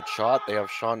delicate shot. They have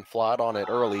Sean Flatt on it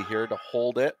early here to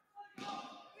hold it.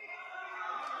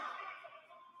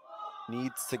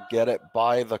 Needs to get it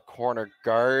by the corner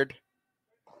guard.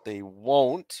 They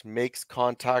won't. Makes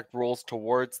contact, rolls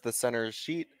towards the center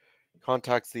sheet,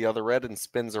 contacts the other end and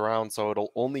spins around. So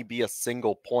it'll only be a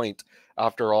single point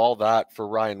after all that for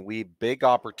Ryan Wiebe. Big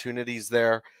opportunities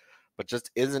there, but just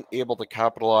isn't able to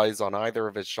capitalize on either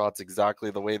of his shots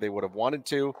exactly the way they would have wanted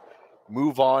to.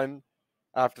 Move on.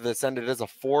 After this end, it is a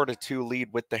 4-2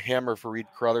 lead with the hammer for Reid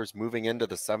Carruthers moving into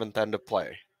the 7th end of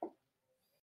play.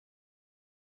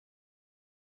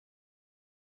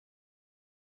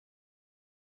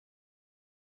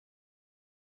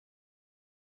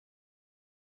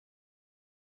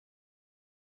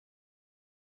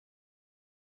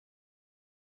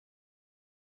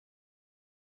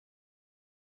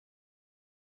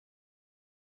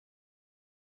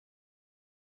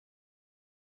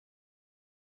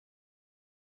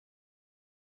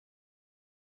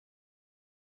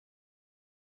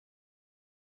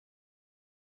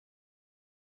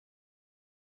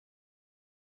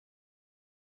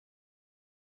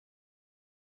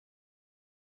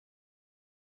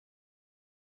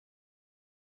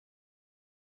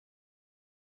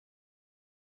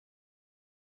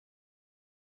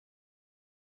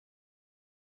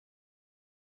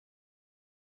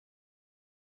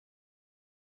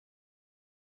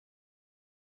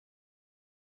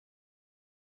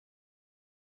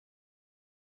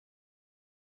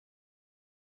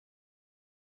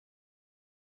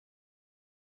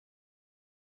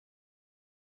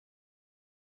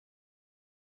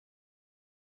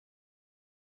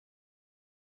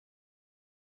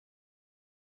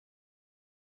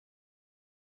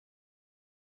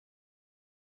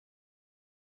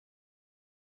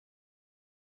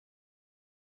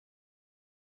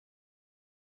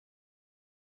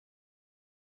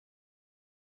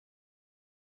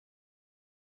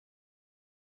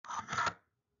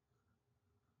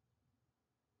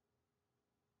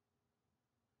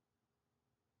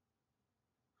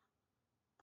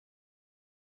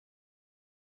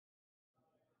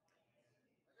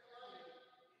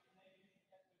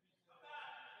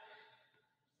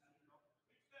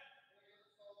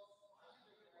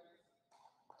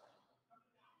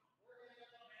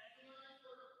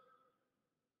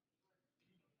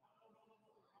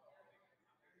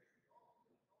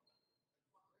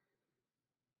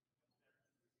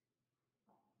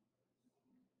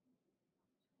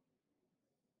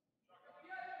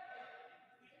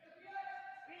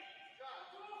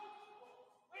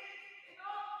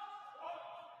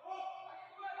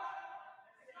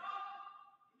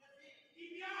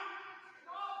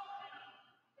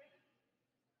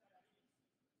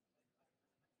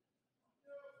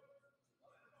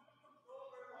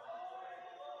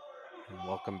 And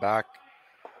welcome back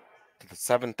to the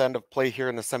 7th end of play here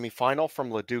in the semifinal from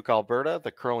Leduc, Alberta,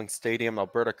 the Curling Stadium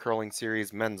Alberta Curling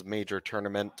Series Men's Major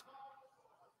Tournament.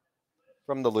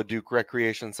 From the Leduc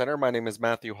Recreation Center, my name is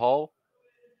Matthew Hall,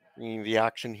 bringing the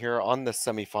action here on this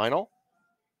semifinal.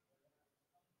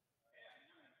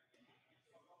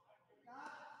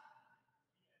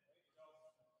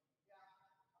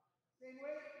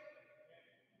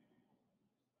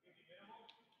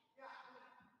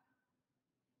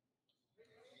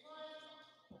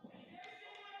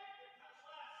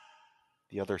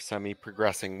 The other semi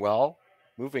progressing well,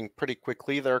 moving pretty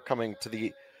quickly. They're coming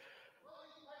to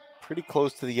pretty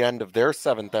close to the end of their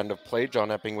 7th end of play.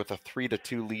 John Epping with a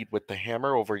 3-2 lead with the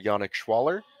hammer over Yannick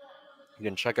Schwaller. You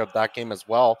can check out that game as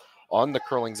well on the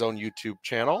Curling Zone YouTube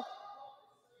channel.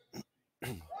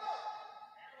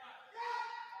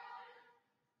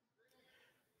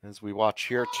 As we watch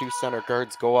here, 2 center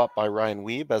guards go up by Ryan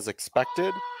Wiebe as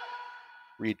expected.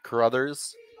 Reid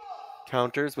Carruthers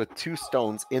counters with 2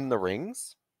 stones in the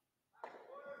rings.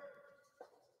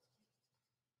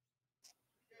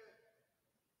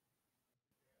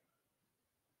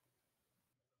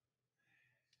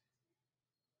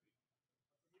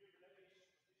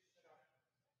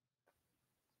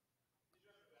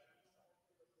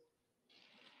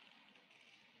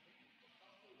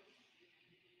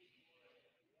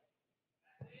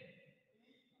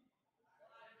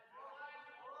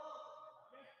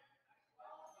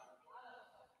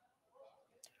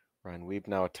 Ryan Wiebe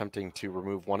now attempting to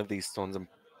remove one of these stones, and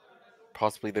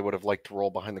possibly they would have liked to roll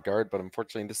behind the guard, but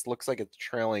unfortunately this looks like it's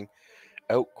trailing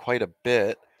out quite a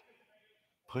bit.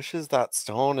 Pushes that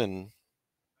stone, and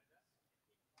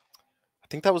I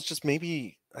think that was just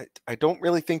maybe, I don't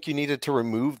really think you needed to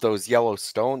remove those yellow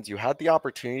stones. You had the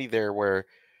opportunity there where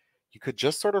you could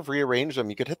just sort of rearrange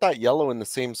them. You could hit that yellow in the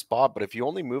same spot, but if you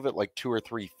only move it like 2 or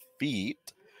 3 feet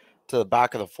to the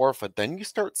back of the forefoot, then you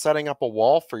start setting up a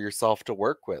wall for yourself to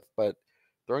work with. But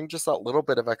throwing just that little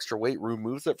bit of extra weight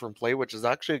removes it from play, which is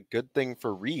actually a good thing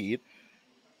for Reid.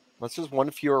 That's just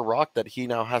one fewer rock that he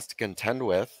now has to contend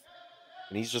with.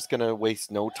 And he's just going to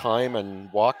waste no time and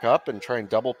walk up and try and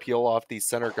double peel off these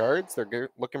center guards. They're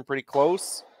looking pretty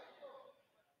close.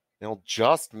 They'll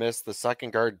just miss the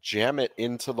second guard, jam it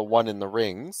into the one in the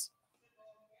rings.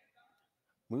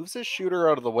 Moves his shooter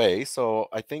out of the way, so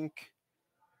I think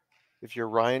if you're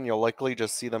Ryan, you'll likely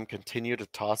just see them continue to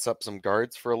toss up some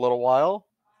guards for a little while.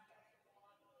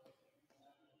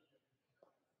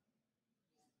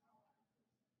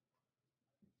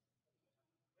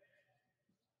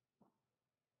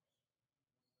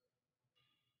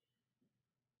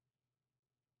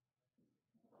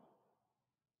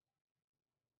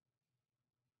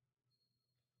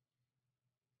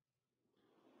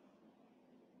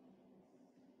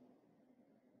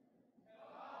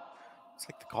 It's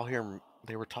like the call here,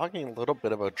 they were talking a little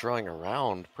bit about drawing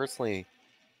around. Personally,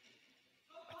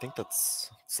 I think it's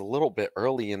a little bit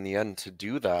early in the end to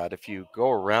do that. If you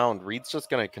go around, Reid's just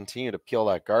going to continue to peel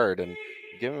that guard and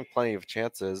give him plenty of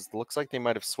chances. Looks like they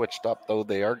might have switched up, though.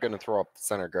 They are going to throw up the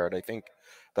center guard. I think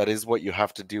that is what you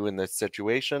have to do in this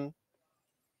situation.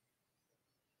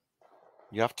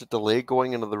 You have to delay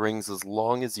going into the rings as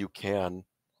long as you can.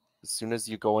 As soon as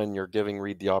you go in, you're giving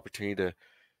Reid the opportunity to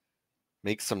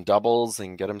make some doubles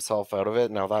and get himself out of it.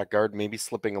 Now that guard may be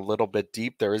slipping a little bit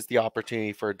deep. There is the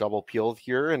opportunity for a double peel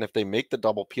here, and if they make the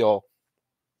double peel,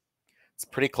 it's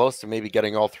pretty close to maybe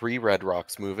getting all 3 red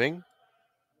rocks moving.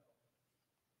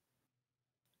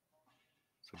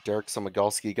 So Derek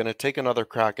Somigalski going to take another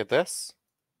crack at this.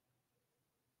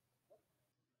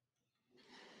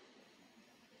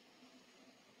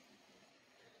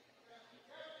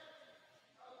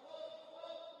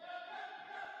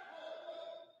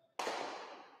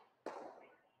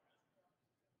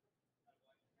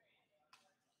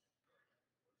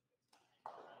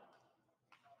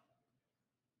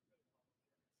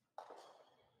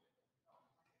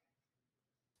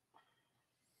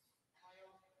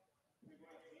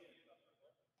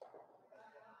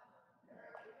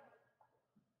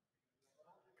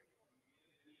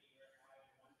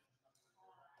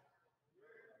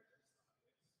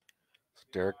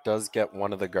 Derek does get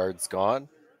one of the guards gone.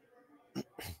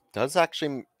 Does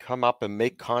actually come up and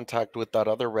make contact with that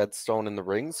other red stone in the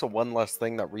ring. So one less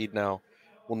thing that Reid now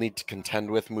will need to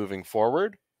contend with moving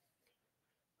forward.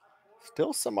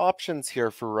 Still some options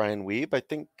here for Ryan Wiebe. I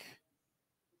think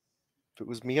if it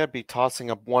was me, I'd be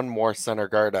tossing up one more center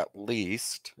guard at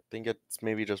least. I think it's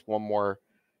maybe just one more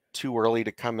too early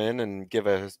to come in and give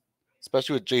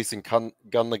especially with Jason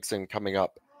Gunlickson coming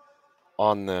up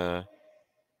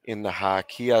in the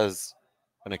hack. He has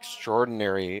an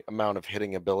extraordinary amount of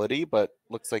hitting ability, but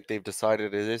looks like they've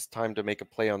decided it is time to make a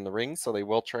play on the ring, so they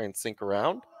will try and sink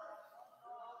around.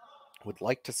 Would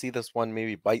like to see this one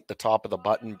maybe bite the top of the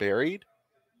button buried.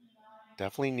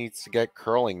 Definitely needs to get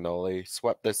curling, though. They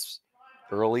swept this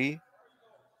early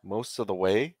most of the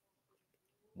way.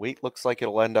 Weight looks like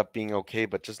it'll end up being okay,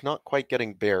 but just not quite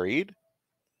getting buried.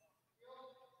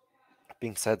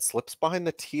 Being said, slips behind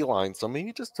the tee line, so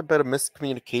maybe just a bit of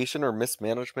miscommunication or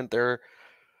mismanagement there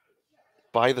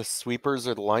by the sweepers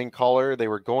or the line caller. They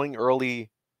were going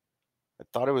early. I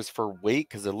thought it was for weight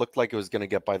because it looked like it was going to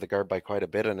get by the guard by quite a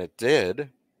bit, and it did,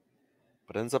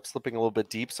 but ends up slipping a little bit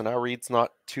deep. So now Reid's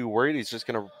not too worried. He's just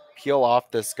going to peel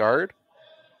off this guard.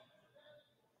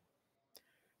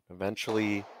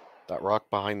 Eventually, that rock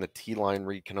behind the tee line,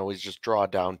 Reid can always just draw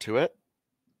down to it.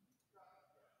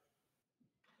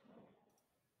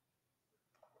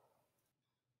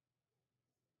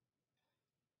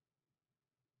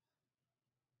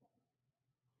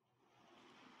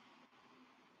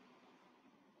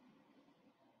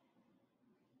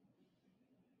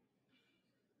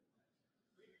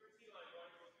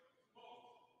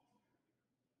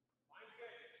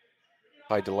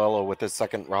 By DeLello with his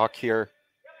second rock here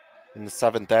in the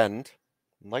seventh end.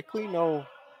 Likely no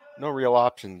real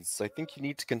options. I think you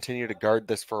need to continue to guard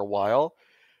this for a while.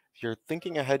 If you're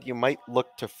thinking ahead, you might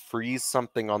look to freeze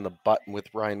something on the button with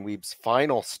Ryan Wiebe's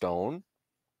final stone.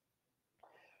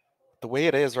 The way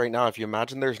it is right now, if you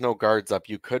imagine there's no guards up,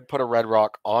 you could put a red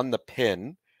rock on the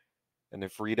pin, and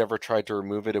if Reid ever tried to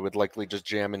remove it, it would likely just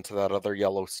jam into that other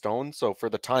yellow stone. So for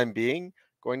the time being,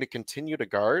 going to continue to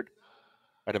guard.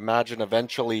 I'd imagine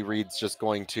eventually Reid's just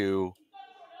going to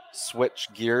switch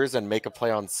gears and make a play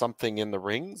on something in the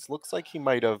rings. Looks like he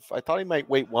might have, I thought he might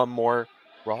wait one more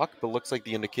rock, but looks like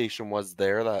the indication was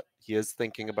there that he is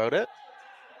thinking about it.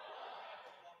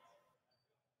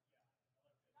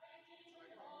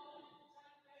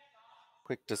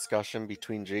 Quick discussion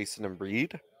between Jason and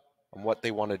Reid on what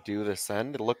they want to do this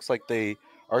end. It looks like they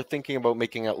are thinking about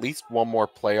making at least one more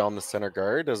play on the center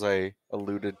guard, as I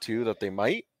alluded to that they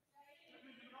might.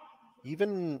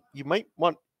 Even you might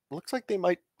want, looks like they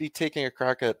might be taking a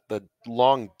crack at the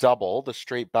long double, the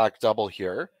straight back double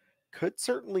here. Could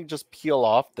certainly just peel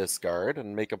off this guard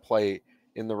and make a play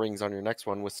in the rings on your next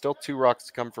one. With still two rocks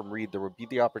to come from Reid, there would be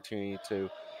the opportunity to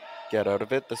get out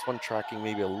of it. This one tracking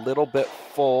maybe a little bit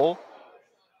full.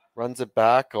 Runs it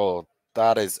back. Oh,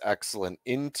 that is excellent.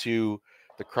 Into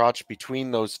the crotch between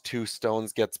those two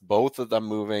stones, gets both of them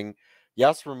moving.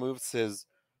 Yes, removes his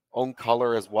own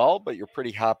color as well, but you're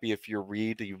pretty happy if you're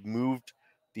Reid. You've moved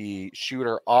the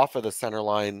shooter off of the center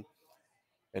line,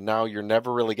 and now you're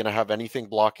never really going to have anything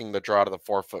blocking the draw to the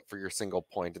 4-foot for your single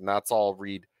point, and that's all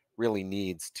Reid really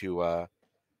needs to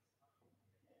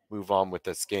move on with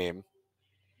this game.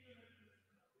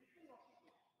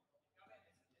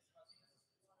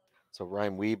 So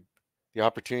Ryan Wiebe, the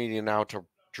opportunity now to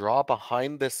draw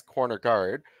behind this corner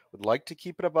guard. Would like to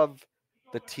keep it above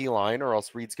the tee line, or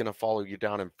else Reid's going to follow you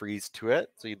down and freeze to it.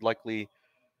 So you'd likely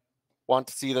want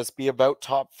to see this be about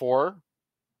top four.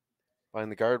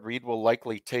 Behind the guard, Reid will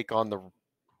likely take on the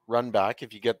run back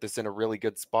if you get this in a really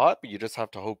good spot, but you just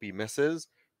have to hope he misses.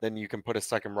 Then you can put a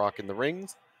second rock in the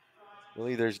rings.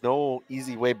 Really, there's no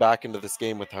easy way back into this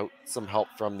game without some help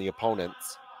from the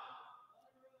opponents.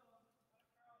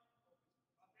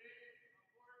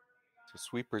 So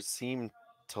sweepers seem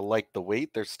to like the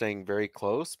weight. They're staying very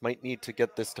close. Might need to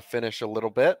get this to finish a little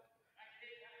bit.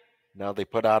 Now they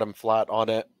put Adam flat on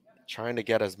it, trying to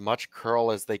get as much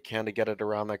curl as they can to get it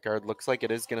around that guard. Looks like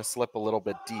it is going to slip a little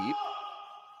bit deep.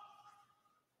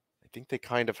 I think they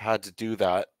kind of had to do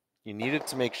that. You needed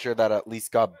to make sure that at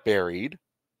least got buried.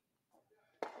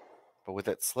 But with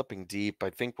it slipping deep, I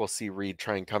think we'll see Reid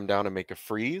try and come down and make a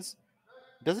freeze.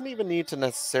 Doesn't even need to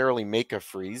necessarily make a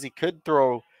freeze. He could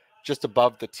throw just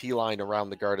above the tee line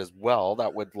around the guard as well.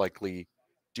 That would likely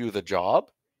do the job.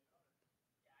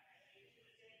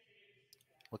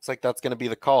 Looks like that's going to be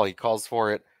the call. He calls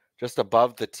for it just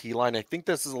above the tee line. I think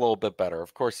this is a little bit better.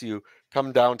 Of course, you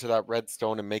come down to that red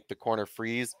stone and make the corner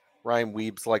freeze. Ryan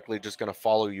Wiebe's likely just going to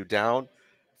follow you down,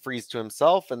 freeze to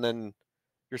himself, and then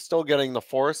you're still getting the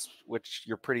force, which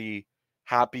you're pretty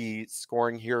happy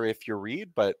scoring here if you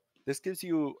Reid, but this gives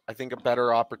you, I think, a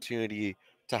better opportunity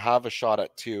to have a shot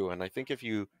at two. And I think if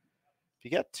you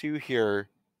get two here,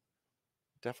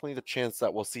 definitely the chance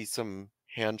that we'll see some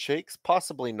handshakes,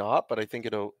 possibly not, but I think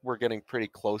we're getting pretty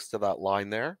close to that line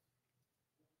there.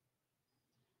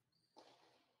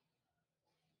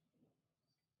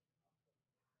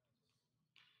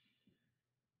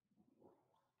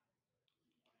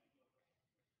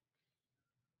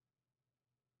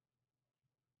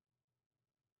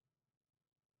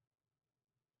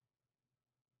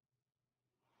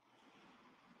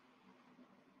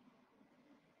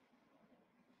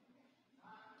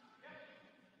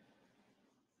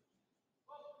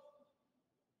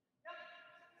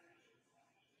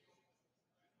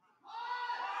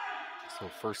 So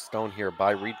first stone here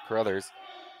by Reid Carruthers,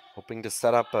 hoping to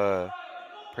set up a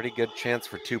pretty good chance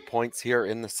for 2 points here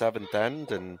in the 7th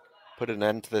end and put an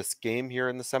end to this game here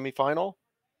in the semifinal.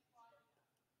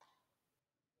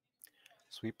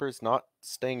 Sweeper's not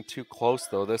staying too close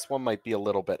though. This one might be a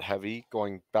little bit heavy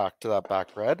going back to that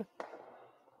back red.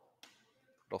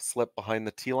 It'll slip behind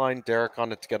the tee line. Derek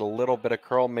on it to get a little bit of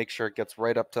curl, make sure it gets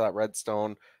right up to that red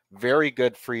stone. Very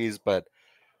good freeze, but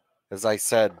as I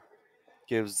said,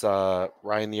 gives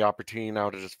Ryan the opportunity now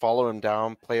to just follow him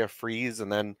down, play a freeze,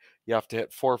 and then you have to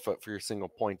hit forefoot for your single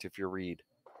point if you're Reid.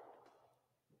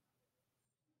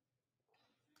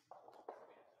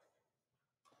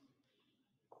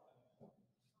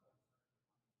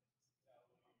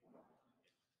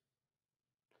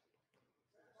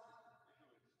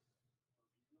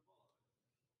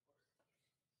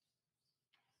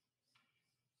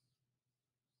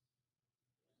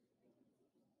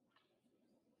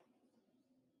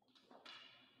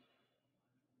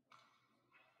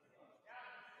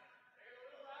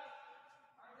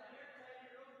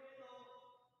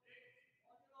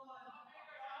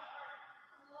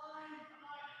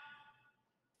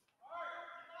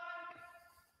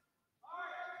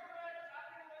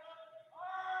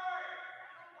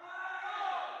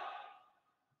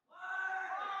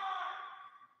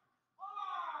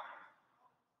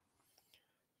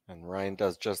 And Ryan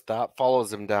does just that,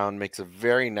 follows him down, makes a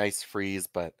very nice freeze,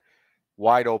 but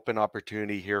wide open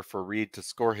opportunity here for Reid to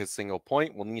score his single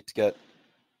point. We'll need to get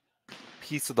a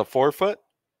piece of the forefoot.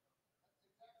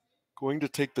 Going to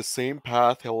take the same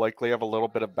path. He'll likely have a little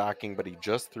bit of backing, but he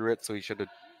just threw it, so he should have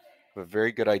a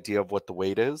very good idea of what the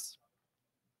weight is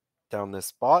down this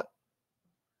spot.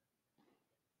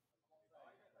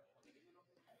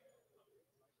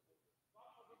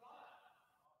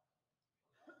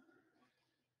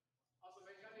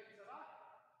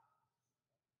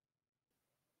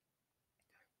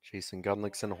 Jason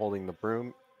Gunlickson holding the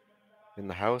broom in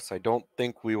the house. I don't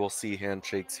think we will see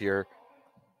handshakes here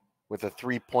with a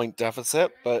 3-point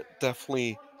deficit, but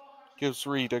definitely gives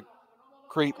Reid a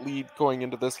great lead going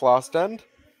into this last end.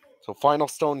 So final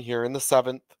stone here in the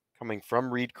 7th, coming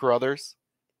from Reid Carruthers.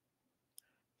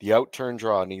 The out turn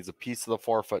draw needs a piece of the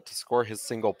forefoot to score his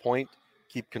single point,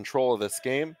 keep control of this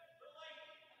game.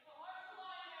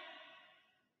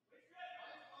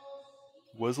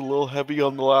 Was a little heavy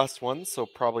on the last one, so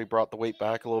probably brought the weight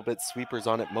back a little bit. Sweepers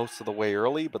on it most of the way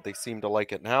early, but they seem to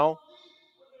like it now.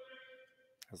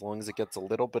 As long as it gets a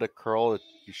little bit of curl,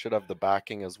 you should have the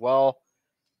backing as well.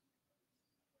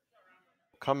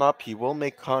 Come up, he will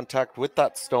make contact with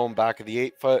that stone back of the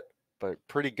 8-foot, but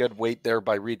pretty good weight there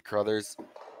by Reid Carruthers.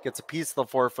 Gets a piece of the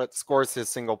forefoot, scores his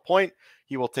single point.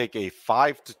 He will take a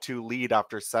 5-2 lead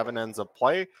after 7 ends of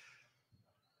play.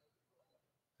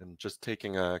 And just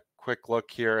taking a quick look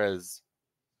here as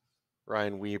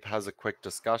Ryan Wiebe has a quick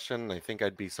discussion. I think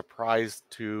I'd be surprised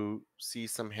to see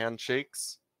some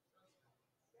handshakes.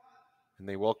 And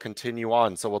they will continue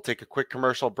on. So we'll take a quick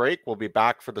commercial break. We'll be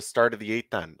back for the start of the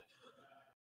 8th end.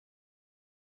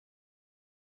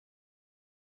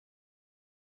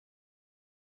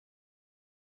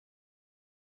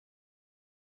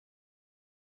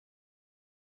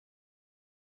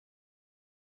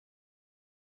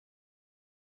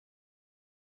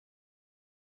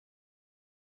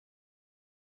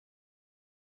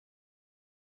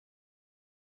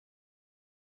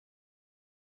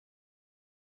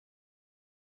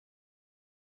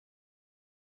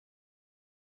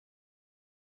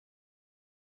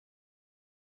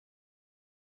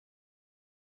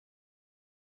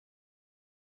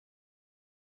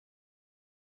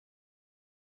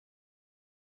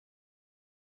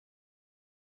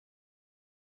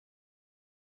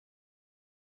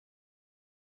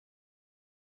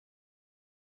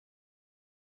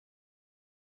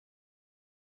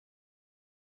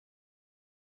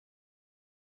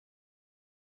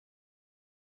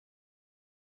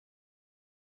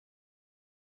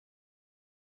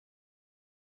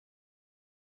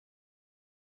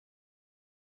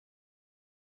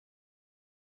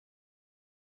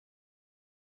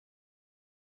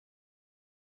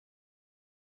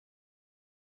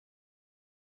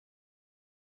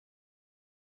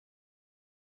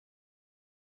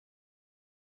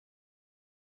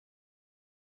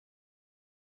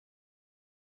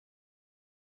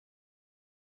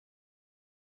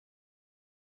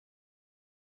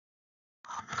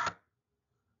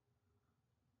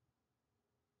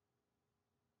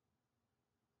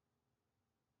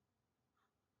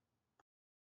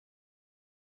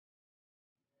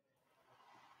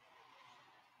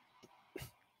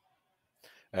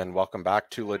 And welcome back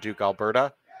to Leduc,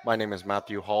 Alberta. My name is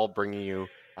Matthew Hall, bringing you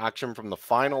Action from the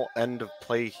final end of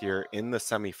play here in the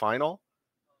semifinal.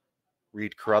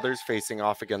 Reid Carruthers facing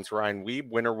off against Ryan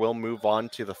Wiebe. Winner will move on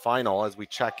to the final. As we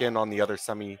check in on the other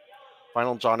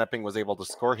semifinal, John Epping was able to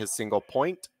score his single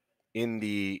point in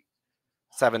the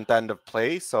 7th end of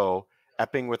play. So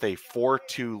Epping with a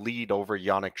 4-2 lead over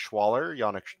Yannick Schwaller.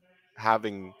 Yannick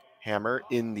having hammer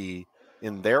in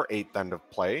their 8th end of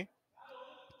play.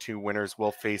 Two winners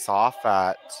will face off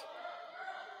at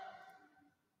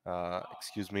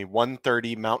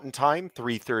 1:30 Mountain Time,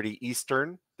 3:30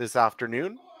 Eastern this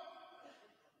afternoon.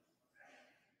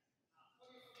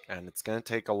 And it's going to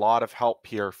take a lot of help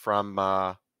here from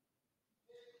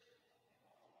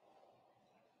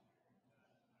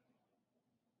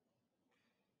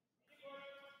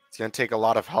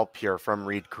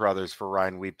Reid Carruthers for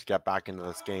Ryan Wiebe to get back into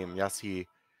this game. Yes, he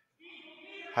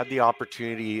had the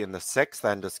opportunity in the 6th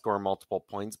end to score multiple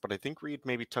points, but I think Reid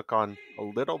maybe took on a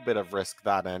little bit of risk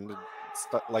that end. It's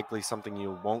likely something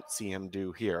you won't see him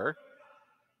do here.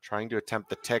 Trying to attempt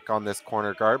the tick on this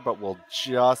corner guard, but will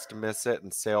just miss it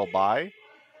and sail by.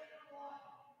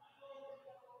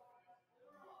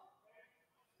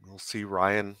 We'll see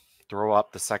Ryan throw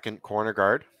up the second corner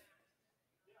guard.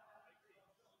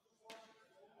 I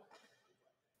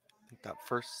think that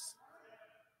first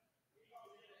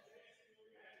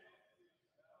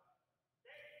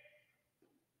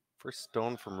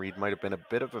stone from Reid might have been a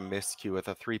bit of a miscue. With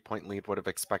a 3-point lead, would have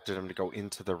expected him to go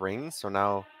into the ring. So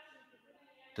now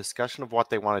discussion of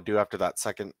what they want to do after that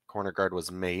second corner guard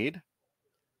was made.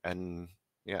 And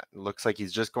yeah, it looks like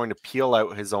he's just going to peel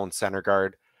out his own center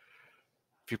guard.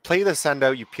 If you play the send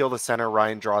out, you peel the center,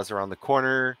 Ryan draws around the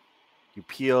corner. You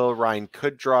peel, Ryan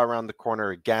could draw around the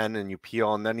corner again, and you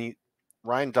peel, and then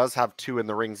Ryan does have 2 in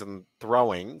the rings and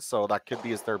throwing, so that could be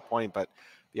his 3rd point, but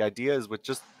the idea is with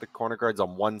just the corner guards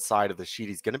on one side of the sheet,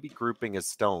 he's going to be grouping his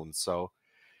stones, so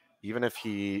even if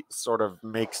he sort of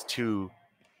makes 2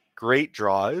 great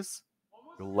draws,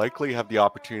 you'll likely have the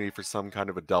opportunity for some kind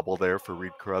of a double there for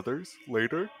Reid Carruthers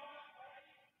later.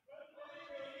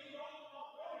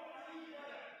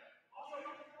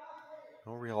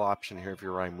 No real option here if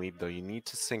you're Ryan Wiebe, though. You need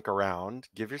to sink around.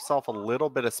 Give yourself a little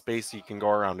bit of space so you can go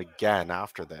around again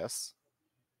after this.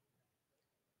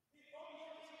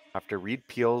 After Reid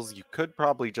peels, you could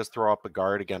probably just throw up a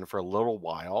guard again for a little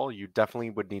while. You definitely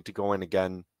would need to go in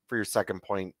again for your second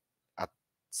point at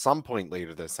some point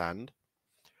later this end.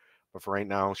 But for right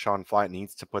now, Sean Flatt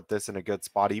needs to put this in a good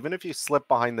spot. Even if you slip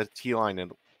behind the tee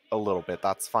line a little bit,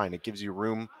 that's fine. It gives you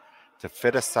room to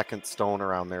fit a second stone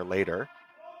around there later.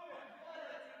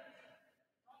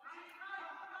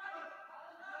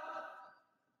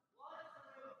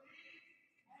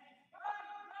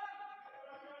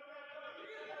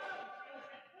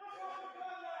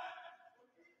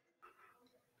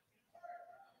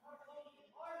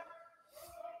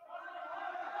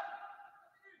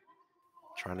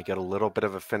 Trying to get a little bit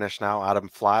of a finish now. Adam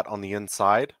Flatt on the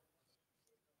inside.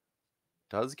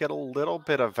 Does get a little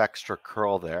bit of extra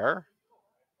curl there.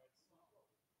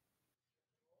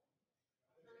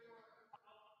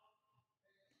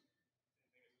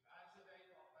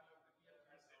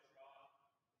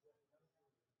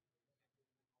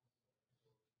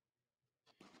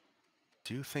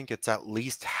 Do think it's at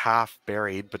least half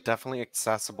buried, but definitely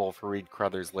accessible for Reid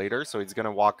Carruthers later. So he's going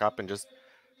to walk up and just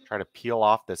try to peel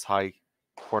off this high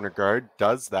corner guard.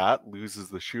 Does that, loses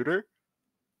the shooter.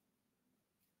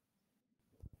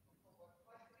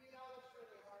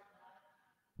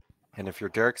 And if you're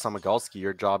Derek Samagalski,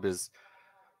 your job is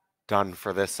done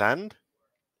for this end.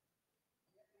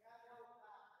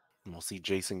 And we'll see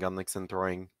Jason Gunlickson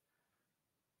throwing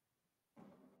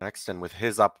next. And with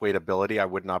his upweight ability, I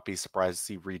would not be surprised to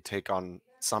see Reid take on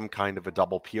some kind of a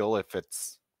double peel if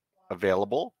it's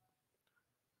available.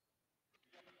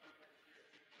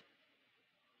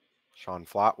 Sean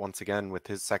Flatt once again with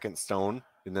his second stone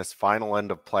in this final end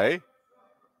of play.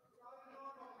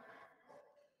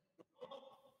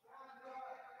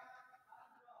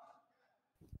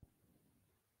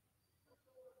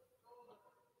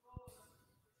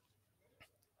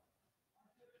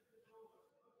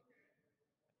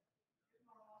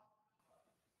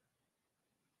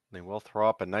 They will throw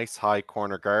up a nice high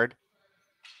corner guard.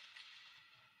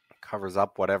 Covers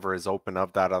up whatever is open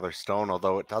of that other stone,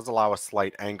 although it does allow a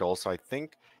slight angle, so I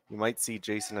think you might see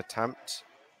Jason attempt.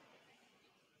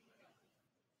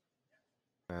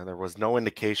 There was no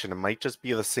indication. It might just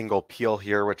be the single peel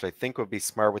here, which I think would be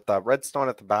smart with that red stone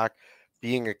at the back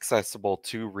being accessible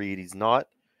to Reid. He's not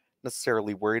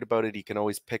necessarily worried about it. He can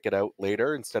always pick it out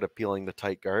later instead of peeling the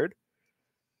tight guard.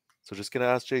 So just going to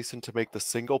ask Jason to make the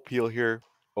single peel here,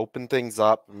 open things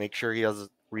up, make sure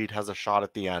Reid has a shot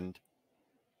at the end.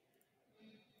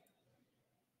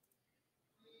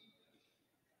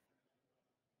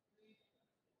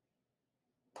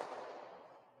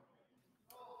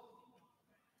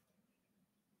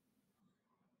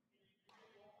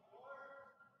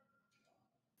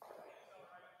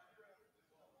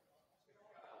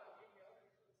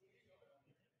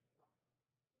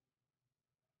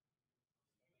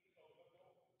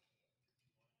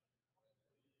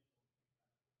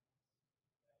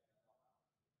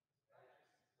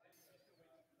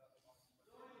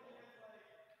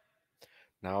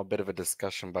 Now a bit of a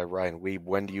discussion by Ryan Wiebe.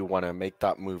 When do you want to make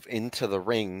that move into the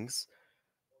rings?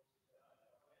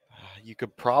 You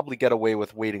could probably get away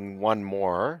with waiting one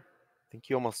more. I think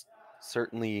you almost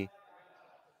certainly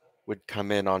would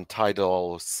come in on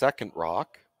Tidal's second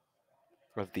rock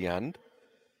of the end.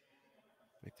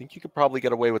 I think you could probably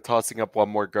get away with tossing up one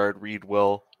more guard. Reid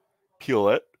will peel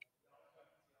it.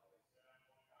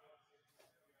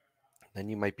 Then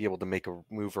you might be able to make a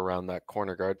move around that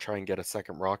corner guard, try and get a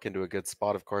second rock into a good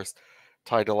spot. Of course,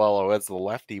 Tidal, as the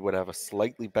lefty, would have a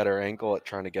slightly better angle at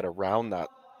trying to get around that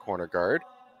corner guard.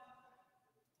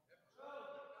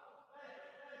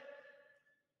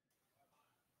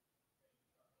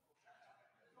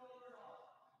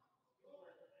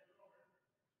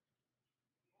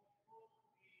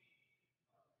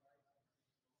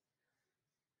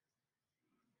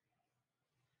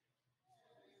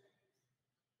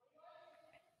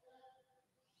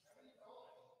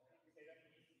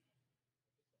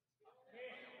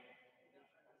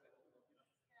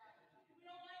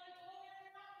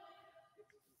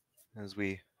 As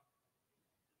Reid's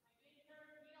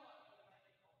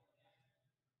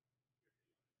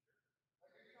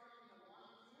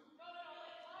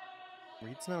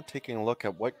now taking a look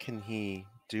at what can he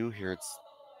do here. It's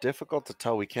difficult to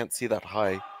tell. We can't see that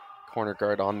high corner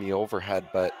guard on the overhead,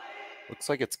 but looks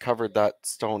like it's covered that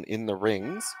stone in the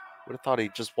rings. Would have thought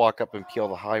he'd just walk up and peel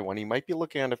the high one. He might be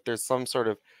looking at if there's some sort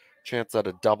of chance at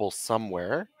a double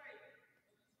somewhere.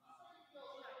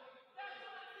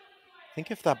 I think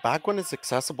if that back one is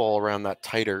accessible around that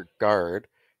tighter guard,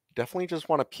 definitely just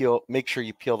want to make sure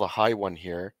you peel the high one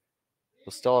here.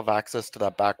 You'll still have access to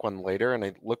that back one later, and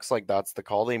it looks like that's the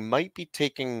call. They might be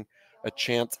taking a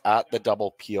chance at the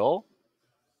double peel.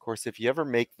 Of course, if you ever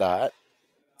make that,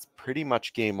 it's pretty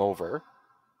much game over.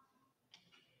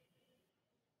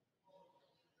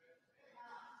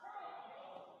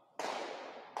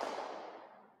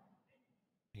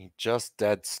 He just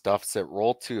dead stuffs it.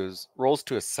 Rolls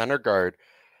to his center guard.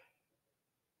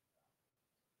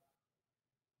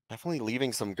 Definitely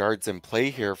leaving some guards in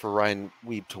play here for Ryan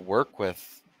Wiebe to work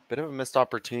with. Bit of a missed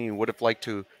opportunity. Would have liked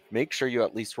to make sure you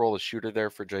at least roll a shooter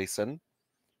there for Jason.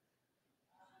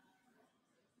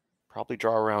 Probably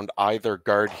draw around either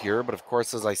guard here, but of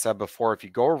course, as I said before, if you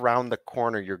go around the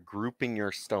corner, you're grouping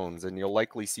your stones, and you'll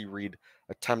likely see Reid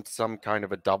attempt some kind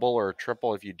of a double or a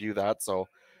triple if you do that. So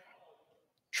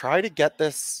try to get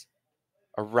this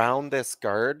around this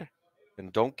guard,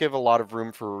 and don't give a lot of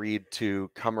room for Reid to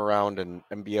come around and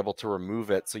be able to remove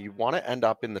it. So you want to end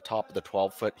up in the top of the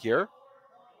 12-foot here.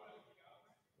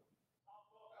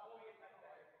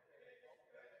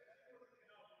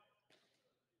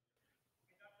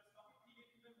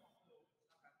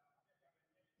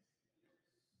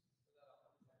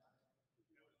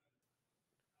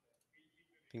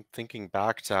 Thinking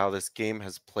back to how this game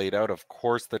has played out, of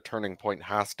course, the turning point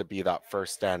has to be that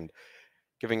first end.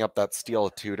 Giving up that steal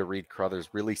of 2 to Reid Carruthers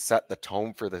really set the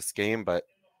tone for this game, but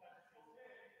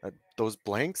those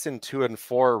blanks in 2 and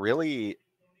 4 really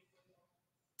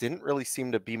didn't really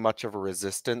seem to be much of a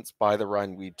resistance by the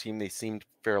Ryan Wiebe team. They seemed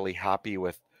fairly happy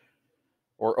with,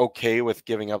 or okay with,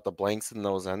 giving up the blanks in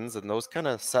those ends, and those kind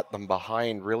of set them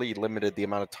behind, really limited the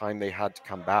amount of time they had to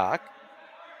come back.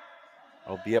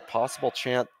 Albeit possible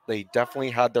chance, they definitely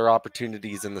had their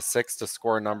opportunities in the 6th to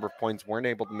score a number of points, weren't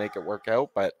able to make it work out,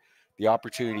 but the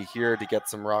opportunity here to get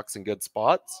some rocks in good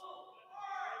spots.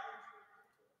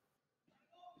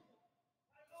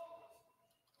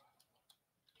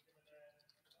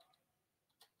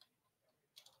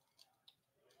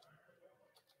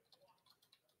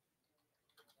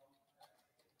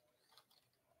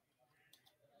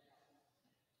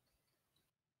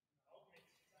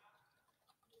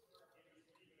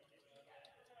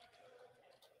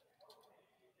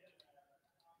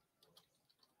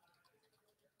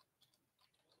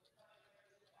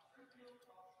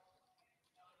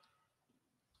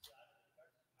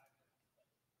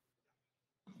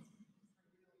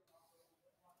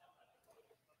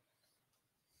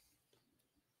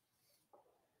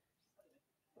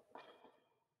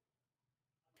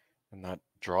 And that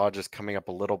draw just coming up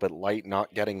a little bit light,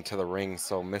 not getting to the ring,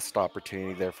 so missed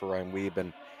opportunity there for Ryan Wiebe.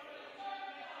 And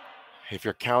if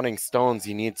you're counting stones,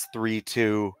 he needs 3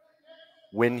 to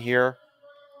win here.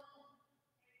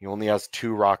 He only has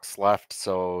 2 rocks left,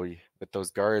 so with those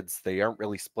guards, they aren't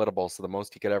really splittable, so the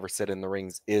most he could ever sit in the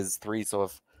rings is 3. So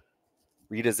if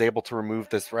Reid is able to remove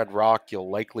this red rock,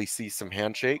 you'll likely see some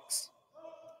handshakes.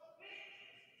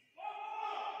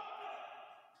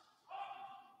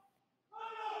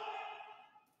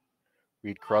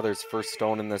 Reid Carruthers' first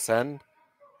stone in this end.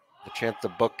 The chance to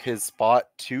book his spot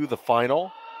to the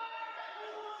final.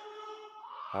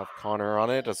 have Connor on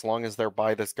it. As long as they're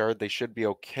by this guard, they should be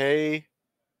okay.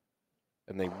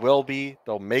 And they will be.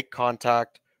 They'll make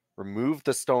contact, remove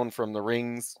the stone from the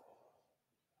rings.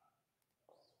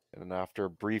 And after a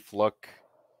brief look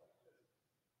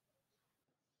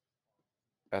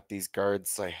at these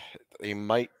guards, they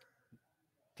might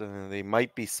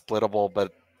be splittable,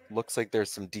 but looks like there's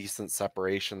some decent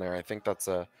separation there. I think that's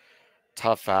a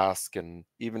tough ask, and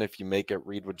even if you make it,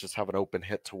 Reid would just have an open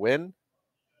hit to win.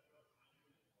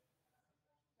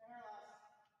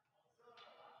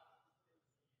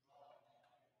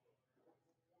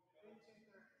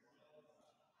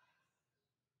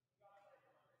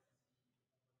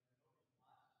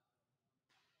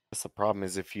 The problem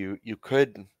is if you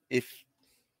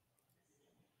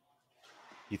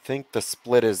think the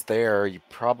split is there, you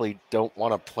probably don't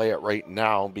want to play it right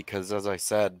now because, as I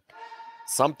said,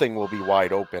 something will be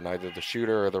wide open, either the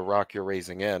shooter or the rock you're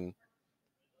raising in.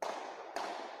 Of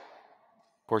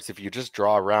course, if you just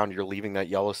draw around, you're leaving that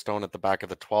yellow stone at the back of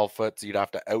the 12-foot, so you'd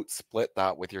have to out-split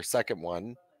that with your second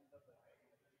one.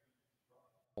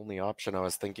 Only option I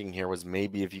was thinking here was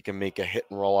maybe if you can make a hit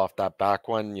and roll off that back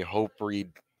one, you hope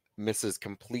Reid misses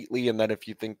completely, and then if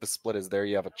you think the split is there,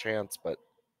 you have a chance, but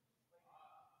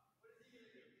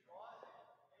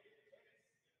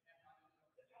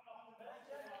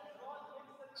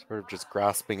sort of just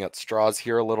grasping at straws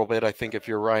here a little bit. I think if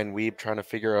you're Ryan Wiebe, trying to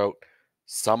figure out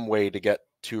some way to get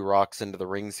 2 rocks into the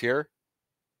rings here.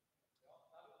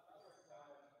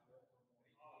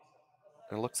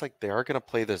 And it looks like they are going to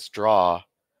play this draw.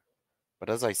 But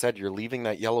as I said, you're leaving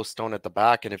that yellow stone at the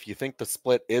back. And if you think the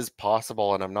split is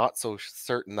possible, and I'm not so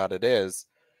certain that it is,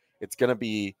 it's going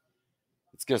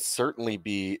to certainly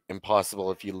be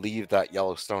impossible if you leave that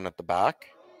yellow stone at the back.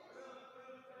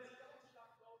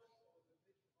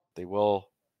 They will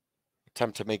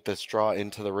attempt to make this draw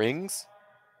into the rings.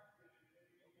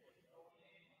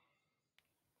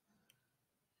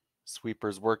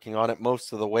 Sweeper's working on it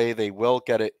most of the way. They will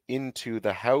get it into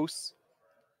the house.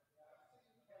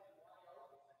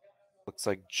 Looks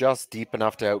like just deep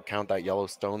enough to outcount that yellow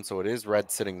stone, so it is red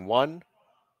sitting 1.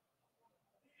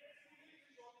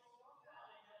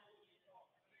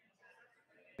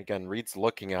 Again, Reid's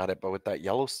looking at it, but with that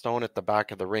yellow stone at the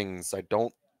back of the rings,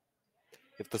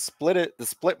 if the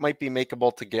split might be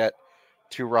makeable to get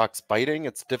 2 rocks biting.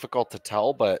 It's difficult to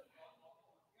tell, but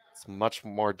it's much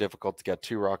more difficult to get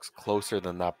 2 rocks closer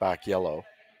than that back yellow.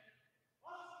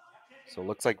 So it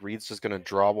looks like Reid's just going to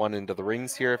draw one into the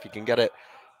rings here. If he can get it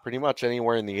pretty much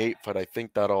anywhere in the 8-foot, I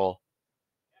think that'll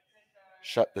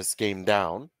shut this game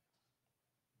down.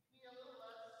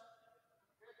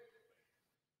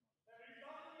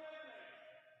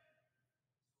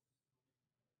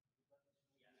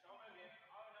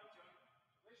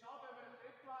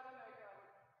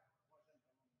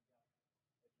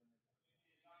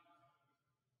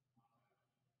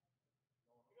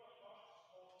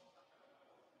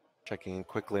 Checking in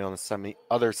quickly on the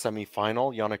other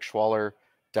semifinal, Yannick Schwaller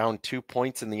down 2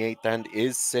 points in the 8th end,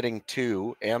 is sitting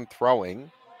 2 and throwing.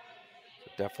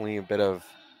 So definitely a bit of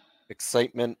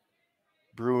excitement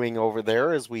brewing over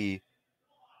there as we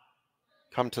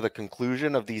come to the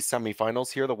conclusion of these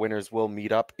semifinals here. The winners will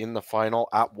meet up in the final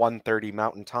at 1:30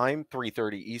 Mountain Time,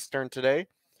 3:30 Eastern today.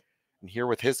 And here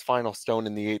with his final stone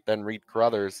in the 8th end, Reid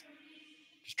Carruthers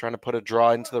just trying to put a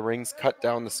draw into the rings, cut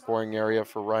down the scoring area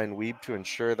for Ryan Wiebe to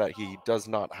ensure that he does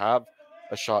not have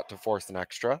a shot to force an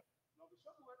extra.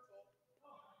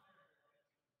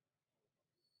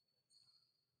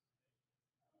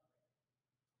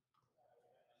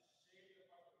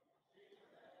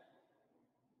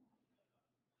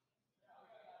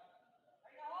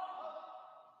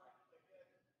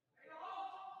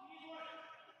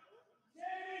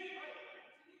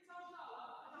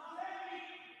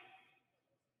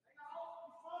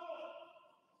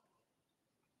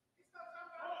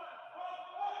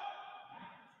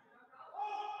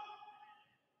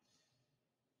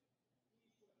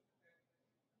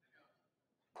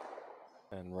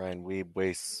 And Ryan Wiebe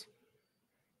wastes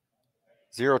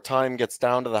 0 time, gets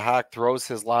down to the hack, throws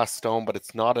his last stone, but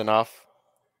it's not enough.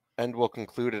 And we'll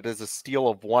conclude it as a steal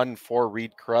of 1 for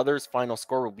Reid Carruthers. Final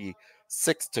score will be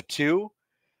 6-2.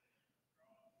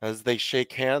 As they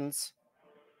shake hands,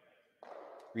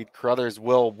 Reid Carruthers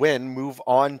will win, move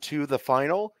on to the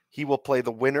final. He will play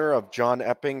the winner of John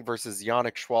Epping versus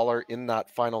Yannick Schwaller in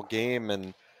that final game.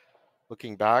 And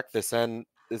looking back, this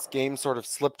game sort of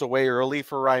slipped away early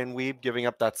for Ryan Wiebe, giving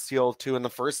up that steal of 2 in the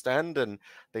first end, and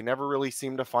they never really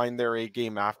seemed to find their A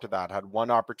game after that. Had one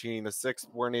opportunity in the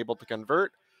 6th, weren't able to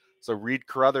convert. So Reid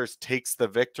Carruthers takes the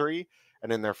victory,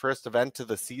 and in their first event of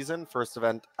the season, first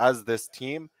event as this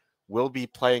team, will be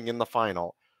playing in the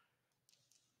final.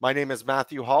 My name is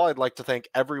Matthew Hall. I'd like to thank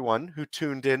everyone who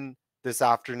tuned in this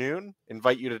afternoon.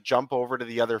 Invite you to jump over to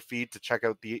the other feed to check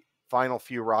out the final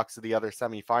few rocks of the other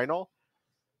semifinal.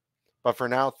 But for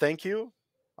now, thank you.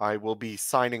 I will be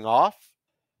signing off,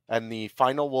 and the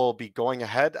final will be going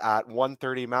ahead at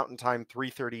 1:30 Mountain Time,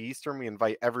 3:30 Eastern. We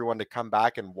invite everyone to come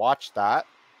back and watch that.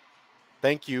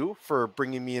 Thank you for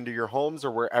bringing me into your homes or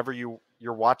wherever you're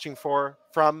watching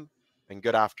from, and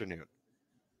good afternoon.